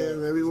 Yeah,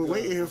 man, we were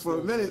waiting here for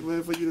a minute,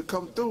 man, for you to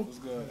come through. What's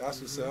good?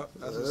 That's what's up.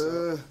 That's what's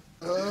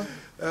up.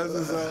 That's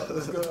what's up.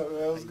 What's good,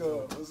 man? What's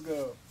good? What's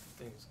good?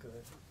 Things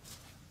good.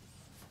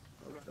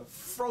 The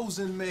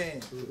Frozen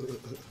Man. You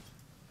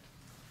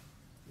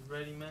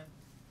ready, man?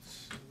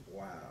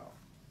 Wow.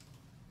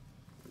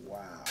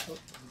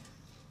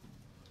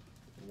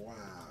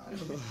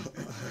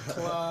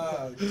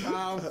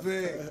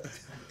 Convict.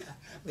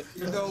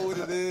 You know what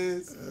it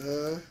is.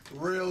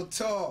 Real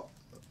talk.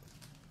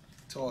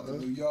 Talk to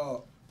New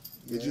York.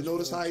 Did you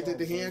notice how he did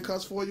the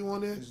handcuffs for you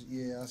on there?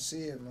 Yeah, I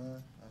see it,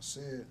 man. I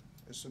see it.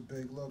 It's a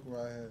big look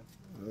right here.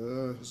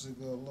 It's a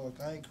good look.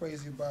 I ain't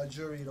crazy about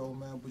jewelry though,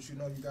 man, but you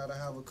gotta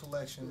have a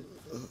collection.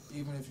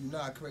 Even if you're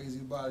not crazy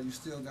about it, you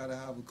still gotta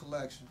have a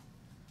collection.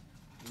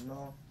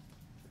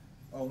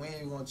 oh, we ain't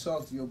even gonna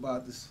talk to you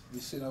about this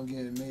shit I'm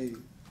getting made.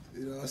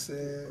 You know what I'm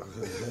saying?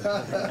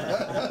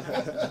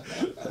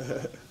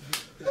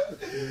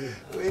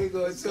 We ain't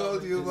gonna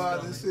talk to you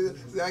about this shit.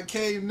 See, I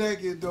came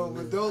naked though,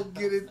 but don't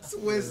get it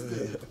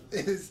twisted.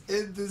 It's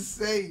in the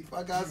safe.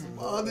 I got some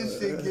other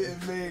shit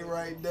getting made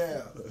right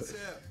now.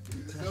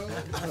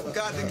 I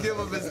forgot to give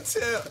him his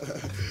tip.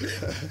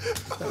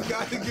 I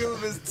forgot to give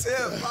him his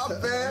tip. My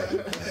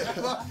bad.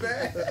 My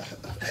bad.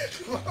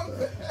 My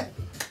bad.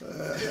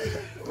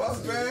 My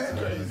bad.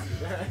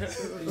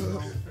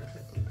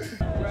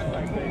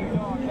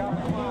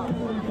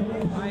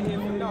 I ain't here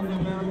for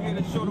nothing, man. I'm here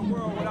to show the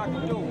world what I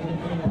can do.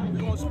 We're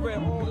gonna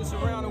spread all this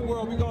around the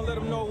world. We're gonna let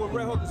them know what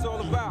Red Hook is all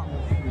about.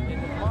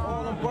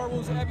 All them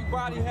boroughs,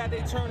 everybody had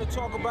their turn to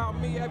talk about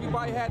me.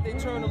 Everybody had their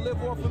turn to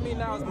live off of me.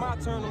 Now it's my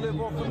turn to live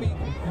off of me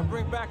and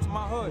bring back to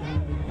my hood.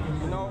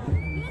 You know?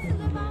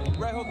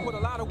 Red Hook put a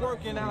lot of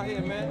work in out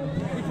here,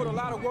 man. We put a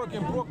lot of work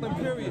in Brooklyn,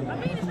 period.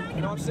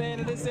 You know what I'm saying?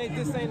 And this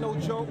ain't no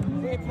joke.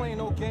 We ain't playing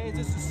no games.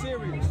 This is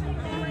serious.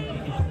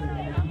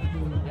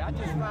 I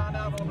just found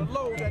out on the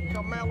low that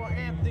Carmelo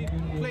Anthony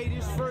played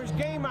his first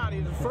game out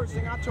here. The first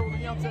thing I told the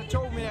youngster that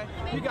told me that,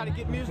 you got to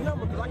get me his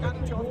number, because I got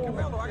to tell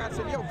Carmelo. I got to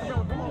say, yo,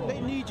 Carmelo, come on, they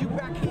need you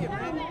back here,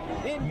 man.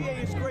 The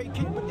NBA is great,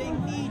 kid, but they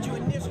need you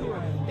in this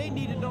hood. They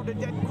need to know that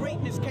that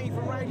greatness came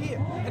from right here.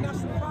 And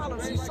that's the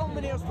problem. See, so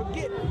many of us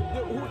forget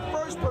who the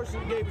first person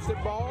who gave us the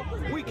ball.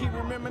 We keep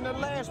remembering the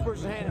last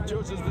person handed to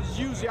us was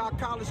usually our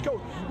college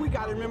coach. We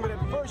got to remember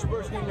that first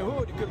person in the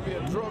hood. It could be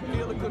a drug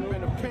dealer, could have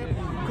been a pimp,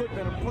 could have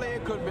been a player,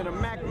 could have been a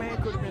Mac man,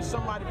 could have been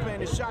somebody playing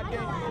the shot game.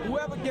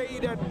 Whoever gave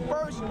you that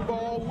first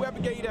ball, whoever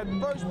gave you that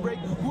first break,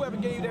 whoever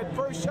gave you that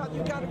first shot,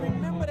 you got to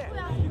remember that.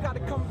 You got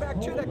to come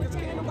back to that, because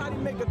can't nobody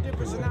make a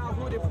difference in our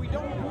hood if we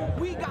don't.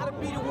 We got to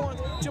be the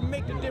ones to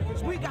make the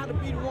difference. We got to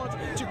be the ones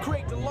to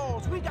create the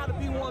laws. We got to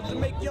be the ones to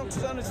make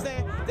youngsters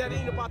understand that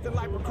ain't about the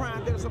life of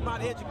crime, that it's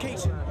about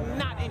education,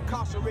 not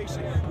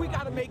incarceration. We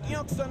got to make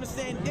youngsters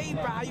understand they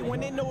value. When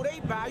they know they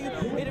value,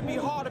 it'll be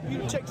hard if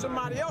you take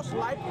somebody else's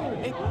life,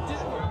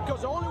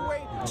 because the only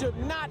way to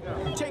not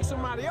take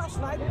somebody else's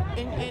life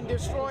and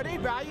destroy their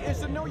value is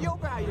to know your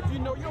value. If you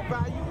know your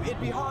value, it'd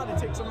be hard to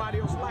take somebody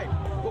else's life.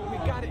 But we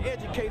gotta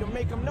educate them,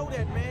 make them know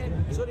that,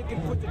 man, so they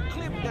can put the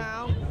clip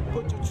down,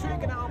 put the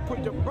trigger down,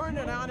 put the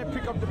burner down, and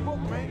pick up the book,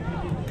 man.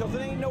 Because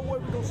it ain't no way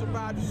we're gonna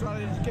survive this sort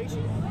of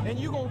education. And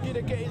you're gonna get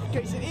an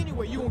education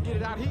anyway. You're gonna get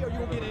it out here, or you're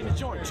gonna get it in the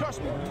joint.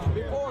 Trust me.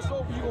 Before it's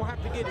over, you're gonna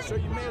have to get it. So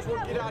you may as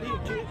well get out here,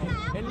 kid,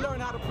 and learn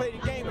how to play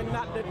the game and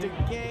not let the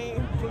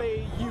game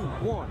play you.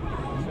 One.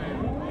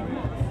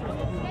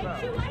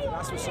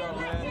 That's what's up,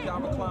 man.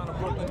 Calvin Klein of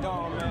Brooklyn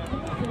Dawn, man.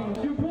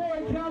 Your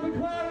boy, Calvin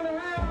Klein in the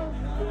house.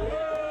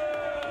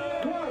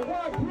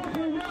 What,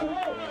 Brooklyn, Red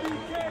Hook.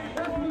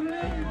 That's what it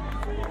is.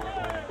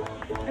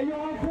 Hey, yo,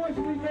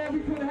 unfortunately, man, we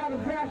couldn't have a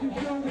fashion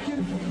show to get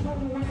it from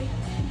away.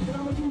 But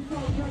I'm going to do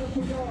something better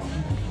for y'all.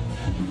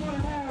 We're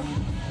going to have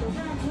the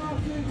rap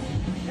process,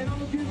 and I'm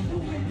going to give 2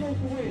 big goes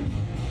away.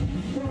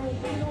 So,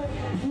 you know,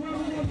 whoever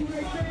wants to do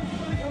their thing,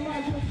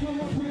 somebody just come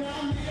up with it.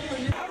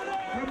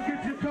 Come get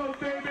your coat,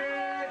 baby.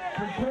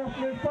 From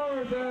Kaufman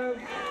Furs,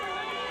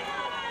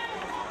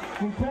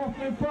 from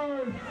Kaufman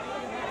Furs.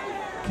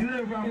 You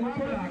live around my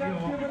block, yo.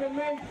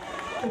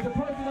 It's the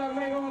person that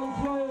made all them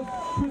clothes,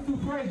 Crystal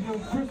Frazier,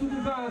 Crystal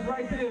Designs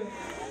right there.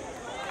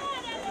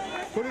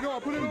 Put it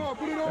on, put it on,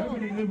 put it on.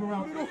 Everybody live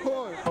around. Put it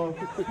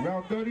on.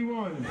 Round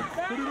 31.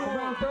 Put it on.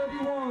 Round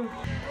 31.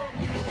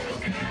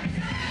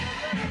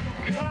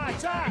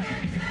 Ty.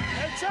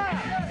 Hey, Ty.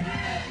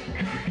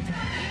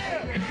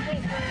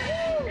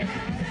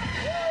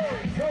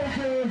 Go,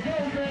 Biz.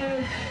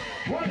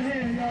 One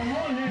hand, y'all,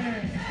 one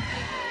hand.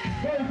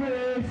 Go,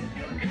 Biz.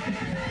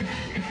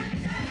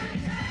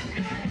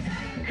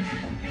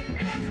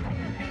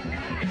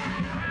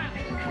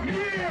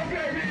 Yeah,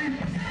 baby.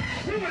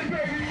 Do it,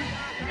 baby.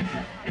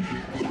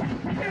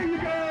 There you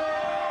go.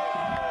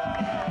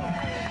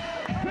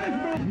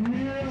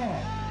 Yeah.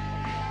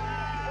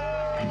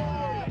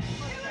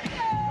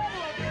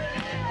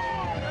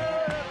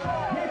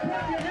 Hey,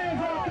 clap your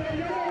hands out there.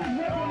 You're always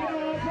welcome,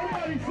 y'all.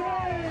 Somebody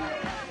say.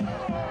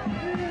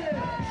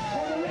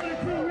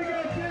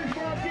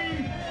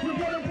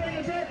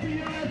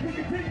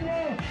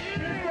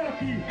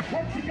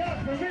 What you got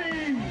for me?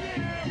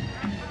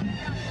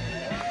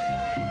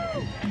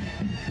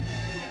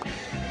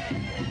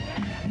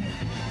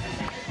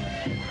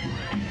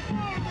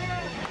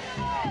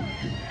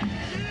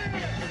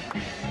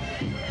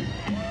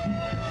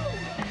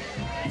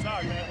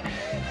 Sorry, man.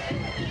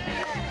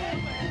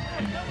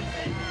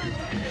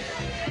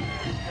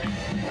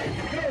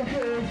 Go,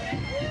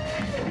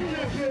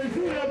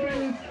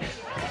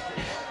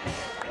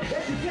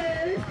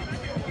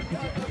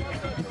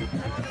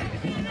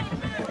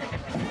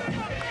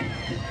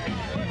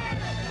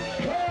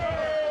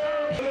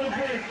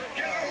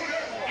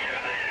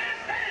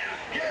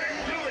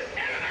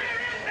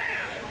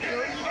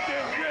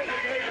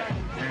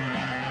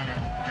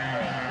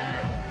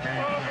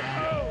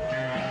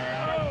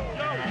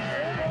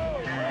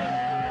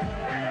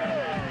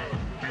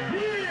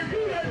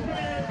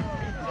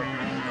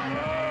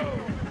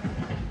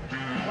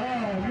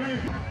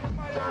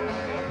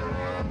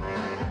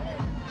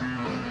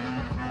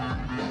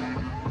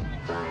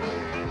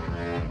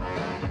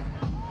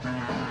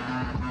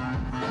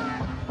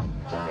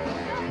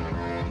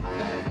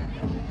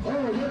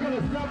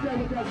 there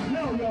with that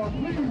smell, y'all,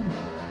 please.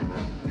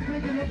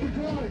 Picking up the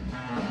joint.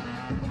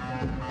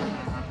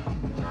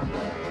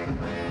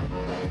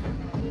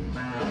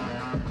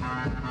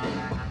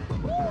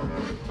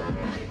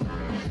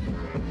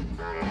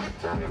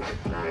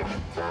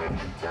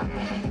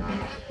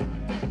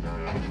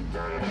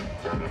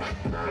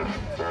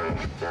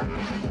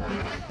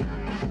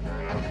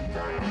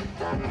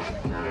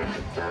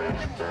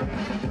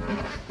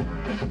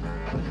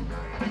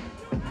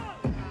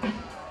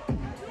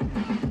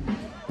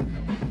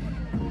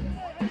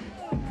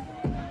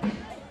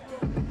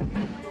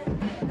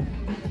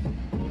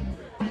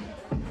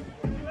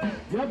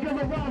 Y'all give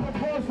a round of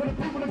applause for the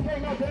people that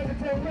came out to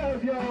entertain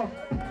us, y'all.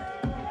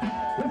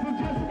 This is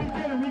just the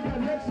beginning. We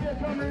got next year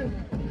coming.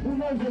 Who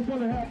knows what's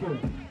gonna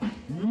happen?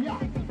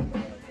 Yeah.